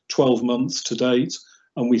exciting 12 months to date,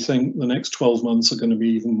 and we think the next 12 months are going to be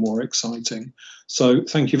even more exciting. So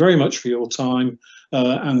thank you very much for your time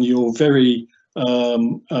and your very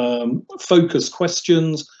focused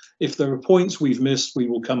questions. If there are points we've missed, we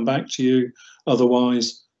will come back to you.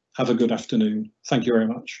 Otherwise, have a good afternoon. Thank you very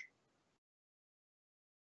much.